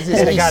 Is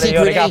They this got it,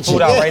 yo, they got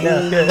food out right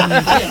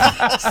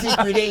now.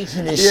 Secret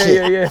agent and Yeah,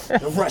 shit. yeah.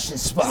 The Russian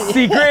spy.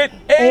 Secret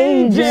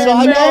agent, So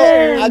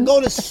man. I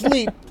go to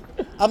sleep.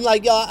 I'm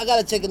like, yo, I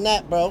gotta take a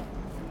nap, bro.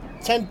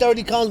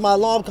 10:30 comes, my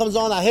alarm comes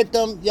on. I hit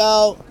them,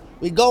 yo,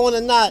 we going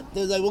or not?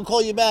 They're like, we'll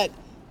call you back.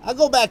 I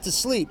go back to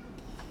sleep.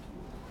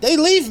 They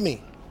leave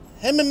me.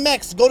 Him and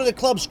Mex go to the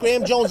club.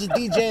 Scram Jones is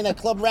DJing at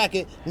Club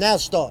Racket. Now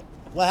start.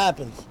 What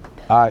happens?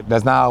 All right,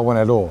 that's not how it went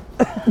at all.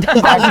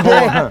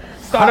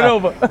 Start it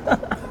over.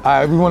 All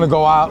right, we want to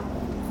go out.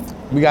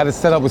 We got to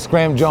set up with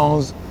Scram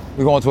Jones.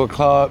 We're going to a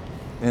club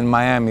in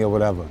Miami or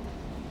whatever.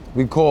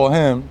 We call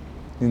him.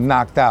 He's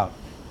knocked out.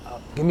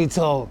 Give me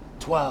till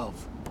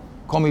 12.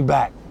 Call me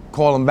back.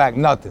 Call him back.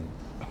 Nothing.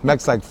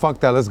 Mex like, fuck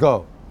that, let's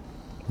go.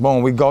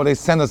 Boom, we go. They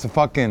send us a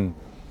fucking,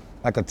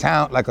 like a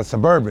town, like a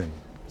suburban.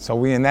 So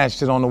we in that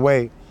shit on the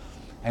way.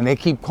 And they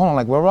keep calling,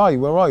 like, where are you?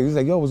 Where are you? He's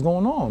like, yo, what's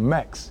going on?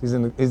 Mex. He's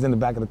in the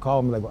back of the car.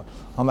 I'm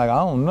like, I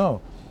don't know.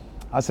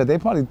 I said, they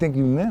probably think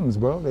you Nims,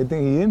 bro. They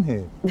think he in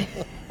here. He's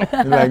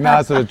like,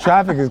 nah, so the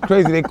traffic is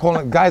crazy. They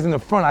calling, guys in the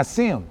front, I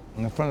see him.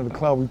 In the front of the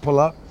club, we pull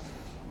up.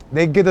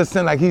 They get us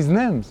in like he's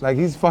Nims, like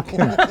he's fucking.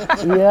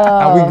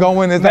 Yeah. And we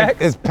go in, it's like,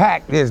 it's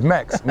packed. It's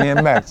Mex, me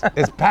and Mex.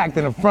 It's packed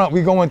in the front.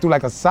 We go in through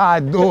like a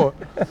side door,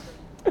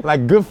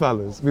 like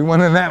Goodfellas. We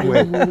went in that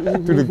way,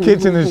 through the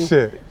kitchen and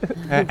shit.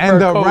 And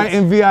end up right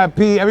in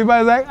VIP.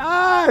 Everybody's like,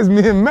 it's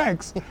me and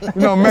Mex.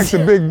 You know, Mex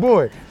a big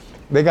boy.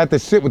 They got the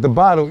shit with the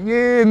bottle.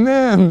 Yeah,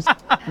 Nims.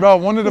 Bro,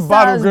 one of the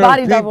bottle girls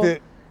peeped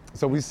it.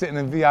 So we sitting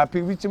in VIP.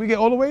 We get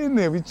all the way in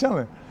there. We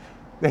chilling.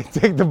 They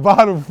take the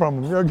bottle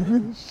from him. Yo, give me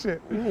the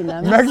shit.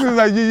 Max is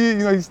like, you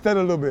know, he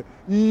stuttered a little bit.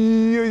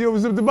 Yo,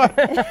 what's up the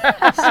bottle?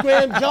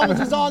 Scram Jones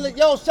is on it.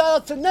 Yo, shout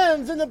out to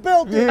Nims in the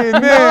building.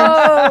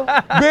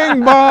 Yeah, Nims.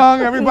 Bing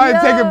bong. Everybody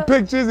taking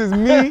pictures. It's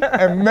me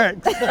and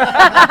Mex.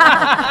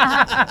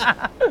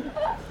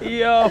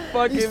 Yo,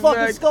 fucking These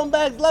fucking Mex.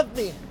 scumbags left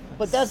me.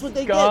 But that's what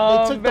they did.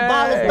 They took the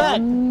bottles back.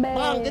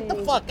 Bong, get the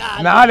fuck out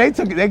of Nah, here.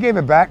 they gave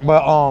it back,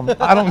 but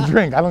I don't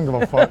drink. I don't give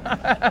a fuck.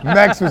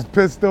 Max was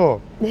pissed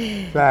off.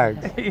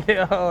 Facts.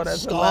 Yo,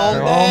 that's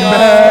Scumbag.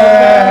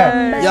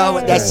 Yo,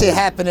 that shit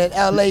happened in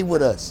LA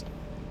with us.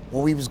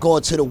 When we was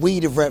going to the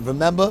weed event,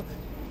 remember?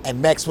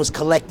 And Mex was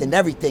collecting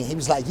everything. He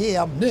was like,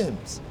 yeah, I'm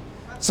Nims.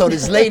 So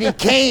this lady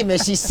came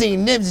and she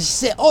seen Nims and she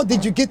said, oh,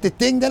 did you get the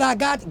thing that I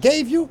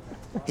gave you?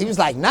 He was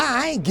like, nah,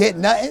 I ain't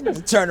getting nothing.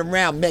 He turned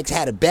around, Mex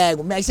had a bag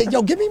with Mex. He said,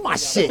 yo, give me my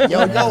shit,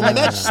 yo. Yo,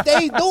 Mex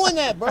stay doing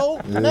that, bro.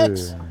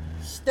 Mex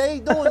stay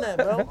doing that,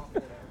 bro.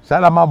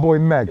 Shout out my boy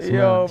Mex,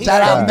 Yo, man.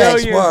 Shout out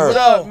Mex, millions. word. What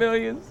up,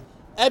 millions?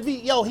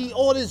 He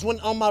orders when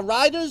on my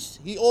riders,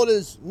 he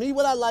orders me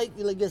what I like.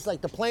 He gets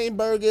like the plain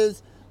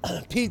burgers,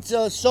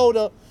 pizza,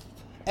 soda,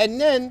 and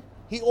then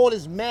he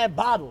orders mad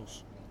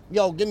bottles.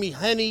 Yo, give me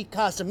Henny,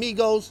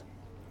 Casamigos.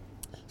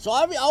 So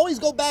I always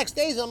go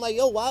backstage and I'm like,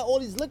 yo, why all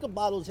these liquor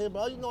bottles here,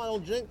 bro? You know I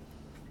don't drink.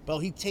 Bro,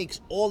 he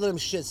takes all of them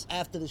shits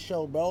after the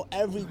show, bro.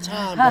 Every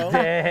time, bro.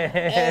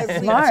 Every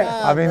Smart.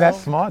 time, I mean, bro. that's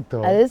smart,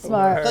 though. That is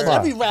smart. Because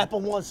every rapper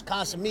wants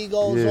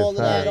Casamigos, Yeah, all of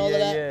that, fact. all of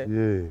that.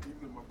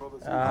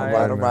 Yeah. All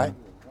right, all right.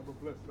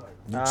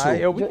 You All too.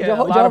 right, yo, we get a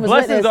Jehovah's lot of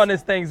blessings Witness. on this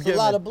It's a Thanksgiving.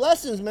 lot of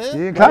blessings,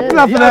 man. Yeah, clap it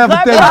up for Yeah,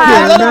 that clap for it up.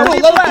 Thanksgiving, Let man.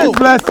 it go, let it We go.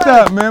 blessed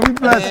up, man. We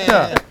blessed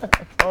up.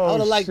 I would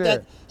have liked shit.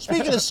 that.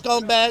 Speaking of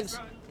scumbags,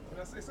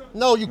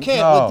 no, you can't.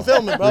 No. We're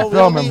filming, bro. We're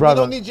filming, we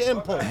brother. don't need your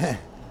input.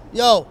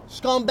 Yo,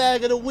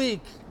 scumbag of the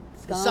week.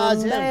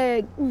 Besides him.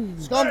 Scumbag.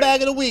 Scumbag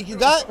of the week. You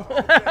got?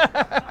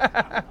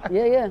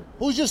 Yeah.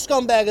 Who's your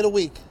scumbag of the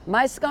week?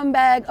 My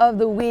scumbag of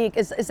the week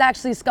is it's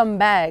actually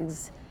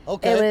scumbags.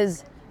 Okay. It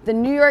was the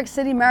New York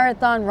City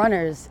Marathon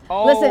runners.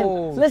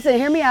 Oh, Listen,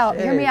 hear me out.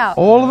 Hear me out.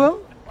 All of them?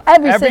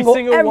 Every Every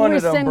single one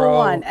of them, single bro.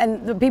 one.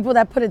 And the people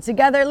that put it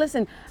together.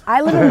 Listen,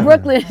 I live in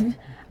Brooklyn.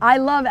 I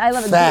love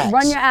it. Facts.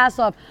 Run your ass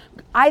off.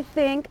 I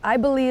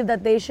believe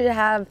that they should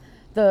have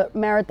the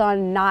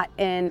marathon not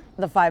in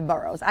the 5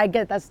 boroughs. I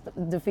get that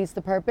defeats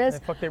the purpose.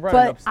 The fuck they running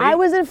But upstate? I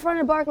was in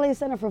front of Barclays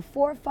Center for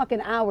 4 fucking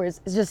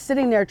hours, just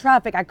sitting there,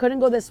 traffic. I couldn't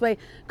go this way,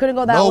 couldn't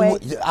go that way.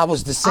 I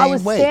was the I same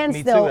was way. Me too. That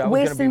standstill, was gonna be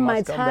wasting my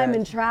my time scumbag.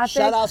 in traffic.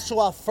 Shout outs to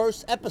our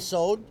first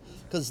episode,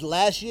 because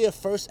last year,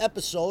 first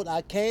episode,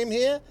 I came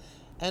here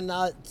and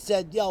I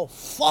said, yo,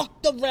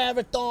 fuck the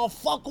marathon,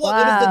 fuck what?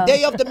 It was Wow. the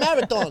day of the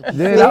marathon. Yeah,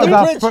 With that the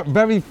was our bridge.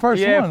 very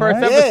first Yeah, one,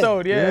 first right?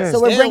 episode, yeah. So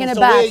we're bringing it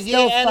back. We're Still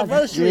year fucking-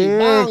 anniversary. Yeah.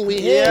 Bang,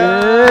 we here.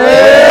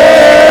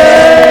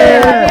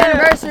 Happy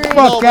anniversary. Fuck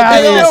but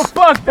out they of here. are-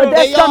 Fuck them. they're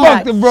They are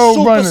scumbags. the road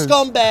super runners.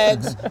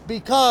 scumbags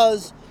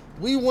because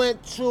we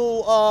went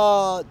to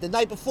the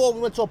night before we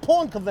went to a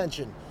porn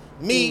convention.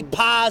 Me,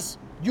 Paz,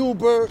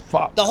 Hubert,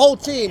 Fuck. the whole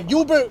team.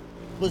 Hubert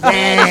was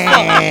mad as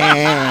fuck.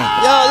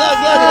 Yo, look.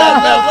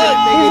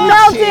 He's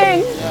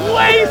melting.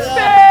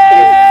 Wasted.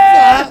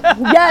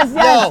 Yes.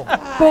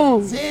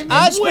 Boom.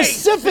 I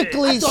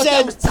specifically I thought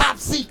that was said, top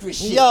secret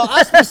shit. yo,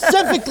 I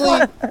specifically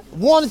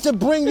wanted to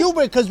bring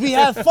Hubert because we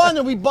have fun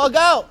and we bug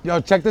out. Yo,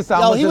 check this out.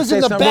 Yo, I'ma he just was say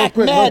in the something real back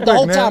quick, mad the real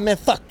whole quick, time, man.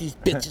 Fuck these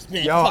bitches,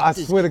 man. Yo, Fuck I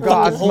this swear to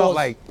God, I fucking smell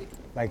whores.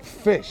 like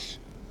fish.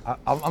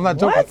 I'm not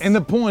joking. In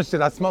the porn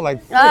shit, I smell like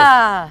fish.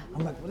 Ah.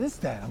 I'm like, what is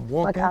that? I'm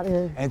walking, outta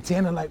here. and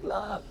Tana like,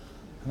 look.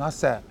 And I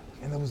sat,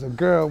 and there was a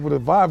girl with a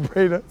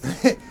vibrator.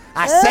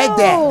 I said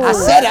that. I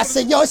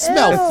said, yo, it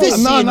smell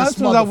fishy No, in not this as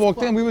soon as I motherfucker.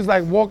 walked in, we was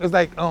like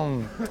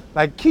it's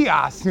like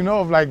kiosks, you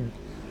know, of like,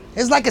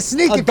 It's like a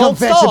sneaker Adult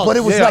convention, stars. but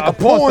it was Yeah, like a a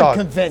porn porn star.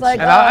 convention. Like,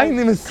 and I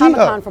didn't even see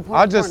Comic-Con her. for porn.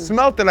 I just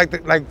smelled it like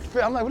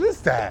I'm like, what is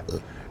that?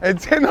 And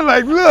Tina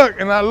like, look,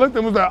 and I looked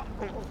and was like,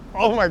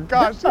 oh my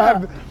gosh,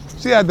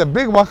 she had the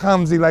big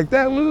wakamzi like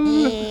that.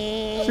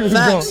 She was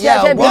Facts. going,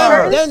 Yeah, Yeah,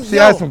 word. Then, she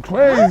yo, had some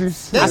crazy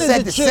shit. Then I there's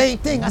said a the chick- same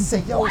thing. I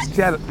said, yo, She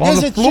had it on There's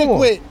the a chick floor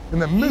with in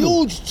the middle.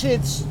 huge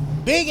tits,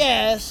 big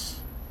ass,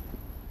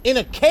 in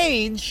a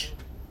cage,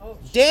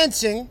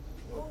 dancing,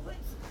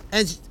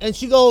 and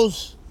she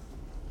goes,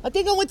 I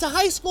think I went to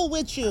high school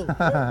with you. To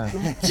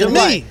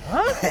right. me.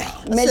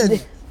 I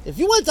said, if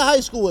you went to high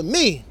school with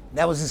me,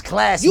 That was his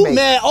classmate. you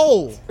mad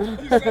old.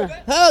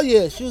 Hell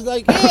yeah. She was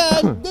like, yeah,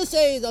 I'm this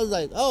age. I was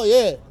like, oh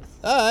yeah.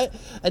 All right.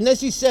 And then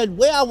she said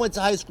where I went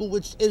to high school,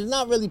 which is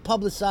not really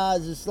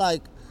publicized. It's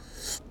like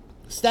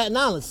Staten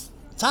Island,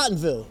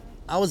 Tottenville.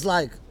 I was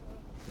like,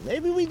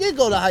 maybe we did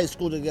go to high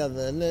school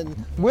together. And then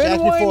Where she asked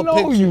do me I for a know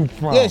picture. you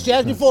from? Yeah, she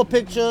asked me for a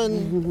picture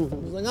and I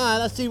was like, all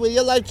right, I see where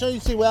your life turned. You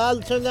see where I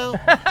turned out.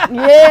 You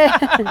know Yeah.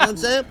 what I'm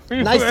saying?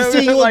 Nice to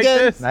see you Like again.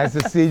 this. Nice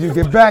to see you.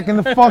 Get back in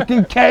the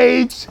fucking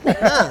cage. But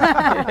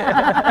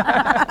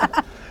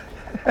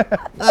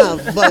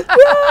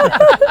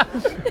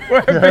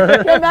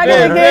Get back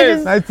in the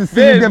cages. Nice to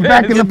see you. Get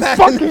back in the back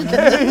fucking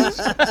cage.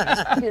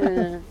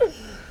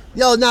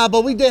 yo, nah,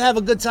 but we did have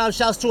a good time.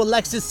 Shouts to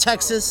Alexis,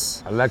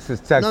 Texas.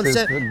 Alexis, You know what I'm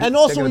Texas. saying? And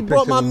also taking we a brought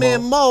picture my of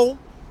man Mo,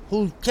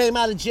 who came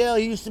out of jail.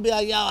 He used to be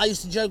like, yo, I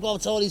used to jerk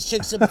off to all these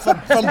chicks from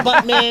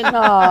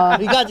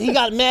Buttman. He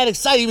got mad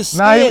excited. He was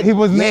Nah, scared. he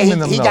was Yeah, naming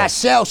them he though. got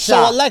shell So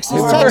shocked. Alexis,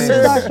 was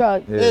Texas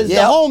Starstruck. is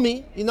Yeah. the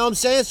homie. You know what I'm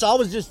saying? So I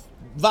was just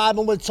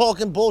vibing with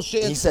talking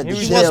bullshit. He said He the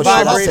was shell just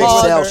shocked. I vibrating.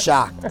 said shell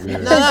shocked.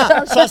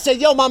 Nah. So I said,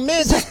 yo, my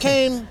man just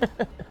came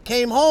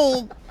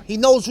home. He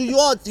knows who you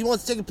are. He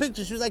wants to take a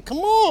picture. She was like, come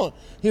on.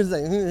 He was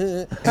like,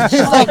 she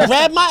was like,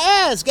 grab my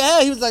ass. Go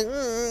ahead. He was like, yo.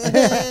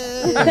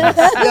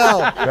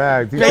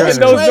 Fact, he Making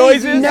said those it.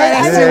 noises. No,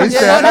 Yeah, he that said makes it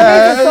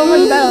so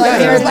much better. Yeah,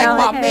 he Like, was like,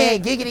 now, my hey,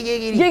 man, giggity,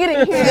 giggity.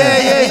 Giggity.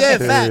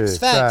 Yeah. Yeah,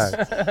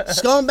 Facts.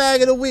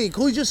 Scumbag of the week.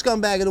 Who's your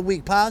scumbag of the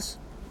week, Paz?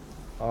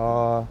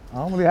 I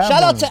don't really have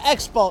Shout out one. to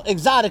Expo,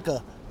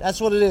 Exotica. That's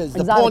what it is.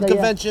 The Exotica, porn yeah.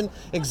 convention,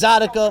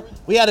 Exotica.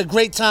 We had a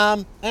great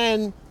time,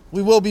 and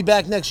we will be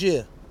back next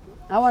year.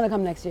 I want to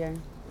come next year.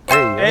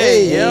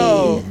 Hey,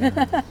 yo.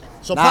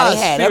 So, Nah, Paz, they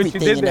had see what you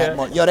everything did in that there.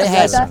 month. Yo, they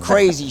had some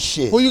crazy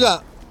shit. who you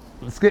got?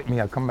 Skip me,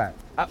 I'll come back.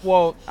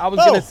 Well, I was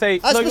Bro, gonna say,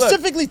 I look,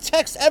 specifically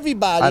text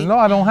everybody. I know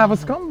I don't have a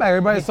scumbag.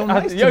 Everybody's so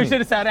nice yo, to you me. should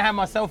have said I didn't have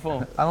my cell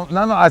phone. I don't.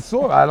 No, I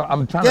saw it.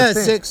 I'm trying Yeah, to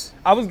think. 6.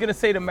 I was gonna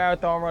say the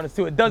marathon runners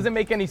too. It doesn't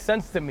make any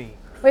sense to me.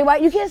 Wait, why?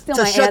 You can't steal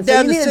To my shut answer.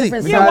 down You the need a city.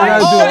 different Yeah, Yeah, song. why you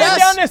Oh, shutting that's-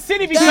 down the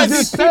city because that's- these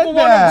just people said want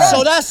to that. run?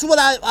 So that's what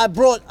I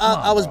brought.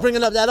 I was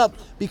bringing up that up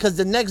because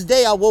the next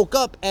day I woke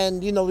up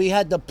and we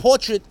had the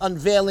portrait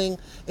unveiling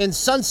in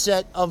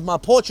Sunset of my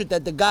portrait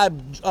that the guy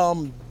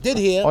did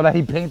here, Oh, that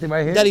he painted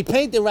right here. that he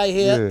painted right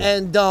here, Yeah.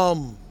 and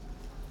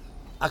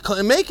I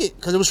couldn't make it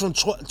because it was from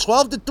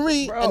 12 to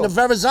 3, Bro. and the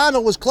Verrazano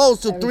was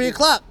closed till 3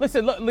 o'clock.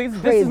 Listen, look, this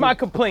Crazy. is my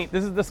complaint.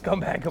 This is the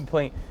scumbag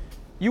complaint.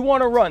 You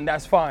want to run,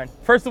 that's fine.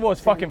 First of all, it's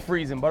fucking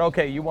freezing, but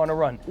okay, you want to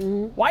run.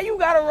 Why you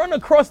gotta run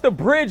across the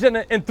bridge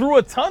and through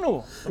a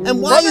tunnel?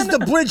 And why is the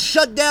bridge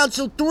shut down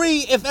till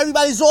 3 if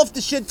everybody's off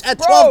the shit at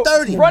Bro,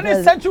 12:30? run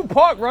in Central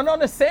Park, run on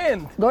the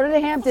sand. Go to the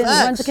Hamptons,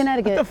 Facts. run to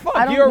Connecticut. What the fuck?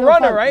 I don't You're a give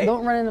runner, fuck. right?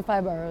 Don't run in the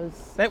 5 boroughs.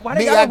 Why they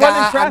Me, gotta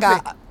run in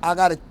traffic? I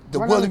got the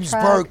Run on the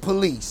Williamsburg track.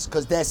 police,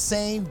 because that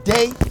same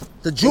day,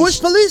 The Jewish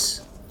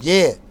police?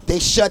 yeah, they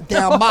shut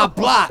down my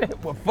block.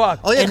 Well, fuck.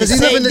 Oh yeah, And the because he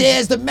live same in the. day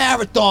as the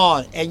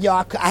marathon. And yo,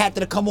 I had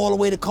to come all the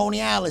way to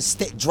Coney Island,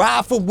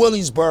 drive from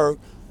Williamsburg,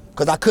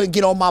 because I couldn't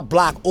get on my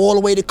block, all the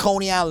way to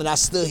Coney Island. I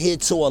stood here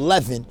till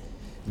 11,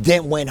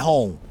 then went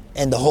home.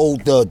 And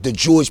the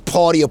Jewish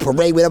party or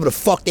parade, whatever the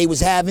fuck they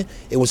was having,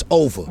 it was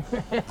over.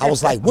 I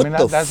was like, what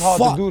the that's fuck?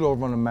 hard to do though,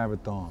 run a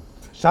marathon.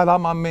 Shout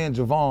out my man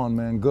Javon,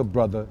 man, good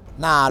brother.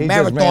 Nah, He just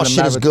marathon ran a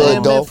shit is marathon. good,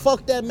 Man, though. man,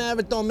 fuck that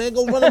marathon, man.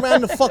 Go run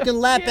around the fucking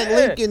lap at Yeah.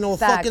 Lincoln or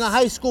Facts. fucking a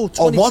high school.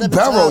 Or 27 one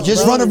barrel, times,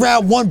 just bro. run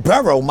around one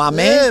barrel, my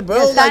man. Yeah, bro.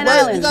 Yeah, Like, Staten why-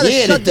 Island. you gotta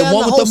Yeah, shut the down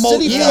one the with whole the mo-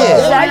 city. yeah. for Why that.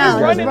 you Staten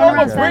Island, running run over around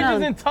bridges Staten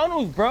Island. and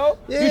tunnels, bro?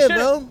 Yeah, You should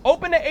bro.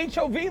 open the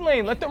HOV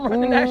lane. Let them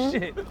run in that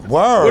shit.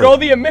 Word. With all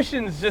the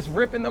emissions just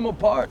ripping them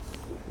apart.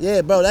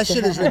 Yeah, bro, that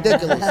shit is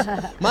ridiculous.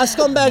 My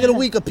scumbag of the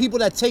week are people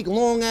that take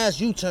long ass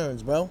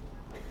U-turns, bro.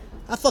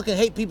 I fucking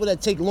hate people that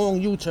take long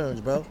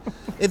U-turns, bro.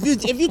 If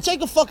you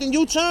take a fucking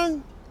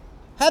U-turn,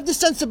 have the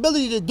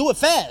sensibility to do it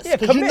fast. Yeah,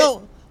 'cause commit. you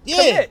know, yeah,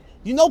 Commit.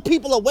 you know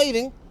people are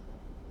waiting.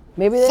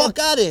 Maybe they Fuck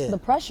outta here. The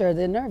pressure,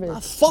 they're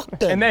nervous. Fuck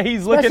them. And then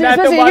he's looking Especially, at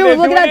them especially while you they're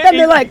looking doing at them,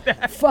 it. they're He's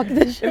like, fuck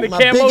this in shit. the my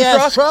camo big ass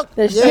truck. truck.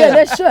 They're shook.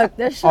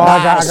 They're shook. Oh,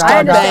 I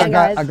understand,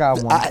 guys. I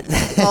got one.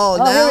 Oh,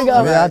 now here we go.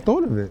 All Yeah, I right.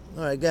 thought of it.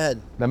 All right, go ahead.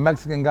 The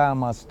Mexican guy in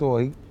my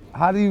store,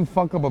 how do you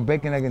fuck up a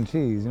bacon, egg, and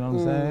cheese? You know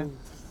what I'm saying?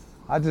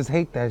 I just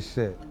hate that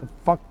shit. The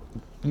fuck,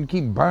 you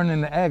keep burning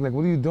the egg. Like,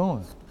 what are you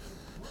doing?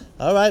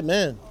 All right,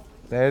 man.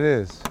 There it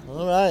is.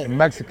 All right.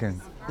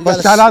 Mexican. You But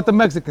gotta shout out to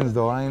Mexicans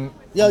though. I ain't.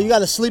 Yo, you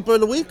got a sleeper of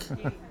the week?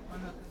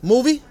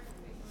 Movie?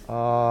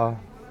 All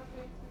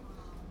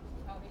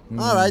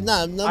right,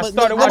 nah. I Nobody,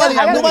 started watching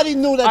that nobody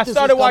movie. knew that I this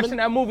started was watching coming.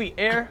 that movie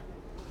Air.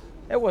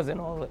 It wasn't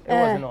all. It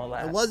wasn't all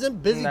that. It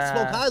wasn't. Busy Nah.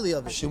 spoke highly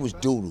of it. Shit was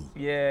doodle.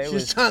 Yeah, it She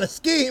was was. trying to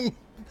scheme.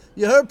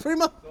 You heard,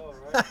 Primo?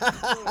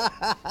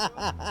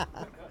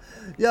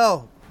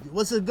 Yo,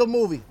 what's a good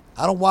movie?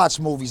 I don't watch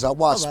movies. I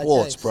watch All right,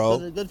 sports, thanks.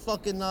 bro. Good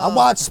fucking. I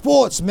watch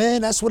sports,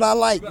 man. That's what I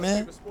like,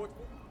 man.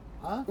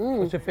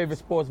 What's your favorite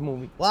sports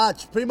movie?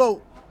 Watch,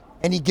 Primo.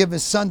 Any Given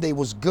Sunday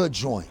was good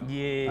joint.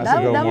 Yeah, That's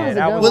a good that one. was a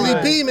that good was one. Willie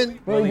good. Beeman.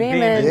 Willie Beeman.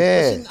 Yeah.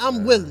 Listen,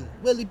 I'm Willie.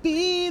 Willie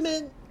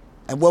Beeman.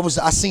 And what was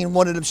I seen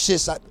one of them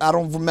shits? I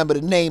don't remember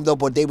the name though,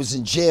 but they was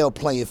in jail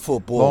playing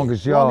football.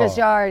 Longest yard. Longest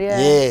yard, yeah.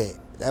 Yeah,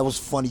 that was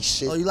funny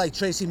shit. Oh, you like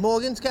Tracy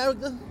Morgan's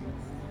character?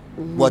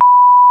 What?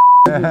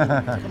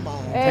 Come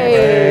on.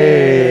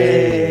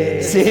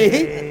 Hey.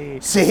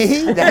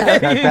 See? Cut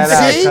that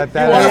out. See? Cut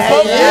that You wanna out.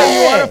 fuck? Yeah.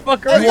 You wanna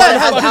fuck around?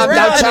 I'm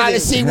not trying to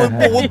see what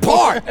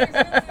part.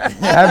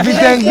 Happy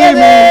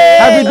Thanksgiving.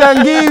 Happy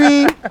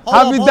Thanksgiving. Happy hold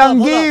on, hold on.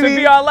 To be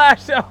Thanksgiving. our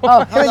last show.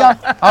 Oh, here we go.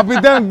 Happy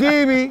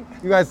Thanksgiving.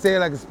 You gotta say it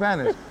like a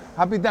Spanish.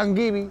 Happy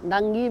Thanksgiving.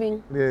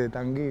 Thanksgiving. Yeah,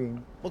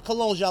 Thanksgiving. What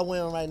colognes y'all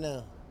wearing right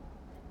now?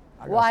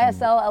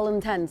 YSL L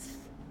Intense.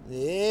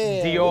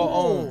 Yeah. Dior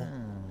own.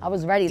 I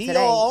was ready Dior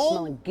today. own?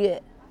 Smelling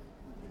good.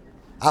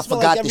 I Smell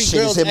forgot like the every shit.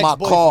 It's girl's in my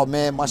ex-boyfriend. car,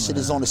 man. My shit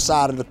is on the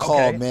side of the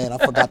car, Okay. man. I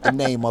forgot the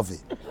name of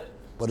it.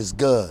 But it's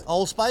good.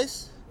 Old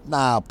Spice?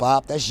 Nah,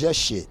 Bob, that's your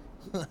shit.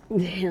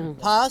 Damn.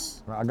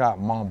 Paz? I got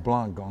Mont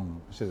Blanc on.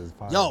 Shit is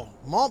fire. Yo,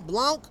 Mont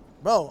Blanc?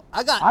 Bro,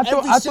 I got I every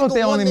thought single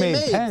they one only they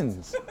made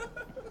pens.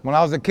 When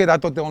I was a kid, I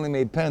thought they only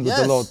made pens with the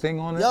Yes. little thing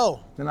on it.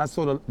 Yo. Then I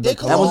saw the They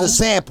That was Oh. a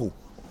sample.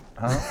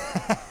 Now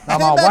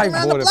my back wife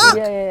around bought the it. block.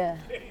 Yeah, yeah,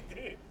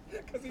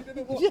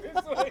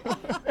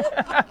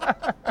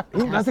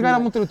 That's the guy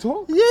that went to the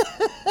tour?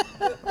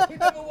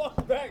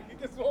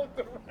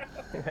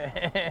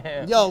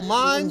 Yo,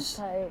 mine's,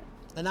 yeah.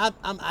 Tight.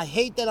 and I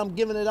hate that I'm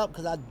giving it up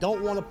because I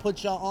don't want to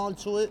put y'all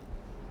onto it.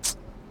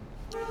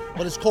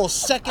 But it's called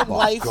Second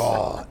Wife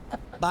God.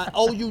 by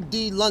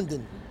OUD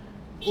London.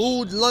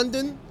 Oud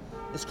London.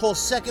 It's called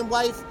Second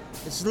Wife.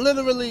 It's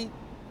literally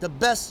the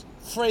best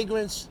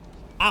fragrance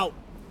out.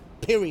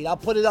 Period. I'll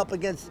put it up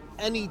against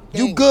anything.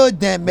 You good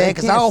then, man,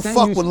 because I don't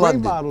fuck with spray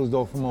London. bottles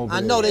though from over I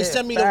there. know they Yeah,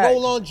 sent me the facts.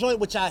 roll-on joint,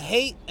 which I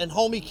hate, and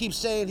homie keeps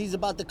saying he's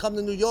about to come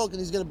to New York and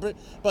he's gonna bring.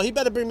 Bro, he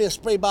better bring me a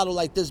spray bottle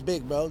like this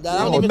big, bro. That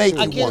I I'ma don't even. make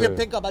I you can't one. even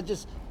pick up. I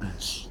just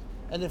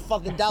and then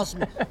fucking douse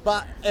me.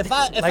 But if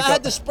I Like had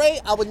a- the spray,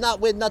 I would not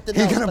wear nothing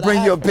He else. gonna but bring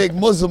I you a have- big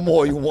Muslim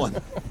oil one.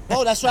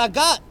 Bro, that's what I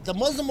got. The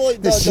Muslim oil,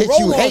 the shit you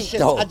roll-on hate, shit.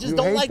 though. I just You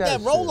don't hate like that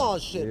that roll-on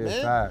shit. shit, Yeah,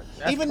 man. facts.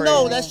 That's Even crazy.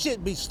 though that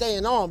shit be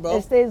staying on, bro.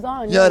 It stays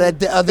on. Yo, yeah. that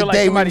the other Feel like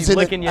day we somebody's was in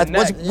licking your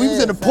neck. we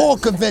was in a Yeah, poor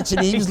convention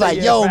and he was like,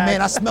 Yeah, yo, facts.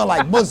 man, I smell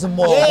like Muslim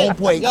oil. Yeah,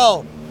 Homeboy,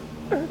 yo,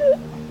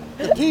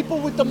 the people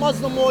with the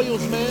Muslim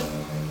oils, man.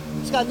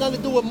 It's got nothing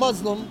to do with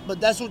Muslim,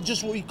 but that's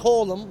just what we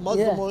call them,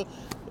 Muslim Yeah. oil.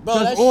 Bro,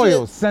 Just that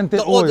oils, shit, scented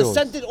the oils.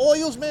 scented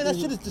oils, man. That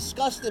shit is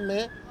disgusting,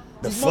 man.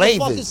 The These flavors.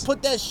 motherfuckers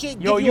put that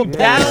shit. Yo, give you a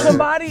down bang.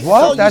 somebody?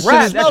 What? Yo, That you shit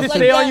smell is- that shit like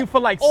stay on that you for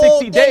like all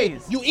 60 day.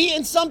 days. You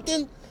eating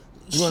something,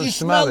 gonna you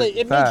smell smell it. it.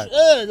 It Fact.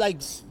 makes like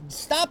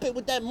stop it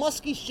with that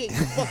musky shit. You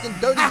fucking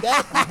dirty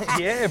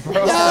bastard. Yeah, bro.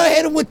 Yo, I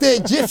hit him with the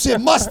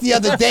Egyptian must the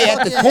other day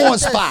at the Fucking hate corn that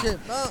spot.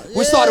 shit, bro.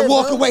 We started Yeah,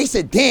 walking bro. away. He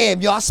said,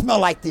 damn, yo, I smell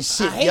like this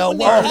I shit, hate yo. when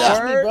they Word pass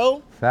up. me,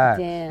 bro. Fact.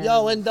 Damn.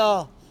 Yo, and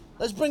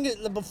let's bring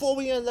it before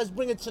we end. Let's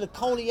bring it to the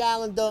Coney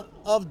Islander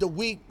of the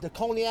week, the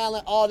Coney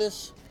Island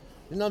artist.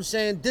 You know what I'm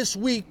saying? This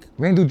week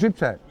We ain't do drip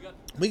chat.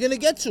 we're gonna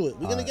get to it.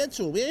 We're gonna get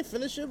to it. We ain't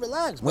finished it.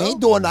 Relax, bro. We ain't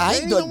doing that. I We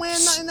ain't even doing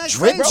wearing nothing that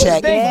drip crazy.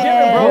 check.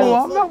 Thanksgiving, Bro, bro.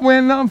 I'm not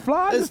wearing nothing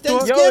fly. It's Just throw-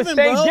 Thanksgiving. Yo, it's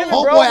Thanksgiving,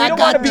 bro. bro. Homeboy, We I don't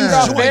got wanna be these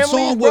around joints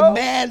families, on bro. with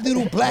mad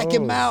little black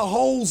and mild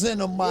holes in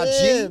them, my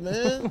Yeah, G.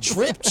 man.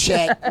 Drip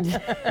check.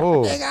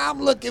 Oh, Nigga,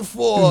 I'm looking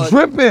for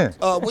dripping.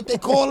 what they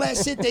call that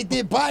shit they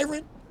did,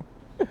 Byron?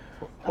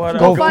 What,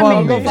 Go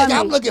fund me. Nigga,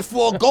 I'm looking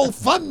for a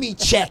GoFundMe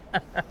check.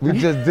 We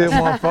just did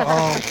one for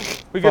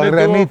We're gonna do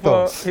it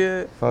Renito. for,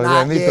 yeah. For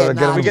Nah, Renito yeah, to nah,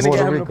 get We're him to gonna get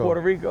Puerto him to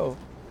Puerto Rico. Rico.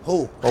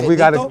 Who? But we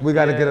gotta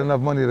Renito? get enough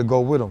money to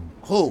go with him.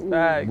 Who?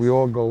 Facts. We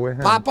all go with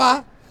him.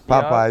 Papa?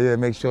 Papa, yeah,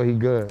 make sure he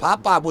good.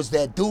 Popeye was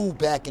that dude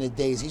back in the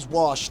days. He's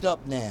washed up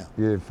now.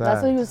 Yeah, That's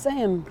fact. what he was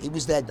saying. He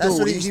was that That's dude.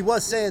 what He he used-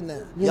 was saying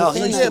that. Yo, So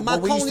he used yeah, to, my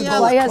when we used to Coney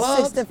go Well, to he has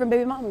clubs, 6 different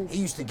baby mamas. he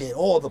used to get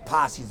all the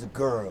posses of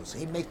girls.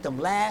 He make them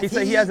laugh. He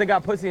said he hasn't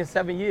got pussy in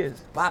 7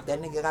 years. Pop,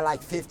 that nigga got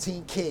like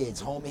 15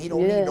 kids, homie. He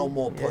don't Yeah. need no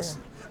more pussy.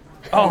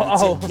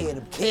 Oh, Take care of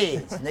them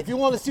kids, If nigga. you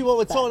want to see what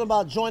we're talking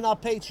about, join our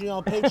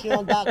Patreon,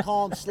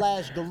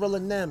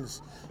 patreon.com/GorillaNems.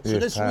 So Yeah,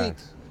 this facts. week,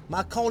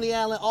 my Coney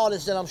Island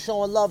artist that I'm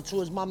showing love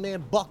to is my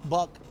man Buck.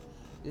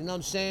 You know what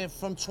I'm saying?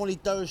 From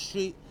 23rd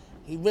Street.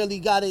 He really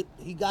got it.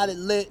 He got it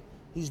lit.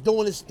 He's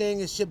doing his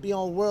thing. It should be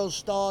on World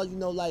Star. You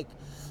know, like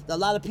a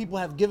lot of people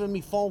have given me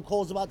phone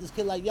calls about this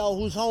kid. Like, yo,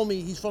 who's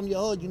homie? He's from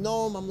your hood. You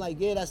know him? I'm like,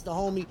 yeah, that's the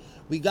homie.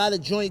 We got a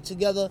joint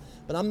together,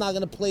 but I'm not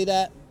gonna play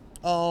that.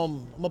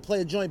 I'm gonna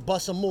play a joint,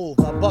 Bust a Move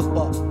by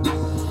Buck.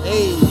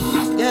 Hey,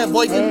 yeah,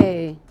 boy.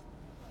 Hey.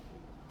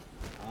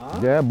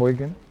 Yeah,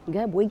 boykin.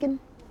 Good weekend?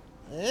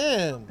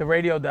 Damn. the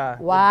radio died.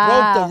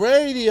 Wow. Broke the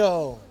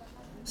radio.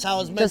 That's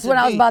how it's meant Just to when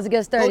I was be. about to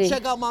get sturdy. Go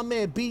check out my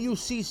man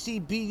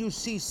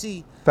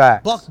BUCC.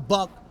 Facts.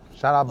 Buck.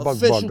 Shout out Buck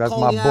Official Buck. That's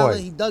Coney my boy.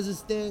 Island. He does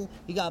his thing.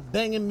 He got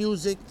banging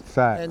music.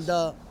 Facts.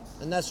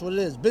 And that's what it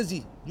is.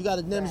 Busy. You got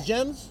a Nems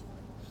Gems?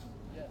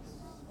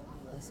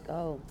 Let's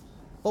go.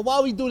 But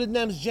while we do the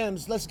Nems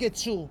Gems, let's get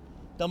to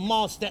the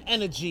Monster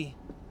Energy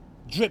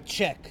drip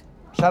check.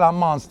 Shout out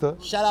Monster.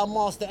 Shout out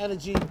Monster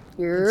Energy.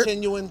 Yep.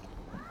 Continuing.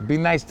 Be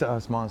nice to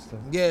us, Monster.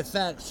 Yeah,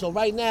 facts. So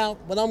right now,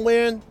 what I'm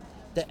wearing,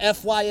 the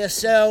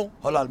FYSL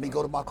Hold on, let me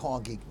go to my car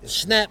and get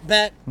this.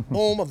 Snapback.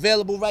 Boom,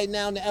 available right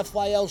now in the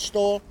FYL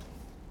store.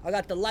 I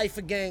got the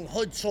Lifer Gang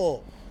Hood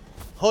Tour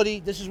hoodie.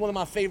 This is one of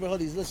my favorite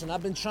hoodies. Listen,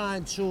 I've been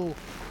trying to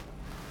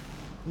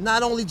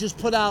not only just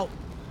put out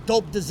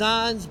dope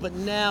designs, but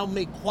now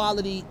make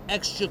quality,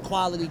 extra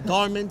quality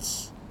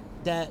garments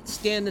that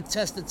stand the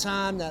test of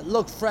time, that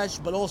look fresh,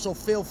 but also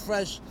feel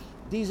fresh.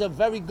 These are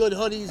very good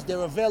hoodies.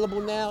 They're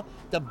available now.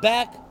 The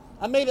back,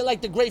 I made it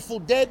like the Grateful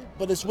Dead,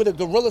 but it's with a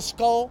gorilla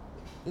skull.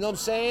 You know what I'm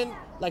saying?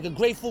 Like a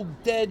Grateful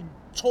Dead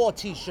tour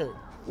t-shirt.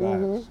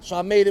 So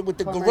I made it with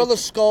the gorilla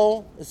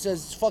skull. It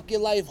says "Fuck Your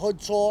Life Hood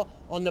Tour"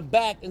 on the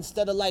back.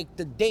 Instead of like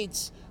the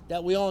dates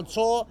that we on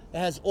tour, it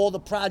has all the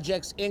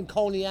projects in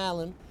Coney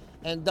Island.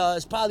 And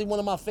it's probably one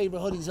of my favorite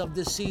hoodies of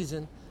this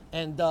season.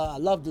 And I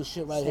love this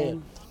shit right here.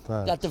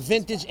 Got the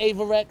vintage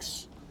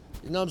Avarex.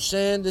 You know what I'm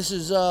saying? This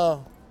is,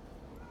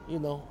 you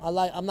know,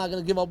 I'm not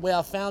gonna give up where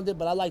I found it,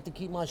 but I like to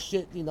keep my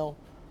shit, you know.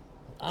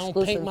 I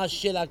don't paint my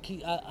shit.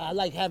 I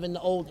like having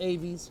the old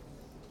AVs.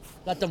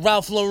 Got the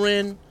Ralph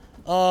Lauren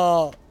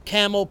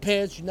camo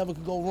pants. You never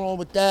could go wrong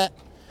with that.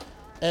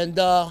 And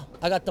I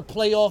got the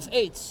Playoff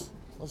 8s.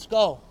 Let's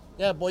go.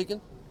 Yeah,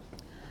 Boykin.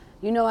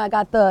 You know, I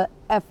got the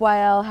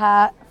FYL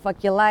hat,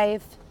 Fuck Your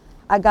Life.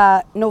 I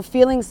got No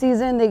Feeling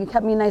Season. They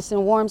kept me nice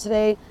and warm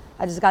today.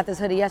 I just got this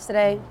hoodie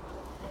yesterday.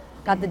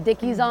 Got the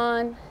Dickies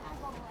on.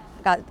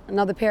 I got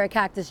another pair of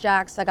Cactus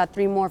Jacks. I got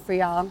 3 more for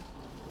y'all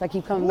if I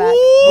keep coming back.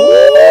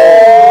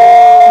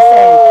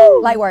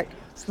 Light work.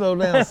 Slow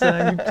down,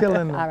 son. You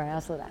killing me. All right,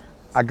 I'll slow down.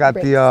 I got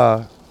Breaks.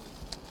 the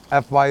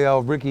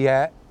FYL Ricky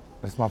hat.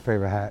 That's my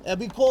favorite hat. And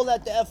we call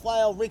that the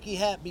FYL Ricky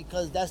hat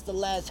because that's the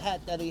last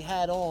hat that he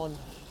had on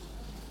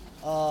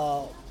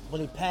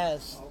when he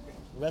passed.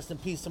 Rest in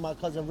peace to my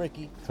cousin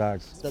Ricky.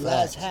 Facts. The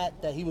last hat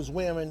that he was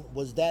wearing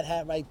was that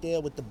hat right there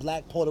with the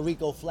black Puerto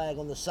Rico flag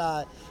on the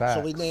side. Facts.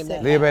 So we named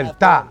that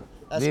Libertad. hat after him.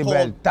 That's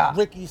Libertad. called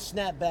Ricky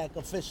Snapback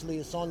officially.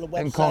 It's on the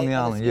website. In Coney and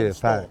Island, it's in yeah, the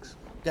store. facts.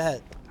 Go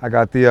ahead. I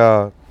got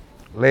the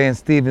Lane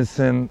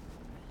Stevenson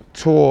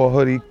tour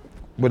hoodie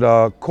with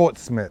Court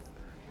Smith.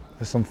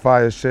 There's some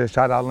fire shit.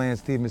 Shout out Lane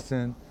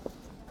Stevenson,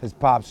 his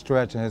pop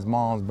Stretch, and his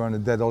mom's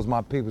Bernadette. Those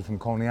my people from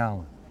Coney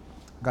Island.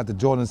 I got the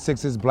Jordan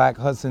 6s, black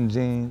Hudson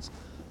jeans,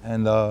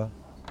 and I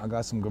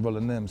got some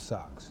Gorilla Nim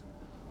socks.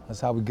 That's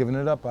how we giving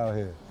it up out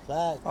here.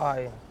 Facts.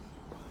 Fire.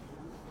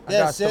 I Yeah,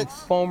 got some 6.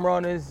 foam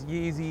runners,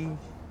 Yeezy,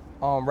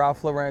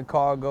 Ralph Lauren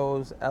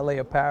cargos, LA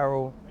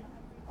apparel,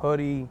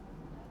 hoodie,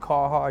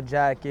 Carhartt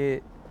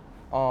jacket,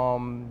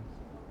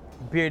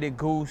 Bearded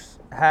Goose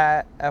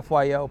hat,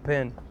 FYL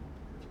pin.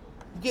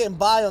 Getting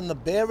by on the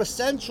bare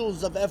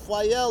essentials of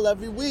FYL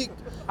every week.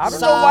 I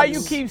don't know why you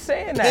Socks. keep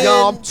saying that.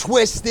 Yo, I'm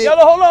twisted. Yo,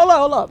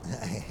 hold up.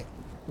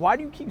 Why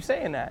do you keep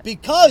saying that?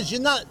 Because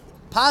you're not.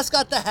 Pa's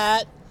got the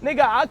hat.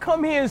 Nigga, I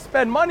come here and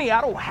spend money.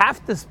 I don't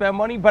have to spend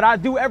money, but I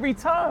do every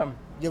time.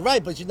 You're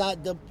right, but you're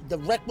not the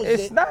requisite.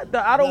 It's not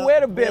I don't No, wear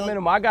the bare no.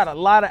 minimum. I got a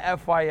lot of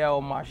FYL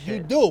on my shit.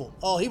 You do.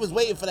 Oh, he was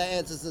waiting for that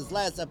answer since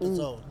last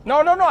episode. No,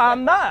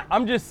 I'm not.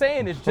 I'm just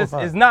saying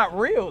it's not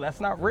real. That's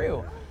not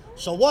real.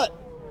 So what?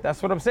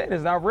 That's what I'm saying.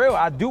 It's not real.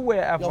 I do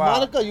wear FYL. Yo,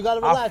 Monica, you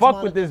gotta relax, I fuck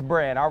Monica. with this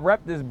brand. I rep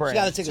this brand. She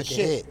gotta take a Took a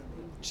shit. hit.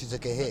 She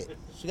took a hit.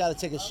 She gotta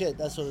take a shit.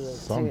 That's what it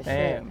is.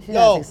 Damn. She gotta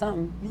Yo, take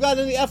something. you got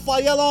any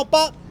FYL on,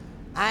 Pop?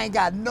 I ain't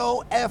got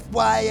no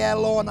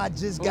FYL on. I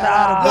just got Nah.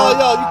 out of Yo, work.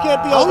 yo, you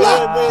can't be Hold over here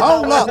up, with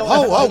hold up, no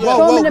hold, FYL.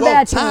 Throw 'em in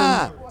the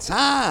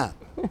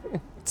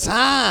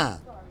Time.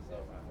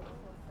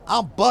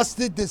 I'm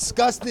busted,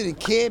 disgusted, and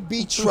can't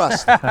be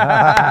trusted.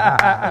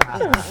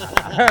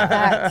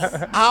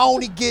 I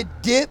only get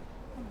dipped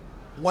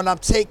when I'm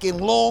taking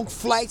long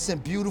flights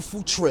and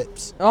beautiful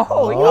trips. Right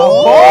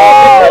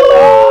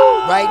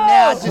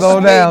now, I just Slow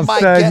made down, my,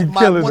 son. get You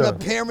my killing one them.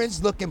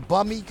 appearance looking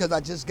bummy because I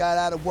just got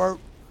out of work.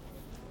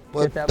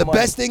 But Get that the money.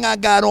 best thing I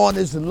got on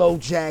is the low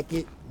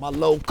jacket, my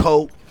low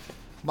coat,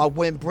 my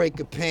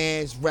windbreaker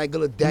pants,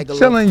 regular degular.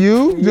 Chilling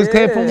you. Just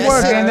came from Yeah.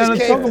 work. That's it, Ain't I nothing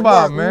just to came talk from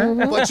about, work.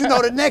 man. But you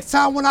know, the next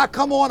time when I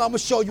come on, I'm gonna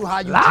show you how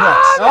you dress.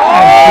 Oh,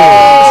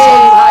 Show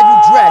you how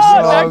you dress.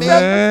 You know what I mean?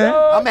 man.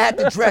 I'm gonna have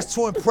to dress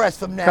to impress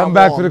from now on. Come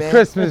back for the man.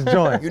 Christmas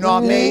joint. You know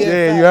what I mean?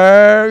 Yeah, you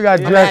heard? We got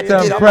I'ma dressed have to to get-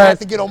 I'ma impress. have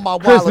to get on my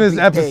Christmas Wallaby thing,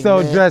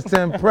 episode man. dressed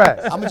to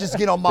impress. I'm gonna just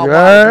get on my You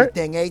Wallaby heard?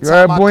 thing. You Anytime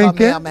heard, I come Boykin?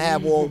 here, I'm gonna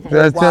have all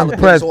Dressed to Wallabies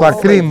impress, all pa'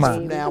 flavors crima.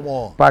 from now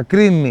on. Pa'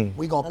 crimi.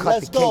 We gonna And cut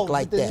let's the go cake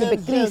like with the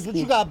that. Zim Zims. What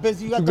you got,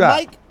 Busy? You got You the got?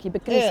 mic? Keep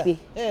it crispy.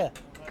 Yeah.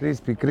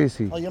 Crispy,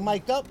 crispy. Oh, your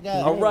mic up?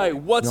 Yeah. All right,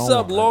 what's Yo,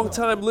 up, man.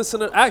 long-time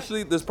listener?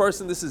 Actually, this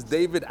is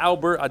David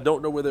Albert. I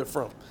don't know where they're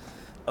from.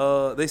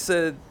 They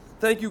said,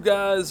 thank you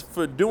guys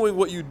for doing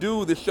what you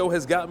do. This show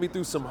has got me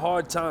through some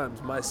hard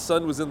times. My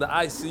son was in the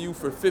ICU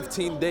for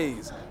 15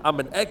 days. I'm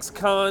an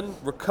ex-con,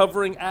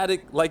 recovering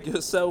addict like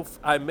yourself.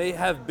 I may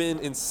have been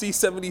in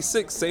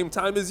C-76, same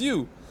time as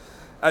you.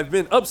 I've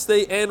been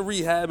upstate and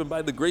rehab, and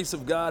by the grace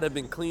of God, have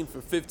been clean for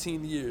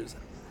 15 years.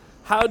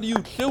 How do you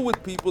chill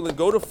with people and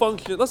go to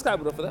functions? Let's clap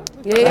it up for that.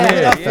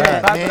 Yeah. For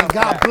that, man.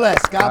 God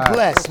bless. God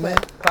bless, man.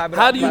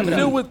 How do you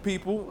chill with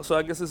people? So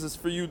I guess this is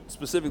for you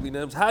specifically,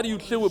 Nems. How do you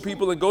chill with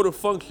people and go to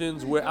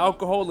functions where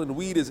alcohol and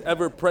weed is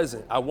ever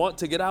present? I want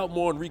to get out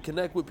more and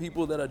reconnect with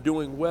people that are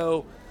doing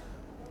well,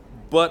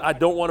 but I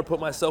don't want to put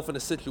myself in a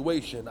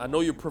situation. I know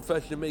your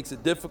profession makes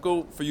it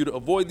difficult for you to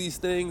avoid these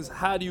things.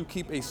 How do you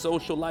keep a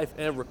social life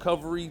and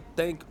recovery?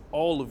 Thank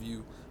all of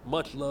you.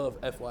 Much love,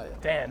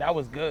 FYL. Damn, that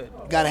was good.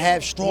 Gotta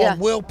have strong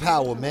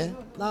willpower, man.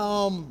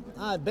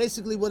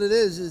 Basically what it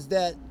is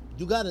that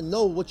you gotta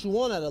know what you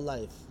want out of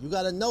life. You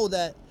gotta know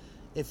that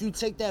if you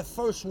take that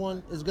first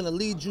one, it's gonna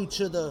lead you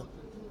to the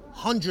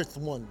 100th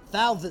one,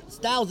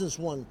 thousandth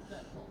one.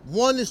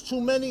 One is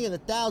too many and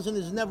 1,000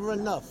 is never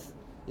enough.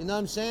 You know what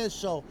I'm saying?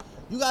 So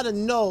you gotta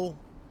know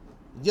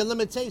your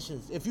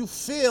limitations. If you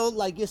feel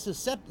like you're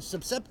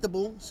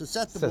susceptible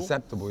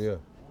Yeah.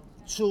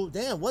 to,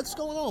 damn, what's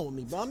going on with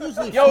me, bro? I'm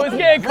usually Yo, it's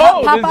getting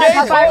cold. It's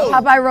getting cold.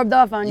 Popeye rubbed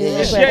off on you. Yeah,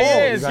 real quick.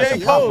 It's You got getting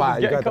the cold. Popeye,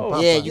 It's you getting got the cold.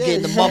 Popeye. Yeah, you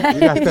getting the mump. You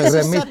got the You're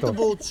remito.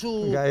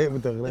 susceptible You got hit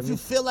with the if you remito.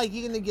 feel like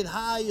you're gonna get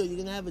high or you're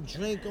gonna have a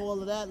drink or all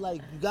of that,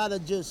 like you gotta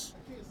just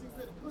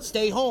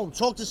stay home.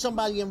 Talk to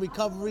somebody in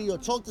recovery or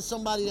talk to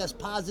somebody that's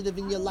positive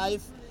in your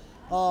life.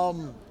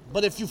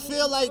 But if you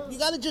feel like you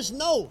gotta just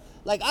know.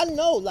 I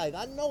know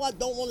I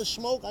don't want to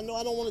smoke. I know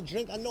I don't want to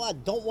drink. I know I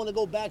don't want to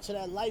go back to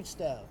that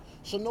lifestyle.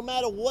 So no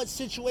matter what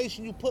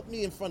situation you put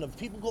me in front of,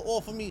 people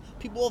offer me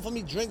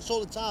drinks all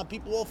the time.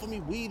 People offer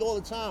me weed all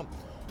the time.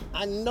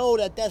 I know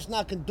that that's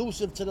not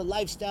conducive to the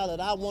lifestyle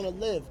that I want to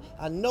live.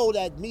 I know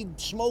that me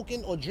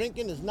smoking or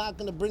drinking is not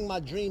going to bring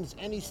my dreams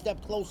any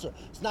step closer.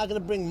 It's not going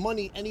to bring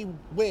money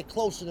anywhere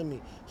closer to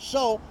me.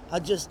 So I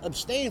just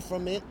abstain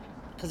from it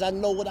because I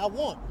know what I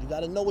want. You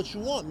got to know what you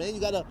want, man. You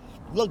got to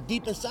look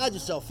deep inside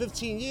yourself.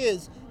 15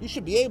 years, you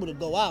should be able to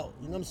go out.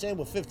 You know what I'm saying?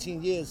 With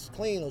 15 years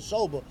clean or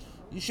sober,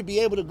 you should be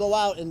able to go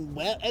out in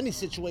any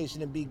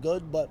situation and be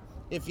good. But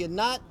if you're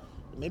not,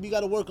 maybe you got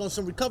to work on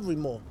some recovery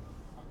more.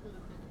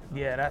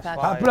 Yeah, that's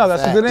Facts. fire. Bro,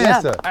 that's a good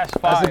answer. That's That's a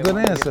fire, good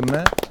man. answer,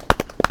 man.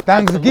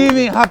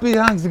 Thanksgiving, happy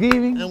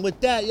Thanksgiving. And with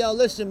that, yo,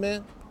 listen,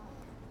 man.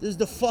 This is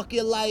the Fuck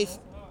Your Life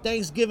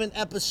Thanksgiving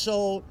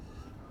episode.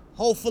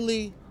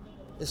 Hopefully,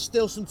 there's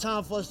still some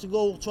time for us to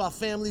go to our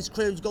family's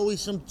cribs, go eat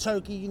some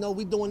turkey. You know,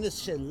 we doing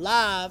this shit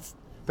live.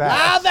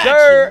 Facts. Live action.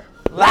 Sir,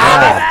 live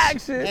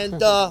action.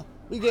 And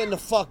we getting the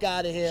fuck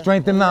out of here.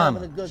 Strength and We're having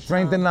honor. a good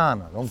Strength time. and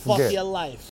honor. Don't Fuck forget. your life.